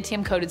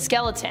adamantium-coated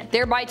skeleton,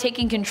 thereby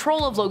taking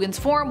control of Logan's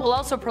form while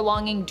also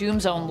prolonging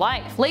Doom's own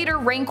life. Later,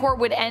 Rancor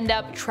would end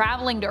up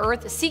traveling to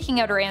Earth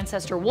seeking out her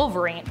ancestor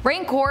Wolverine.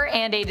 Rancor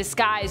and a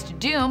disguised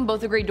Doom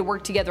both agreed to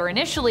work together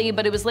initially,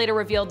 but it was later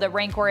revealed that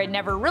Rancor had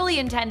never really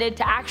intended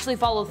to actually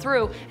follow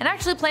through and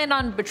actually planned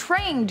on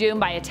betraying Doom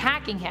by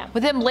attacking him,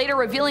 with him later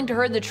revealing to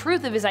her the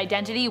truth of his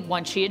identity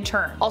once she had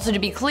turned. Also, to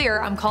be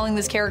clear, I'm calling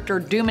this character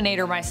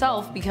Doominator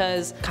myself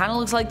because kinda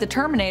looks like the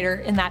Terminator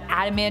in that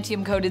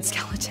adamantium-coated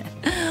skeleton.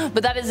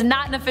 But that is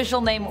not an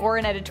official name or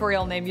an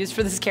editorial name used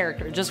for this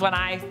character, just when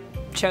I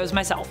chose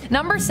myself.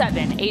 Number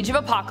 7. Age of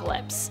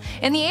Apocalypse.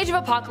 In the Age of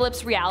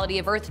Apocalypse reality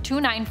of Earth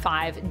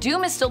 295,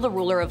 Doom is still the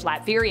ruler of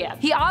Latveria.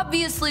 He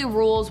obviously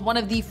rules one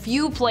of the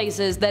few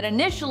places that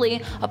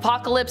initially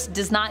Apocalypse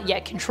does not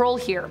yet control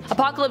here.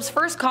 Apocalypse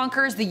first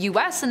conquers the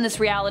US in this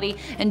reality,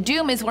 and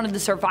Doom is one of the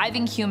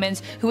surviving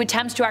humans who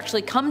attempts to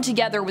actually come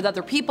together with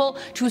other people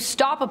to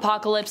stop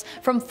Apocalypse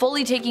from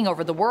fully taking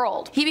over the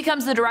world. He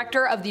becomes the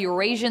director of the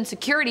Eurasian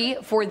security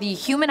for the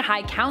Human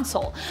High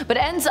Council, but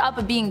ends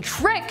up being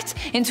tricked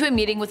into a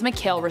meeting with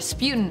Mikhail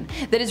Rasputin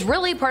that is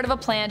really part of a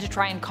plan to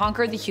try and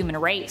conquer the human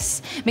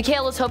race.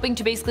 Mikhail is hoping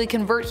to basically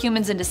convert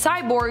humans into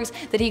cyborgs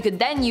that he could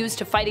then use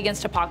to fight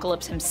against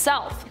Apocalypse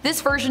himself. This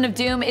version of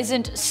Doom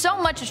isn't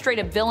so much a straight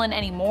up villain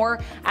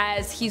anymore,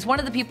 as he's one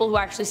of the people who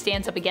actually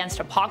stands up against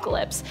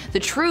Apocalypse, the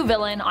true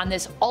villain on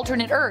this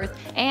alternate Earth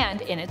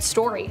and in its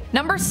story.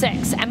 Number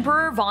 6.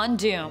 Emperor Von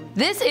Doom.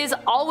 This is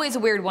always a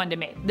weird one to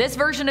me. This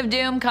version of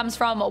Doom comes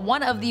from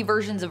one of the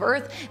versions of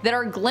Earth that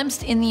are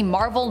glimpsed in the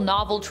Marvel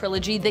novel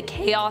trilogy The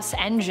Chaos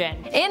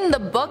Engine. In the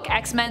book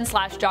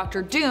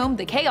X-Men/Dr. Doom,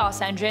 The Chaos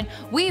Engine,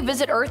 we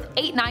visit Earth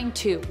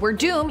 892, where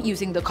Doom,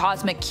 using the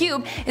Cosmic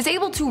Cube, is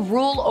able to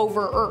rule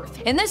over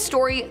Earth. In this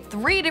story,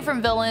 3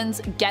 different villains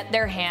get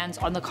their hands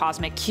on the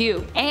Cosmic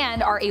Cube,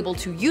 and are able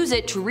to use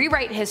it to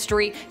rewrite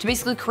history to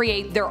basically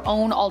create their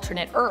own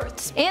alternate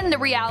Earths. In the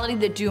reality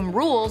that Doom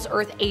rules,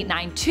 Earth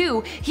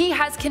 892, he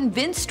has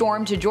convinced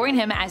Storm to join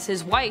him as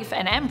his wife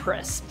and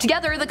Empress.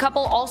 Together, the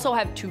couple also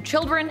have 2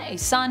 children, a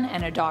son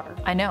and a daughter.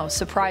 I know,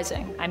 surprise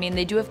surprising. I mean,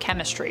 they do have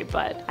chemistry,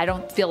 but I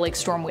don't feel like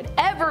Storm would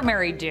ever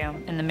marry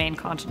Doom in the main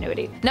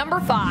continuity. Number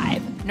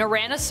 5.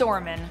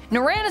 Noranasaurman.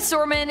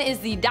 Noranasaurman is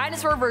the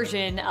dinosaur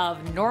version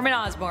of Norman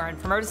Osborn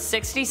from Earth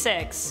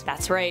 66.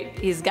 That's right,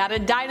 he's got a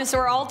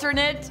dinosaur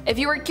alternate. If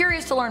you were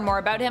curious to learn more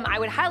about him, I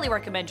would highly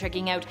recommend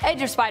checking out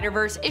Edge of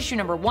Spider-Verse issue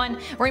number 1,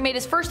 where he made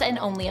his first and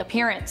only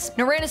appearance.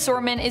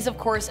 Noranasaurman is of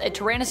course a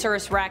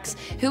Tyrannosaurus Rex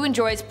who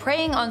enjoys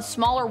preying on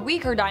smaller,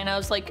 weaker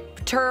dinos like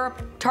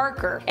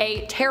Tarker,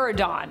 a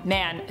pterodon.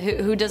 Man,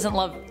 who doesn't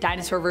love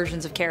dinosaur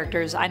versions of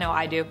characters? I know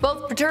I do.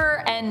 Both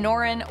Patur and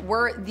Norin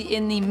were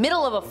in the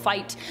middle of a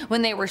fight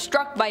when they were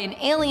struck by an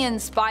alien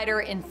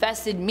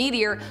spider-infested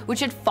meteor which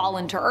had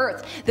fallen to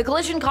Earth. The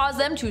collision caused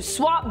them to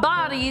swap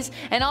bodies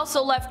and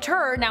also left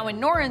Tur, now in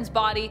Norin's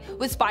body,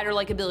 with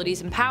spider-like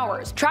abilities and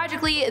powers.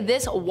 Tragically,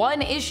 this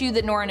one issue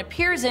that Norin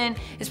appears in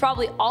is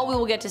probably all we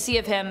will get to see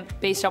of him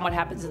based on what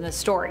happens in this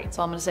story. That's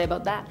all I'm gonna say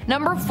about that.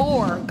 Number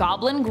 4.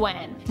 Goblin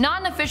Gwen.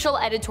 Not an official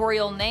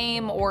editorial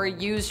name or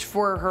used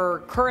for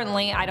her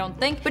currently, I don't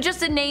think, but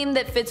just a name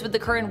that fits with the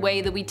current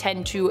way that we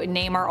tend to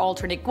name our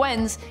alternate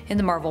Gwens in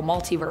the Marvel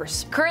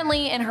multiverse.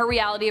 Currently, in her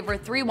reality of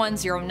Earth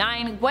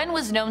 3109, Gwen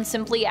was known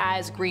simply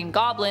as Green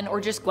Goblin or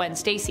just Gwen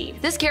Stacy.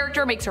 This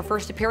character makes her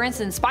first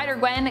appearance in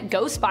Spider-Gwen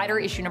Go Spider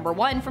issue number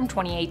 1 from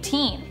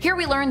 2018. Here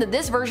we learn that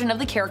this version of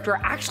the character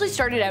actually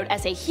started out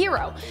as a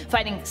hero,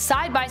 fighting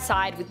side by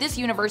side with this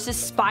universe's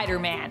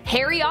Spider-Man,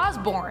 Harry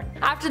Osborn.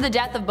 After the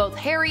death of both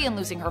Harry and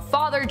losing her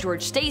father,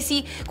 George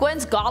Stacy,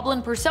 Gwen's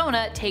goblin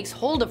persona takes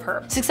hold of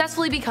her,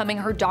 successfully becoming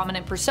her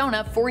dominant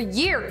persona for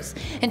years,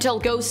 until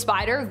Ghost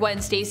Spider, Gwen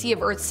Stacy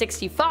of Earth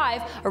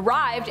 65,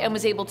 arrived and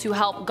was able to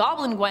help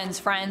Goblin Gwen's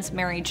friends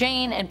Mary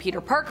Jane and Peter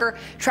Parker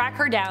track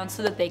her down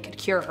so that they could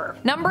cure her.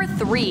 Number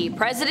 3.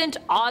 President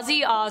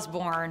Ozzy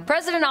Osbourne.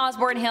 President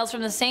Osborn hails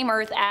from the same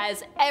Earth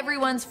as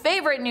everyone's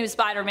favorite new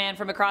Spider-Man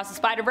from across the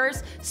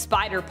Spider-Verse,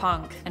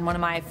 Spider-Punk, and one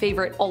of my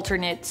favorite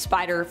alternate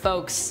Spider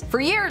folks for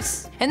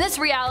years. In this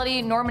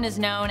reality, Norman is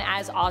known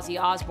as Ozzy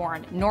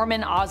Osbourne,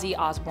 Norman Ozzy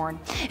Osbourne.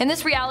 In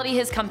this reality,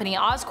 his company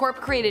Oscorp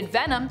created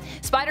Venom.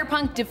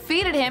 Spider-Punk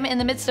defeated him in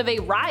the midst of a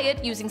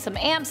riot using some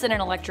amps and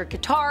an electric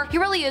guitar. He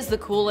really is the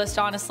coolest,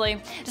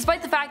 honestly.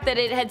 Despite the fact that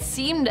it had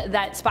seemed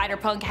that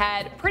Spider-Punk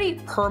had pretty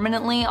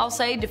permanently, I'll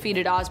say,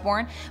 defeated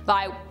Osborn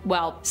by,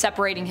 well,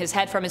 separating his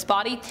head from his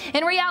body,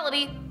 in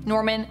reality,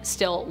 Norman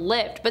still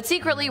lived, but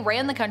secretly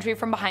ran the country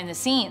from behind the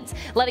scenes,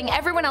 letting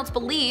everyone else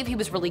believe he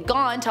was really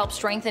gone to help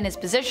strengthen his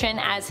position,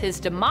 as his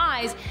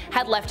demise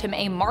had left him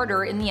a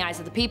martyr in the eyes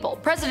of the people.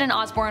 President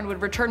Osborn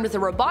would return with a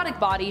robotic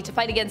body to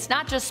fight against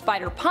not just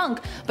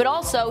Spider-Punk, but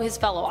also his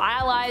fellow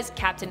allies,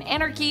 Captain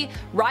Anarchy,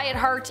 Riot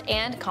Heart,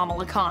 and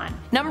Kamala Khan.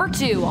 Number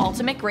 2.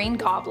 Ultimate Green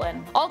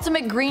Goblin.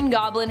 Ultimate Green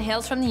Goblin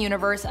hails from the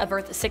universe of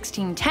Earth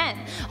 1610,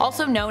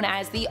 also known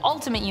as the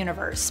Ultimate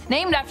Universe.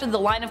 Named after the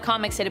line of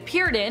comics it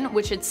appeared in,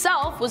 which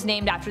itself was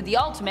named after the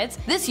Ultimates,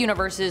 this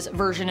universe's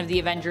version of the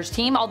Avengers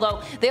team,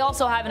 although they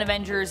also have an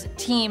Avengers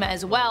team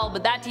as well,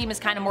 but that team is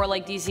kind of more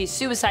like DC's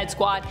Suicide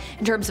Squad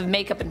in terms of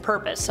makeup and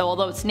purpose, so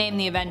although it's named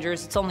the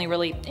Avengers, it's only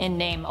really in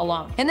name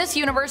alone. In this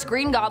universe,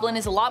 Green Goblin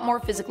is a lot more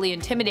physically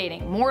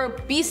intimidating, more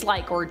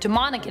beast-like or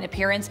demonic in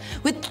appearance,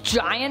 with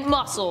giant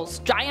muscles,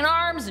 giant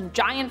arms, and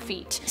giant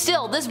feet.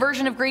 Still, this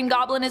version of Green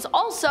Goblin is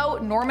also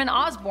Norman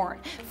Osborn,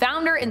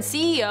 founder and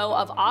CEO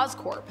of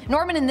Oscorp.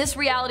 Norman in this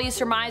reality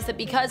surmised that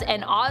because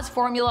an Oz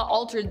formula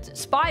altered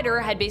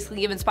Spider had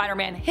basically given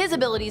Spider-Man his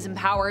abilities and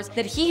powers,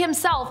 that he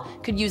himself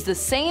could use the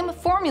same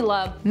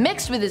formula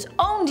mixed with his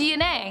own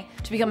DNA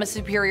to become a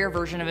superior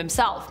version of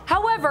himself.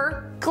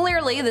 However,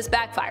 clearly this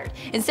backfired,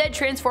 instead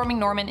transforming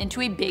Norman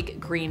into a big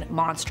green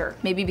monster.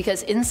 Maybe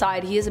because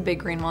inside he is a big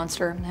green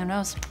monster, who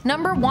knows.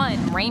 Number 1.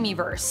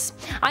 Raimiverse.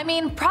 I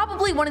mean,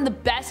 probably one of the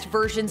best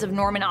versions of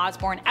Norman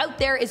Osborn out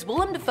there is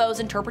Willem Dafoe's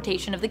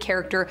interpretation of the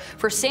character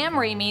for Sam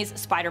Raimi's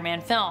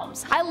Spider-Man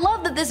films. I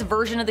love that this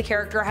version of the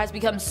character has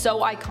become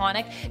so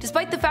iconic,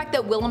 despite the fact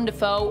that Willem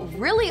Dafoe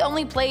really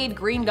only played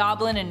Green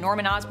Goblin and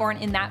Norman Osborn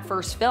in that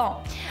first film.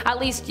 At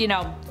least, you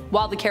know,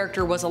 while the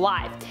character was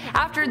alive.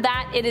 After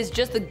that, it is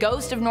just the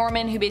ghost of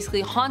Norman who basically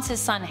haunts his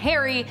son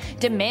Harry,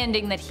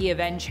 demanding that he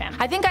avenge him.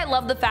 I think I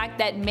love the fact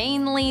that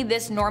mainly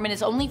this Norman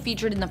is only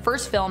featured in the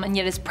first film, and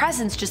yet his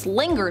presence just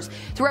lingers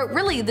throughout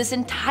really this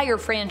entire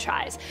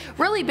franchise,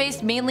 really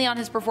based mainly on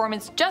his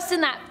performance just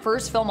in that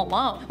first film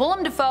alone.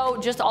 Willem Dafoe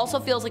just also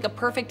feels like a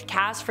perfect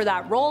cast for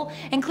that role,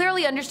 and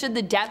clearly understood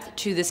the depth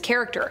to this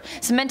character,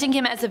 cementing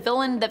him as a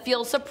villain that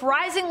feels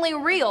surprisingly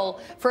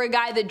real for a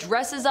guy that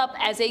dresses up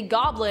as a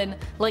goblin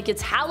like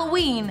it's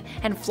Halloween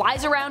and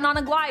flies around on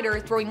a glider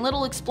throwing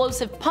little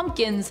explosive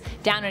pumpkins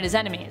down at his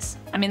enemies.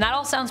 I mean, that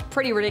all sounds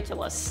pretty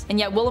ridiculous, and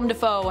yet Willem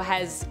Dafoe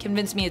has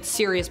convinced me it's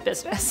serious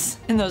business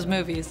in those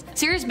movies.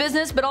 Serious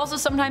business, but also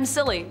sometimes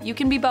silly. You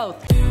can be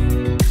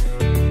both.